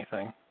do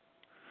anything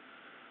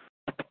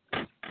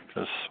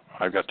because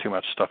I've got too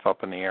much stuff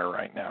up in the air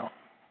right now.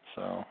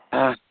 So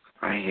I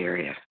hear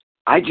you.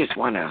 I just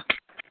want to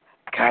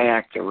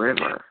kayak the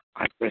river.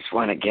 I just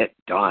want to get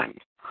done.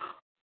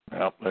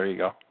 Well, there you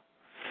go.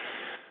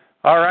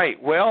 All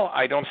right. Well,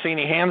 I don't see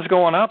any hands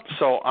going up,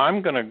 so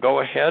I'm going to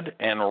go ahead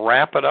and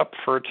wrap it up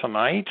for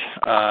tonight.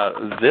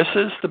 This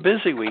is the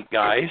busy week,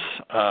 guys.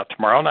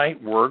 Tomorrow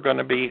night we're going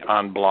to be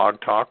on Blog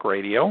Talk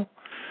Radio,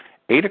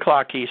 8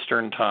 o'clock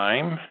Eastern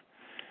Time,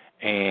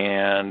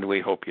 and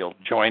we hope you'll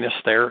join us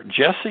there.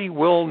 Jesse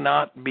will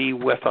not be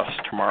with us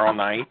tomorrow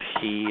night.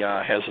 He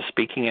has a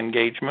speaking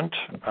engagement.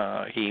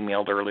 He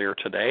emailed earlier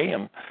today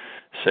and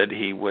said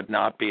he would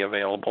not be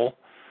available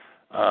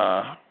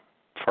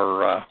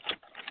for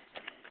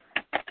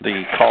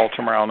the call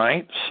tomorrow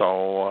night.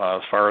 So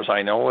as far as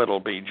I know, it'll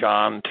be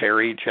John,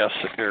 Terry,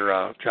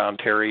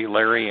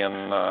 Larry,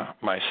 and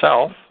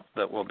myself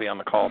that will be on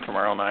the call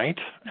tomorrow night.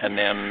 And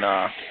then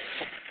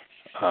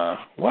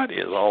what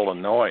is all the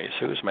noise?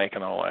 Who's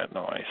making all that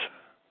noise?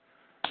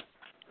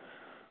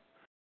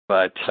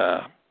 But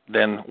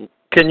then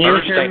can you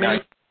Thursday hear me?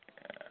 night,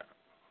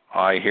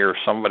 I hear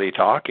somebody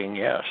talking,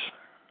 yes.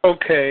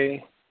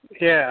 Okay.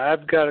 Yeah,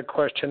 I've got a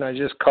question. I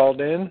just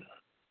called in.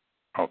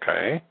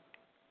 Okay.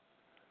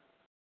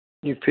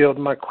 You field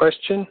my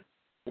question?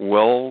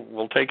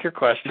 We'll take your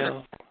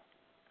question.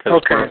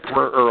 Okay.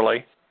 We're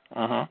early.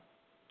 Uh-huh.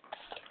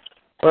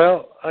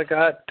 Well, I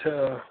got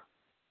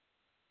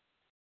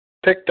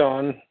picked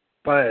on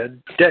by a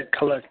debt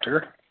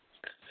collector,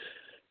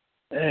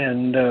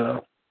 and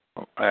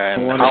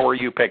how were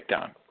you picked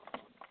on?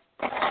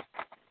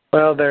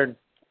 Well, they're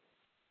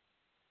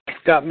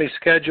got me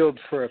scheduled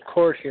for a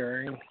court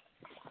hearing.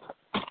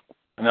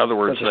 In other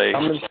words, they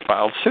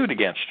filed suit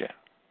against you.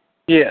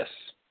 Yes.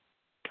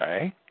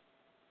 Okay.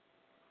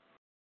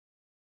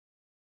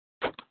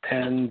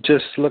 And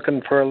just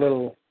looking for a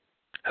little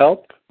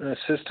help and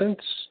assistance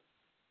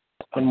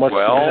on what's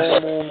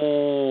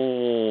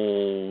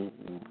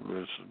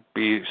there's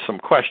be some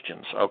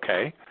questions.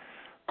 Okay.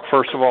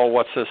 First of all,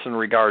 what's this in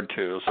regard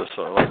to? Is this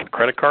like a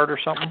credit card or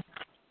something?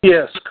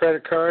 Yes,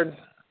 credit card.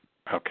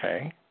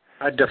 Okay.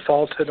 I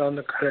defaulted on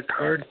the credit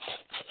card.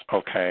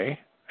 Okay.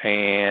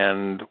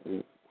 And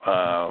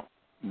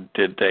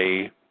did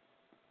they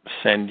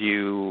send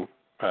you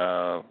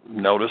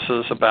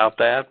notices about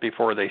that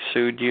before they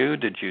sued you?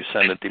 Did you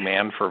send a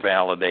demand for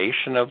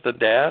validation of the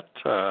debt?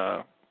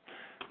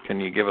 Can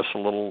you give us a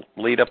little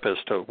lead up as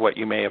to what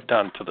you may have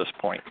done to this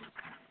point?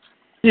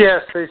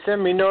 Yes, they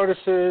sent me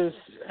notices,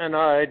 and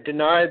I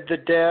denied the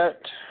debt.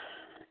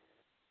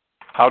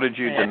 How did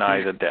you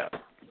deny the debt?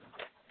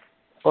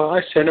 Well,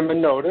 I sent them a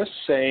notice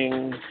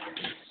saying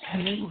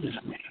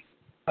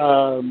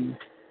I'm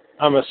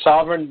a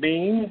sovereign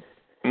being.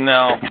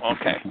 No,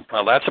 okay.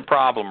 Well, that's a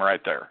problem right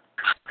there.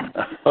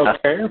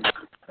 Okay.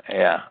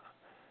 Yeah.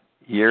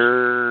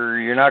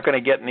 You're not going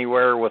to get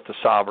anywhere with the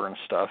sovereign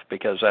stuff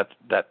because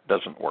that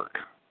doesn't work.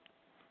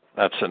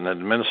 That's an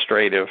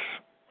administrative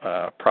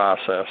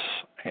process,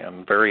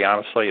 and very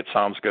honestly, it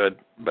sounds good,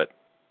 but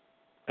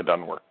it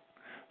doesn't work.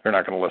 They're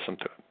not going to listen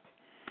to it.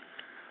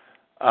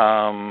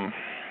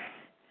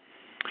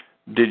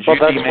 Did you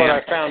that's demand, what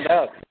I found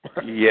out.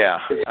 Yeah.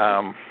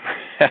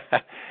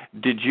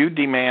 Did you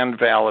demand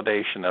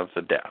validation of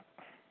the debt?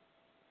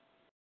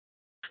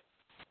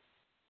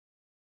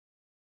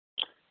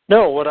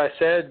 No, what I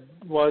said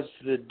was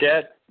the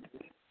debt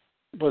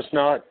was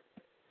not.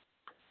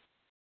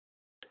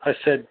 I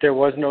said there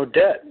was no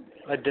debt.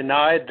 I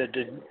denied the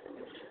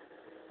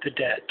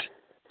debt.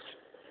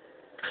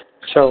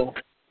 So.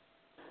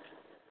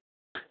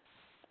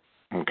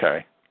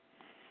 Okay.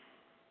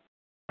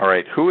 All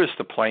right. Who is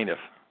the plaintiff?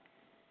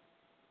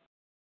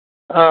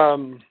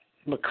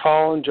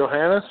 McCall and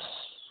Johannes,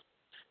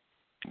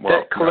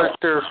 debt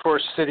collector for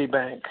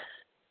Citibank.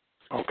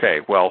 Okay.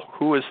 Well,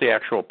 who is the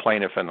actual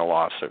plaintiff in the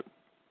lawsuit?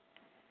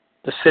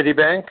 The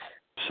Citibank.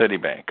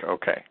 Citibank.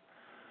 Okay.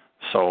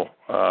 So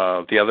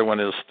the other one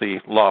is the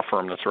law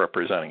firm that's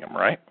representing them,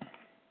 right?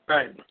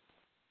 Right.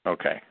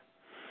 Okay.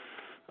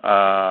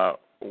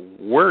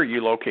 Where are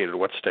you located?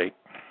 What state?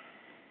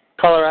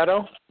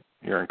 Colorado.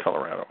 You're in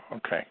Colorado.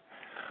 Okay.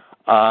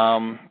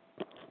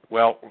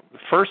 Well,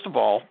 first of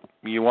all,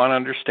 you want to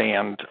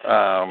understand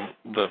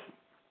the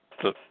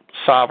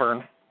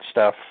sovereign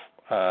stuff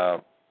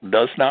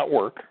does not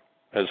work,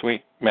 as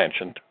we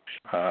mentioned.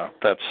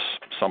 That's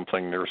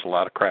something, there's a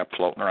lot of crap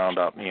floating around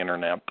out in the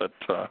internet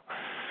that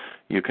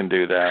you can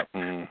do that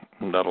and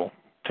that'll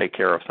take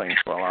care of things.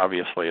 Well,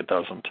 obviously it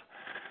doesn't.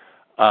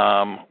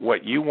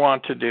 What you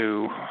want to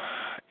do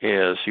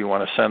is you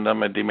want to send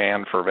them a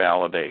demand for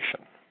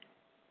validation.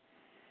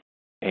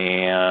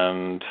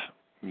 And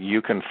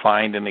you can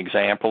find an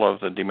example of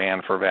the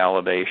demand for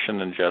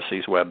validation in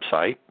Jesse's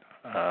website.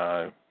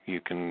 You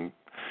can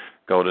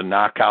go to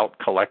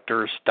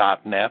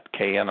knockoutcollectors.net,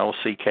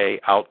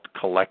 K-N-O-C-K,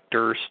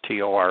 outcollectors,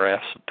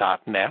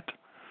 T-O-R-S.net.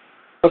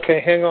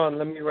 Okay, hang on.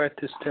 Let me write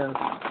this down.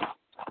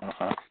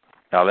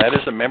 Now, that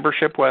is a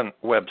membership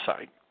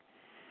website,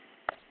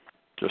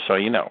 just so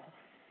you know.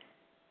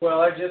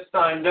 Well, I just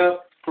signed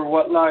up for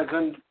what lies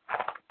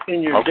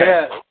in your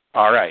debt.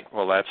 All right.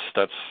 Well, that's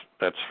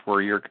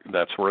where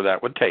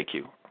that would take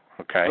you.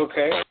 Okay.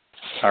 Okay.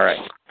 All right.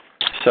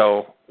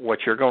 So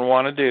what you're going to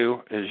want to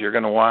do is you're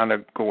going to want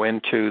to go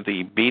into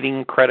the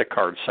beating credit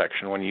card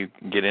section. When you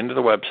get into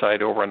the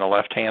website, over on the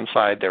left-hand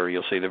side there,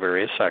 you'll see the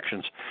various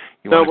sections.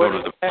 You want to go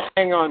to the.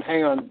 Hang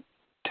on.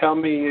 Tell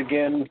me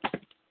again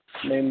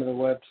the name of the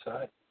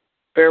website.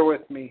 Bear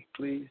with me,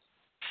 please.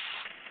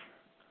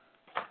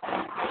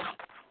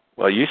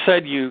 Well, you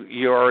said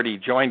you already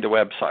joined the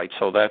website,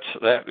 so the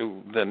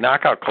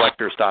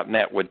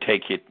knockoutcollectors.net would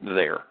take you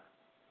there.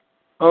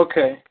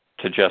 Okay.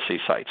 To Jesse's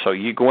site. So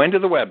you go into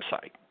the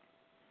website.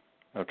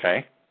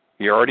 Okay?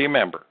 You're already a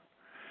member.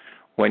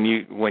 When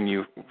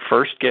you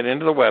first get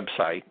into the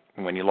website,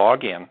 when you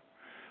log in,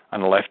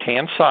 on the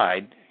left-hand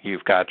side,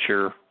 you've got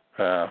your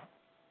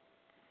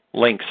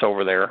links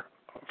over there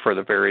for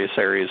the various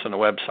areas in the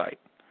website.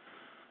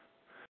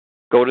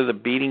 Go to the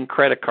beating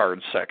credit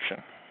cards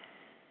section.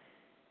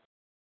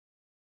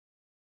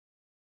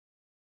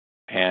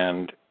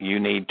 And you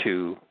need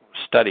to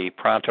study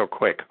pronto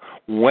quick.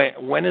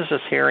 When is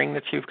this hearing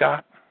that you've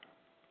got?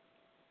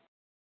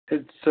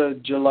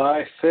 It's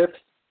July 5th.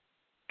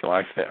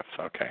 July 5th,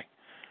 okay.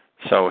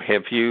 So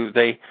have you,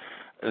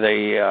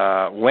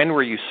 when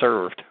were you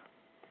served?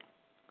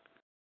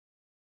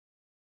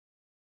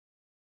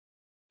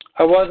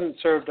 I wasn't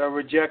served. I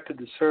rejected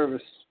the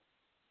service.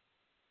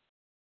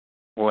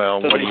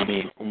 Well, what do you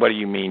mean? What do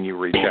you mean you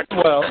rejected?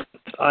 Well,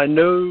 I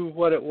knew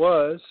what it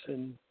was,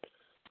 and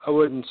I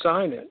wouldn't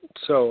sign it,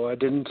 so I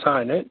didn't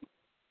sign it.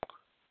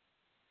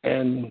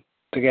 And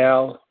the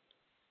gal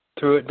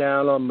threw it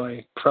down on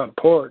my front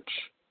porch.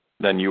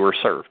 Then you were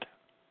served.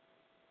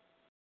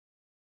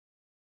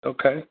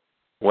 Okay.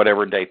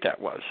 Whatever date that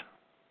was.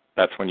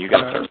 That's when you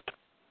got served.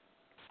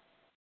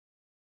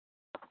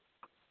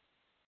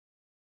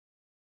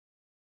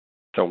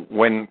 So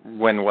when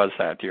was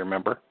that? Do you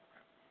remember?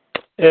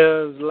 It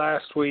was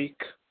last week.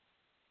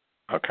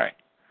 Okay.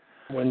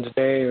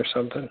 Wednesday or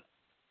something.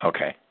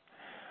 Okay.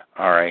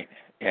 All right.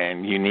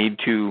 And you need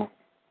to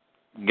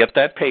get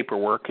that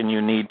paperwork, and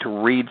you need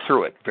to read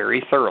through it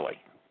very thoroughly.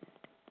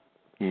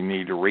 You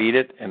need to read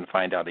it and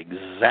find out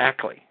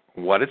exactly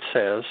what it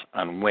says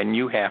on when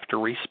you have to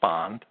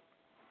respond.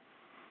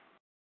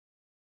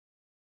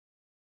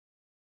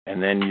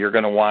 And then you're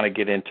going to want to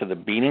get into the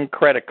beating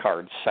credit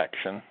cards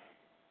section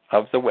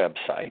of the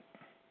website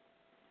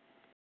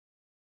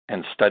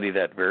and study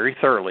that very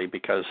thoroughly,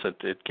 because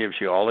it gives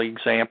you all the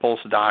examples,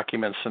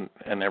 documents,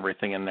 and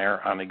everything in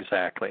there on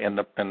exactly, and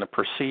the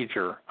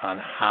procedure on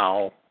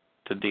how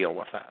to deal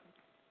with that.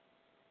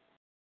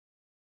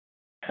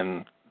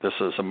 And this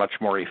is a much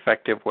more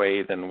effective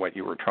way than what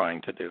you were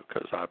trying to do,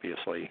 because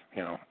obviously,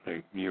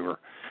 you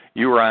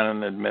were on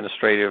an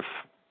administrative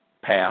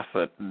path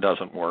that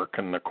doesn't work,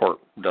 and the court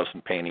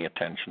doesn't pay any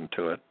attention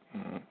to it.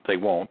 They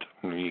won't.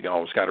 You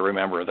always got to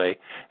remember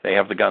they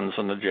have the guns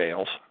in the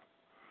jails.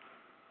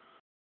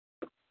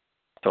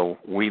 So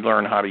we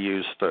learn how to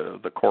use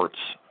the courts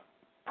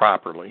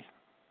properly,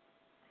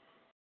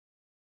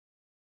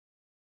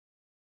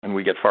 and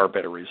we get far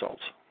better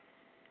results.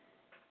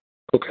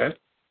 Okay.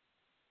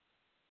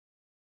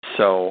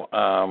 So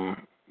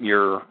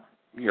your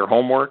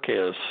homework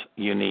is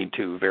you need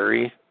to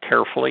very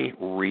carefully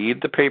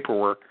read the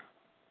paperwork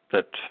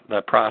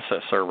that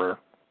process server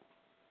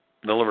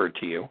delivered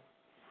to you,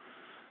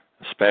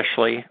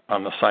 especially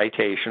on the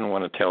citation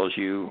when it tells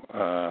you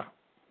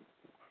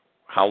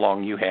how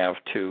long you have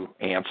to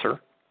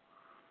answer.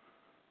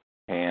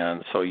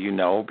 And so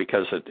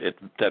because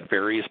that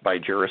varies by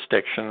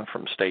jurisdiction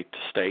from state to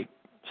state.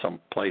 Some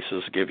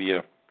places give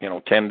you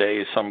 10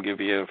 days, some give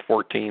you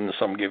 14,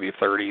 some give you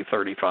 30,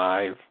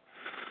 35.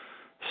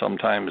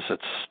 Sometimes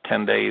it's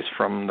 10 days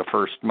from the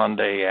first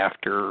Monday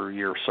after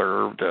you're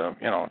served.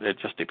 It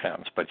just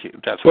depends. But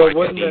that's why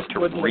you need to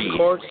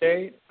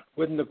read.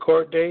 Wouldn't the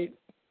court date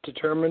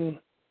determine?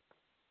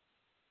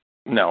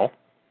 No.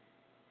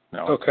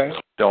 Okay.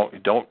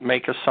 Don't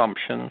make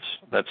assumptions.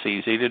 That's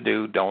easy to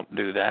do. Don't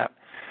do that.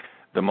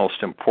 The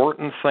most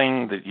important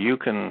thing that you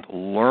can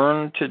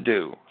learn to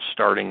do,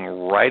 starting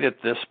right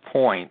at this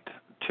point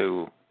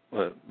to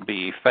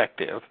be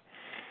effective,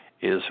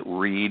 is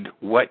read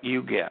what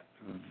you get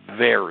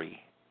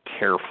very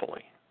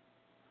carefully.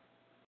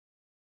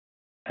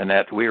 And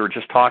that we were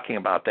just talking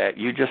about that.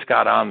 You just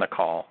got on the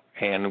call,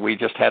 and we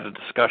just had a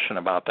discussion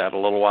about that a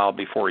little while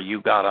before you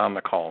got on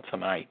the call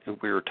tonight.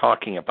 We were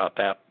talking about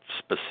that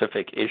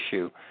specific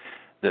issue,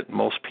 that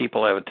most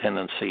people have a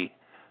tendency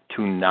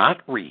to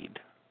not read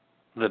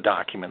the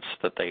documents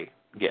that they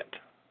get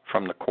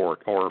from the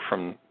court or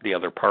from the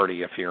other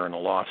party if you're in a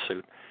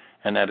lawsuit.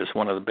 And that is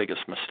one of the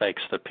biggest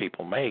mistakes that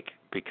people make,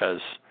 because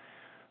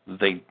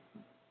they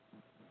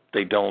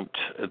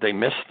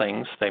miss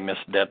things, they miss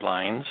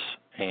deadlines,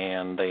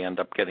 and they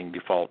end up getting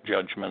default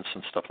judgments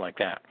and stuff like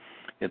that.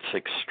 It's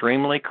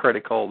extremely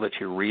critical that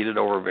you read it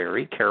over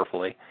very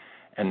carefully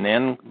and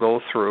then go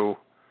through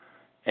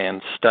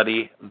and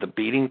study the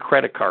beating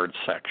credit card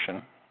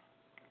section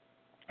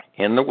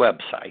in the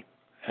website,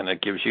 and it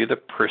gives you the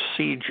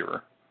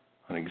procedure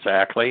on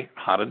exactly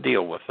how to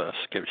deal with this,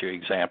 gives you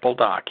example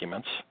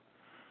documents.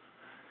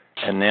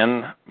 And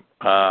then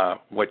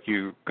what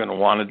you're going to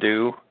want to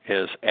do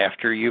is,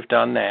 after you've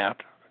done that,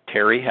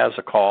 Terry has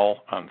a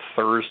call on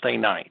Thursday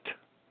night.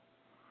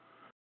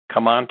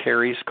 Come on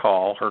Terry's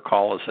call. Her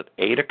call is at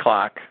 8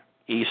 o'clock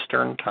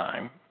Eastern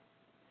Time,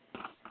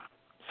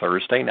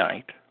 Thursday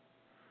night.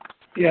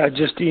 Yeah, I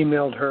just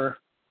emailed her.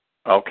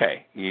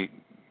 Okay.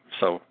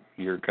 So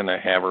you're going to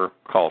have her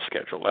call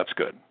schedule. That's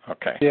good.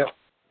 Okay. Yeah.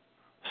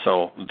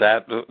 So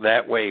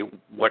that way,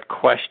 what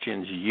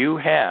questions you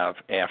have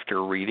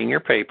after reading your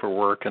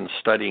paperwork and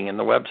studying in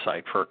the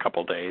website for a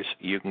couple days,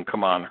 you can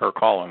come on her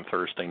call on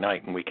Thursday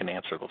night, and we can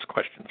answer those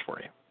questions for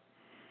you.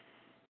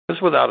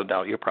 Because without a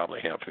doubt, you'll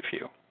probably have a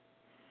few.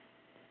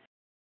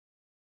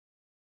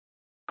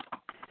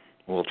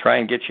 We'll try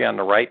and get you on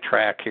the right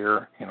track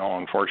here.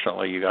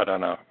 Unfortunately, you got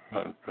on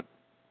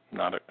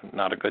not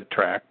a good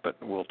track, but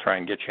we'll try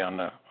and get you on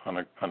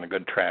a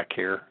good track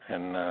here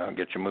and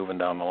get you moving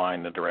down the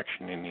line the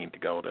direction you need to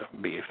go to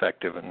be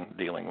effective in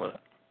dealing with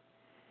it.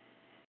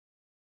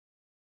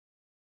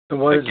 And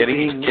what does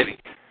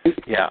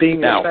being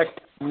now,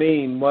 effective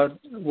mean?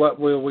 What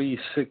will we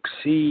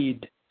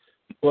succeed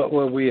What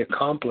will we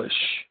accomplish?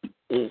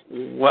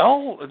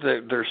 Well,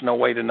 there's no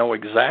way to know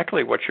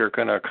exactly what you're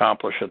going to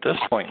accomplish at this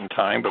point in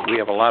time, but we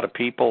have a lot of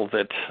people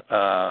that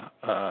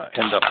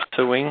end up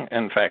suing.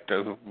 In fact,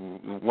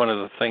 one of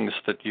the things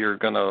that you're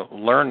going to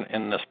learn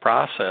in this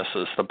process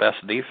is the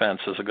best defense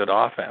is a good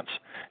offense.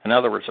 In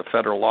other words, a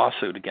federal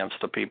lawsuit against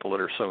the people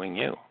that are suing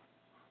you,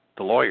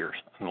 the lawyers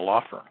and the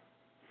law firm.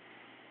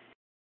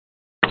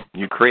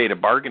 You create a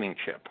bargaining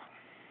chip.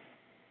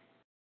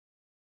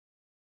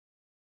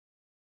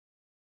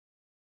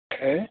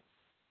 Okay.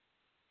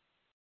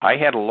 I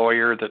had a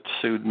lawyer that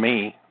sued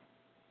me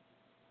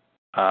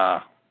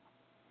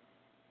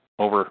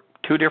over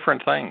two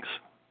different things.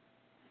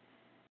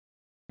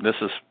 This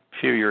is a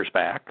few years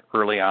back,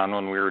 early on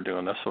when we were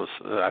doing this.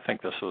 I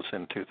think this was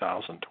in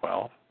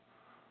 2012.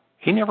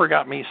 He never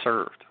got me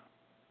served.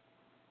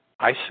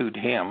 I sued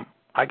him.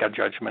 I got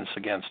judgments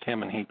against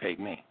him, and he paid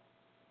me.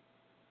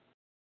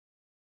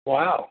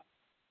 Wow.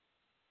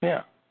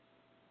 Yeah.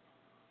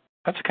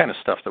 That's the kind of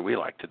stuff that we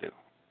like to do.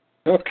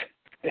 Okay.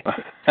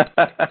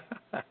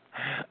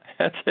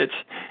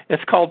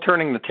 It's called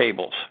turning the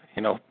tables.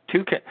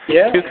 Two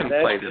can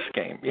play this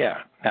game. Yeah.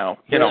 Now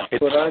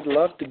that's what I'd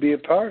love to be a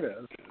part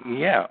of.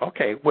 Yeah.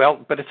 Okay.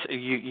 Well, but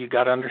you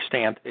got to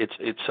understand it's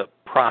a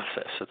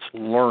process. It's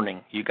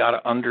learning. You got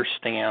to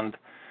understand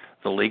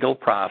the legal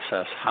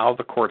process, how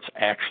the courts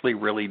actually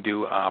really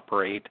do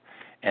operate,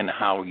 and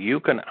how you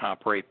can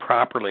operate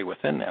properly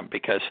within them.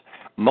 Because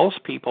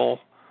most people,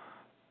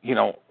 they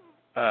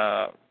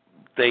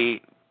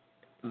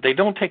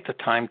don't take the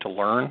time to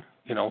learn.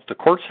 The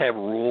courts have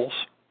rules.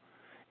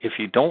 If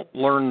you don't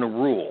learn the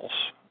rules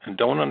and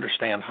don't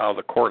understand how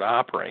the court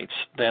operates,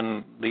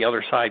 then the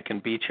other side can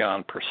beat you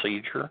on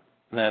procedure.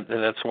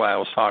 That's why I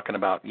was talking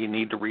about you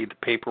need to read the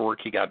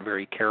paperwork you got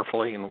very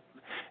carefully, and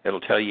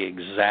it'll tell you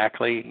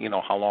exactly,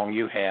 how long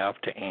you have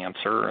to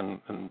answer and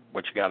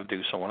what you got to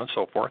do, so on and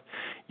so forth.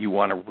 You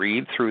want to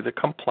read through the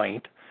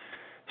complaint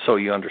so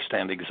you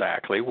understand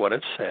exactly what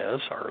it says.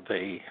 Are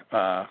they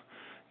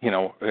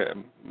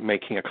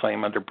making a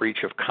claim under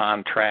breach of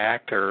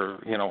contract or,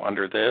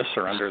 under this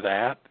or under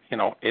that?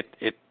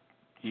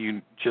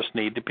 You just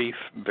need to be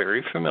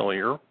very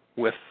familiar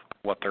with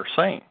what they're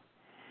saying.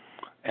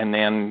 And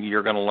then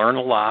you're going to learn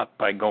a lot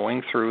by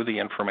going through the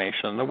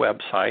information on the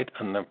website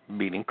and the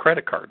meeting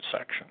credit card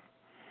section.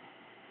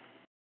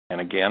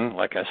 And again,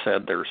 like I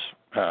said, there's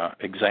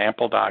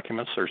example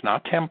documents. There's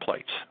not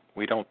templates.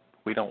 We don't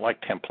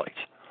like templates.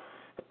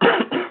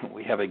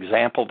 We have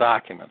example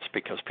documents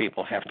because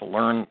people have to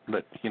learn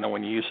that,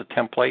 when you use a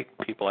template,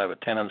 people have a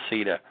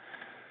tendency to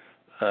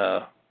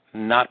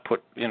not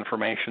put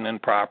information in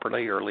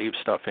properly or leave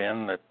stuff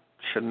in that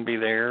shouldn't be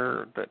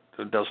there, that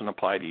doesn't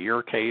apply to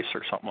your case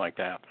or something like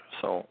that.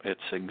 So it's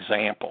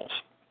examples.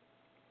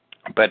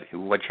 But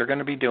what you're going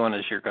to be doing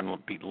is you're going to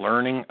be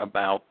learning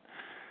about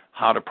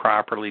how to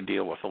properly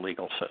deal with the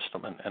legal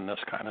system and this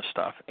kind of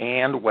stuff,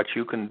 and what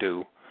you can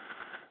do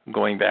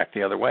going back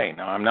the other way.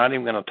 Now, I'm not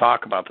even going to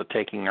talk about the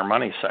taking their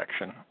money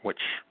section, which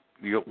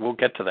we'll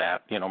get to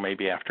that,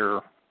 maybe after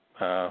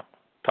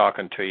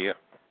talking to you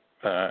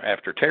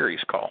after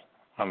Terry's call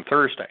on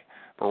Thursday.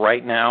 But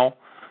right now,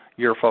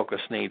 your focus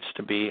needs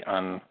to be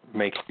on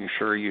making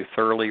sure you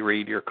thoroughly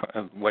read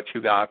what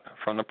you got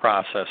from the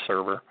process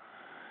server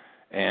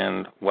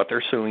and what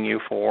they're suing you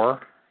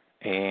for.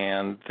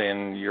 And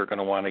then you're going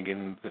to want to get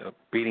in the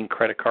beating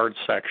credit card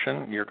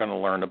section. You're going to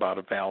learn about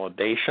a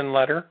validation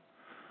letter,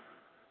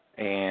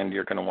 and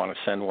you're going to want to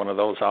send one of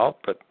those out.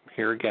 But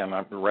here again,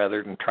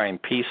 rather than try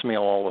and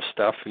piecemeal all the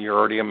stuff, you're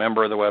already a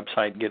member of the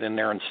website. Get in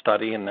there and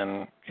study, and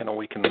then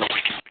we can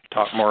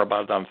talk more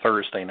about it on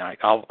Thursday night.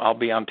 I'll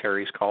be on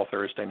Terry's call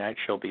Thursday night.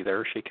 She'll be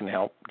there. She can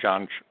help.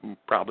 John should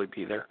probably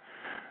be there.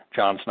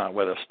 John's not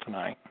with us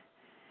tonight.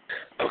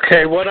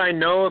 Okay, what I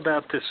know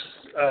about this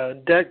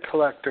debt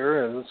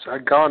collector is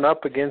I've gone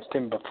up against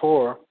him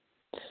before,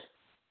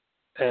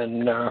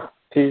 and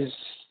he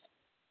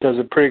does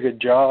a pretty good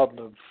job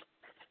of,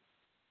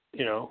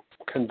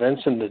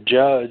 convincing the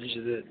judge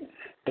that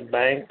the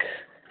bank,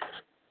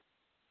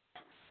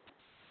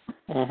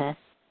 that's the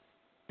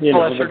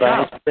their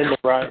bank's job. been the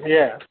right,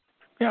 yeah.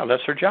 Yeah,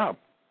 that's their job.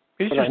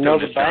 But I know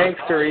the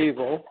banks are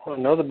evil.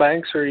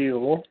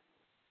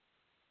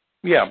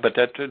 Yeah, but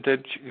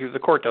the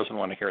court doesn't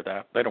want to hear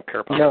that. They don't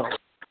care about it.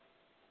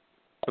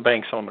 The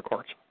banks own the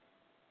courts.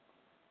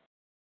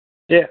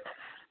 Yeah.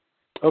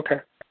 Okay.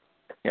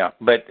 Yeah,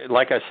 but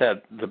like I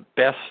said, the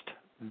best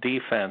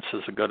defense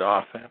is a good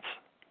offense.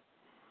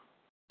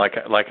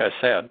 Like I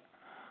said,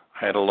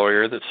 I had a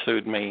lawyer that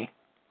sued me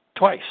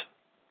twice.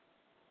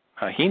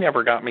 He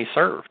never got me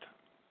served,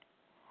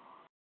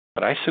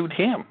 but I sued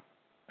him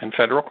in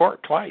federal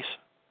court twice.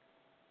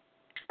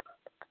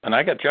 And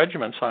I got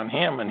judgments on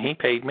him, and he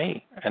paid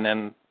me, and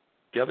then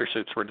the other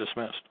suits were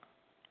dismissed.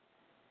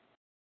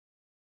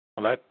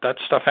 Well, that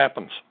stuff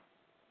happens.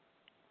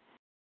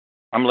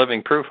 I'm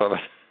living proof of it.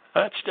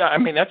 That's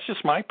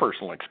just my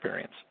personal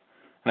experience.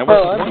 And it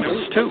wasn't one, it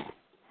was two.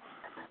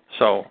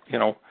 So,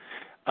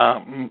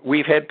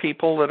 we've had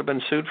people that have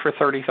been sued for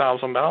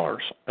 $30,000,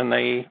 and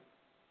they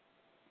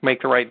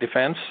make the right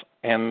defense,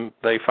 and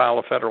they file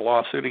a federal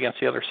lawsuit against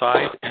the other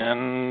side,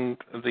 and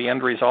the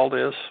end result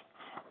is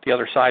the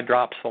other side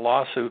drops the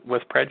lawsuit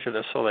with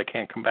prejudice, so they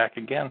can't come back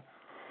again.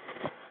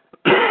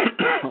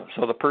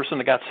 So the person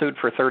that got sued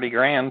for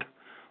 $30,000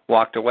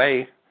 walked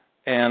away,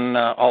 and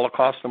all it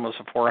cost them was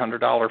a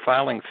 $400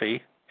 filing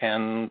fee,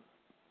 and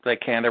they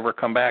can't ever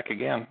come back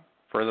again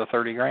for the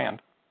 $30,000.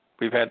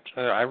 We've had,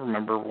 I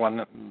remember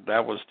one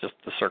that was just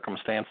the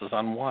circumstances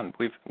on one.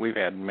 We've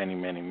had many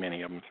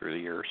of them through the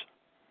years.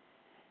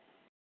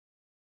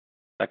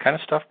 That kind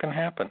of stuff can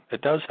happen.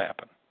 It does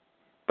happen,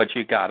 but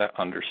you got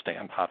to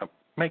understand how to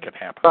make it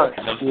happen. Right.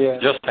 It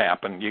doesn't just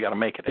happen. You got to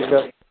make it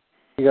happen.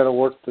 You got to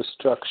work the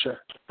structure.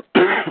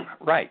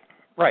 Right.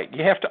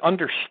 You have to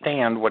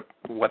understand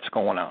what's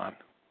going on.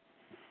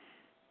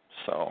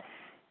 So,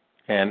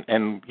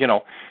 and you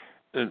know,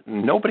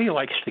 nobody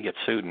likes to get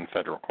sued in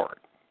federal court.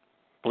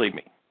 Believe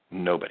me,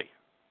 nobody.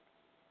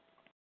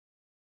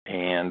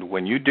 And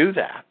when you do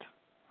that,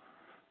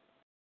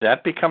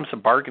 that becomes a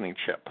bargaining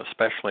chip,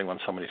 especially when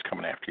somebody's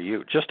coming after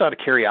you. Just out of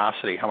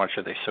curiosity, how much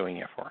are they suing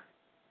you for?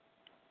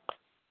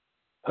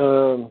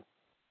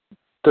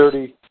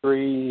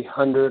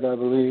 $3,300, I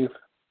believe.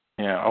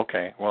 Yeah,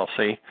 okay. Well,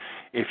 see,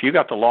 if you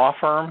got the law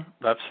firm,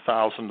 that's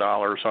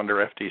 $1,000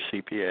 under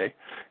FDCPA.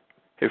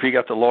 If you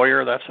got the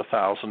lawyer, that's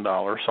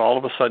 $1,000. So all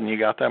of a sudden you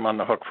got them on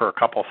the hook for a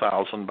couple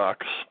 $1,000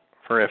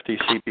 for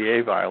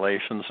FDCPA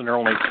violations, and they're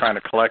only trying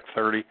to collect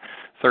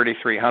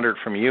 $3,300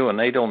 from you, and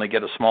they'd only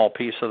get a small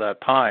piece of that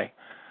pie.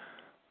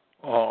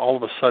 All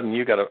of a sudden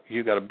you got a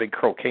big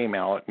croquet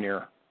mallet in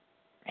your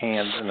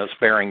hand, and it's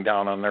bearing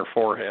down on their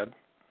forehead.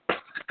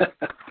 You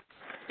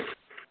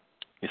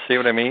see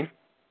what I mean?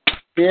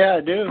 Yeah,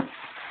 I do.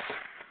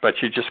 But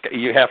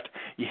you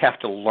have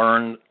to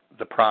learn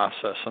the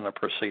process and the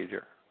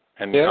procedure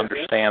and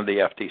understand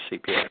the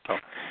FDCPA. So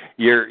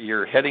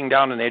you're heading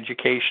down an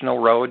educational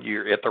road.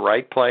 You're at the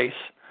right place.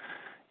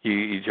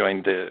 You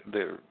joined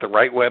the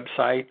right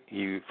website.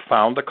 You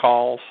found the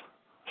calls.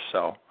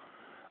 So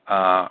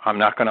I'm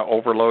not going to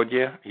overload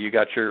you. You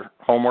got your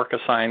homework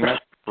assignment.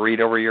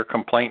 Read over your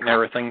complaint and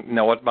everything.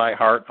 Know it by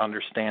heart.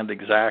 Understand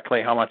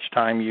exactly how much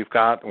time you've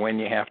got, when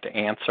you have to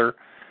answer.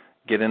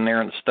 Get in there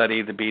and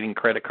study the beating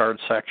credit card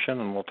section,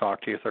 and we'll talk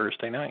to you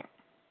Thursday night.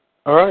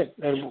 All right.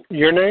 And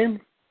your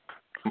name?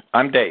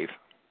 I'm Dave.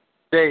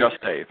 Dave. Just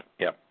Dave,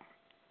 yep.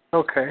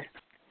 Okay.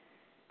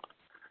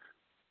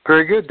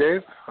 Very good,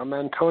 Dave. I'm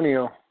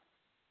Antonio.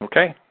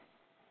 Okay.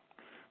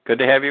 Good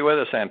to have you with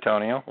us,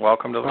 Antonio.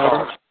 Welcome to the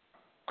call.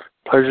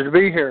 Pleasure to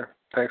be here.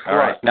 Thanks a lot.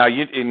 All right.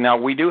 Now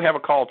we do have a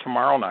call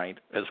tomorrow night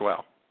as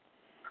well.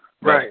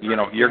 Right. You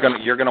know, you're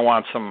gonna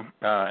want some,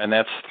 and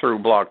that's through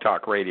Blog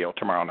Talk Radio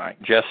tomorrow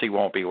night. Jesse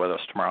won't be with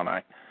us tomorrow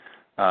night.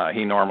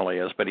 He normally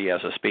is, but he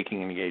has a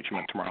speaking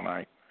engagement tomorrow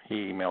night.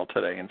 He emailed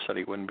today and said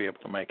he wouldn't be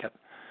able to make it.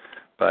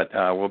 But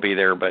we'll be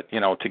there. But, you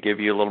know, to give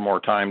you a little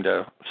more time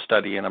to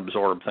study and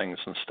absorb things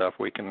and stuff,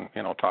 we can,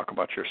 you know, talk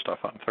about your stuff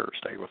on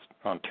Thursday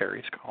on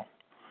Terry's call.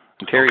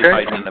 And Terry's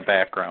hiding in the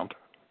background.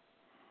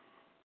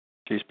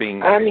 She's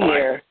being... I'm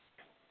here.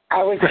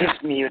 I was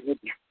just muted.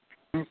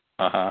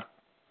 Uh-huh.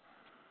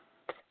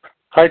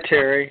 Hi,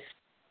 Terry.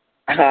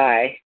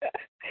 Hi.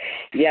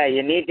 Yeah,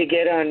 you need to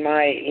get on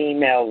my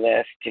email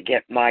list to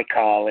get my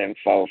call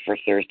info for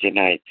Thursday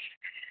nights.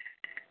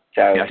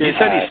 So yeah, he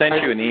said he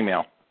sent you an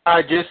email.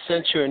 I just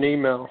sent you an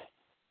email.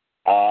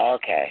 Oh,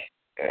 okay.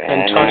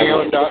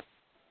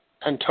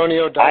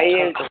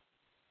 Antonio.com.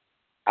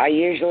 I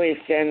usually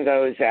send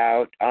those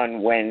out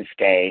on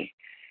Wednesday.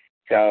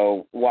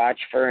 So watch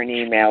for an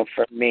email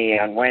from me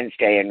on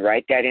Wednesday and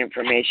write that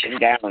information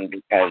down,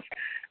 because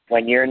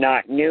when you're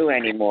not new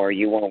anymore,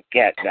 you won't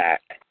get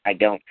that. I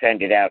don't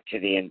send it out to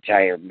the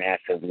entire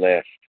massive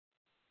list.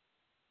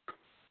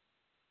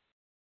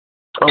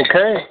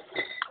 Okay.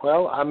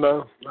 Well, I'm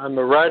a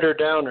writer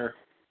downer,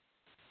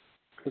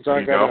 because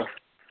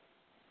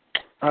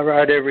I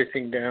write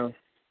everything down.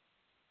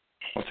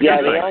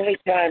 Yeah, the only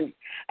time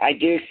I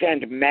do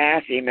send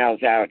mass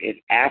emails out is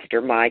after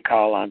my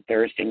call on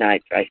Thursday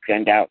nights. I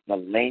send out the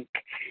link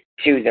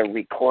to the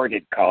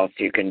recorded call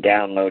so you can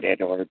download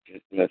it or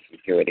just listen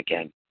to it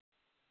again.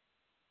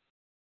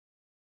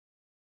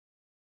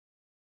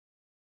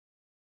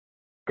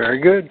 Very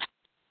good.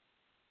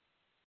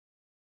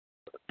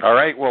 All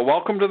right. Well,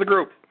 welcome to the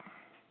group.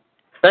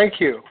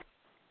 Thank you.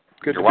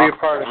 Good to be a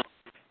part of it.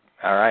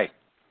 All right.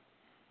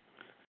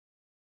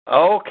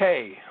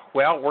 Okay.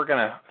 Well, we're going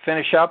to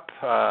finish up.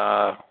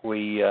 I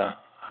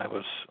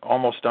was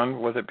almost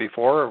done with it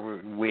before.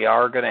 We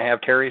are going to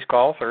have Terry's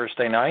call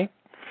Thursday night.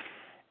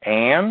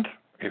 And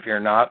if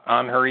you're not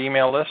on her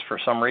email list for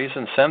some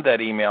reason, send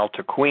that email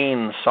to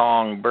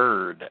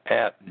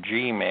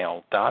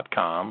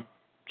queensongbird@gmail.com.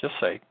 Just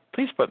say,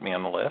 please put me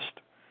on the list.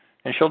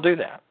 And she'll do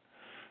that,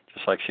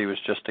 just like she was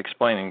just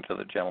explaining to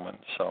the gentleman.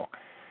 So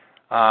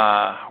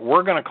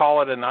we're going to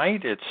call it a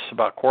night. It's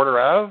about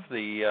 1:15.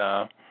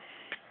 The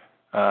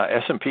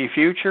S&P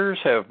futures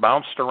have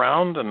bounced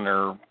around, and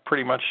they're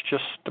pretty much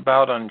just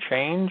about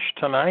unchanged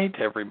tonight.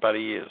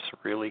 Everybody is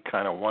really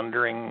kind of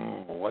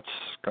wondering what's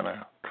going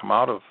to come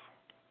out of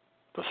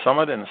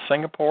summit in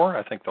Singapore.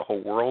 I think the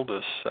whole world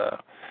is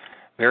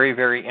very,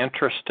 very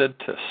interested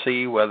to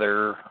see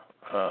whether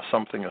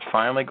something is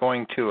finally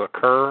going to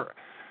occur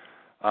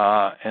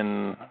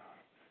in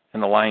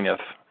the line of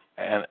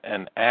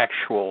an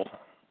actual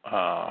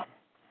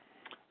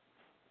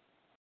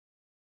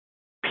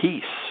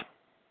peace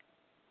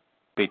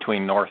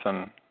between North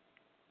and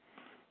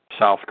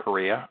South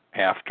Korea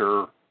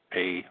after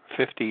a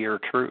 50-year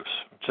truce.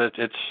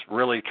 It's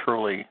really,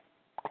 truly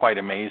quite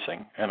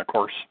amazing. And, of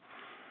course,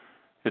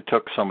 it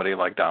took somebody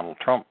like Donald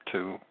Trump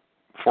to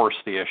force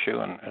the issue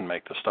and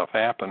make the stuff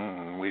happen.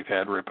 And we've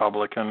had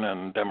Republican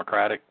and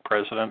Democratic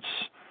presidents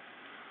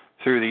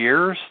through the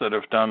years that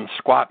have done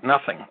squat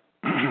nothing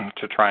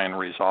to try and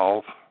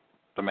resolve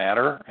the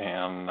matter.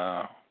 And,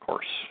 of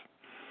course,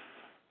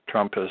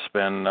 Trump has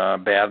been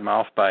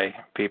badmouthed by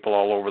people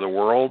all over the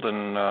world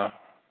and,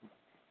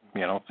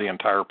 the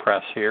entire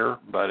press here.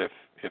 But if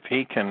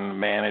he can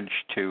manage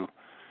to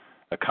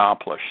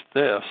accomplish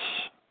this,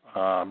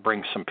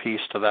 bring some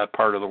peace to that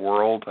part of the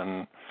world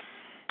and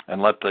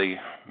let the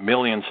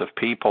millions of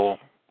people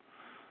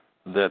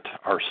that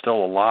are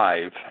still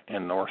alive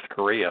in North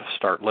Korea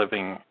start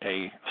living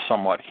a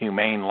somewhat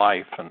humane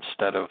life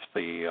instead of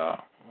the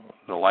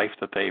life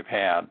that they've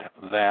had,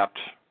 that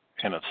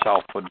in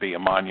itself would be a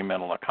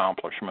monumental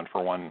accomplishment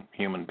for one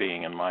human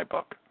being in my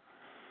book.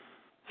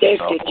 Dave,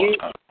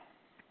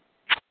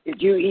 did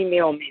you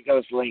email me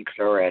those links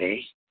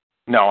already?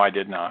 No, I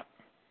did not.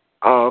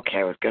 Oh, okay.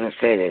 I was going to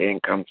say they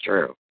didn't come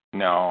through.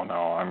 No,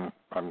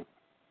 I'm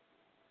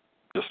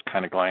just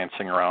kind of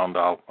glancing around.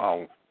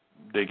 I'll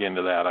dig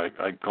into that.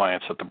 I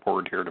glance at the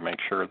board here to make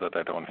sure that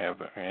I don't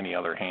have any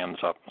other hands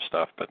up and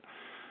stuff. But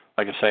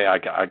like I say, I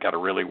got to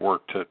really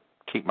work to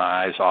keep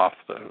my eyes off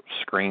the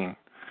screen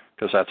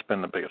because that's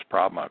been the biggest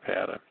problem I've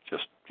had. I've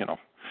just,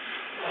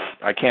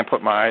 I can't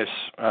put my eyes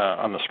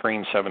on the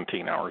screen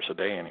 17 hours a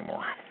day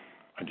anymore.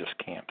 I just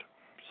can't.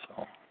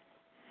 So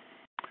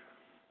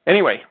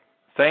anyway,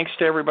 thanks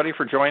to everybody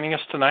for joining us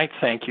tonight.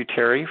 Thank you,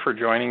 Terry, for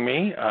joining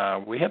me.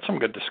 We had some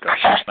good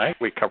discussions tonight.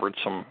 We covered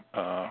some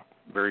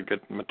very good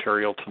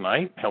material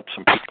tonight, helped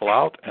some people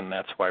out, and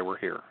that's why we're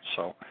here.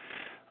 So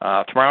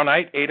tomorrow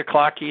night, 8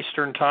 o'clock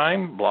Eastern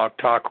Time, Blog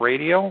Talk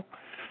Radio.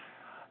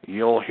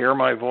 You'll hear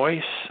my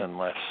voice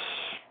unless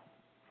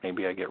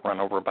maybe I get run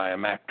over by a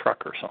Mack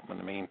truck or something in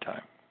the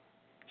meantime.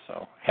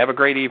 So have a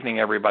great evening,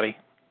 everybody.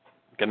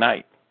 Good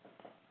night.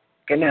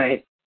 Good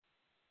night.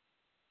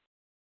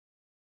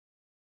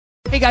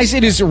 Hey guys,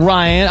 it is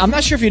Ryan. I'm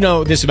not sure if you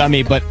know this about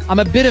me, but I'm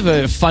a bit of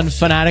a fun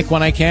fanatic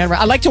when I can.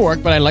 I like to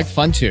work, but I like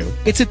fun too.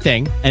 It's a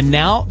thing. And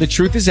now the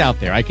truth is out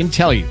there. I can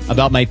tell you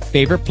about my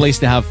favorite place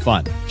to have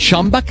fun.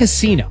 Chumba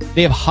Casino.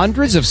 They have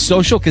hundreds of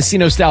social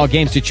casino style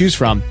games to choose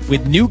from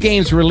with new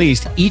games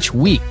released each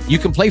week. You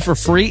can play for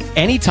free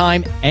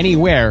anytime,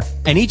 anywhere.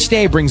 And each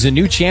day brings a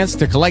new chance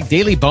to collect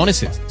daily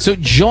bonuses. So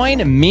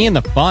join me in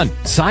the fun.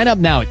 Sign up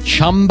now at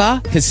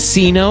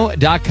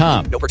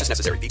ChumbaCasino.com. No purchase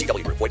necessary.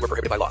 VGW Group. Void where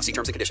prohibited by law. See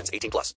terms and conditions. 18+.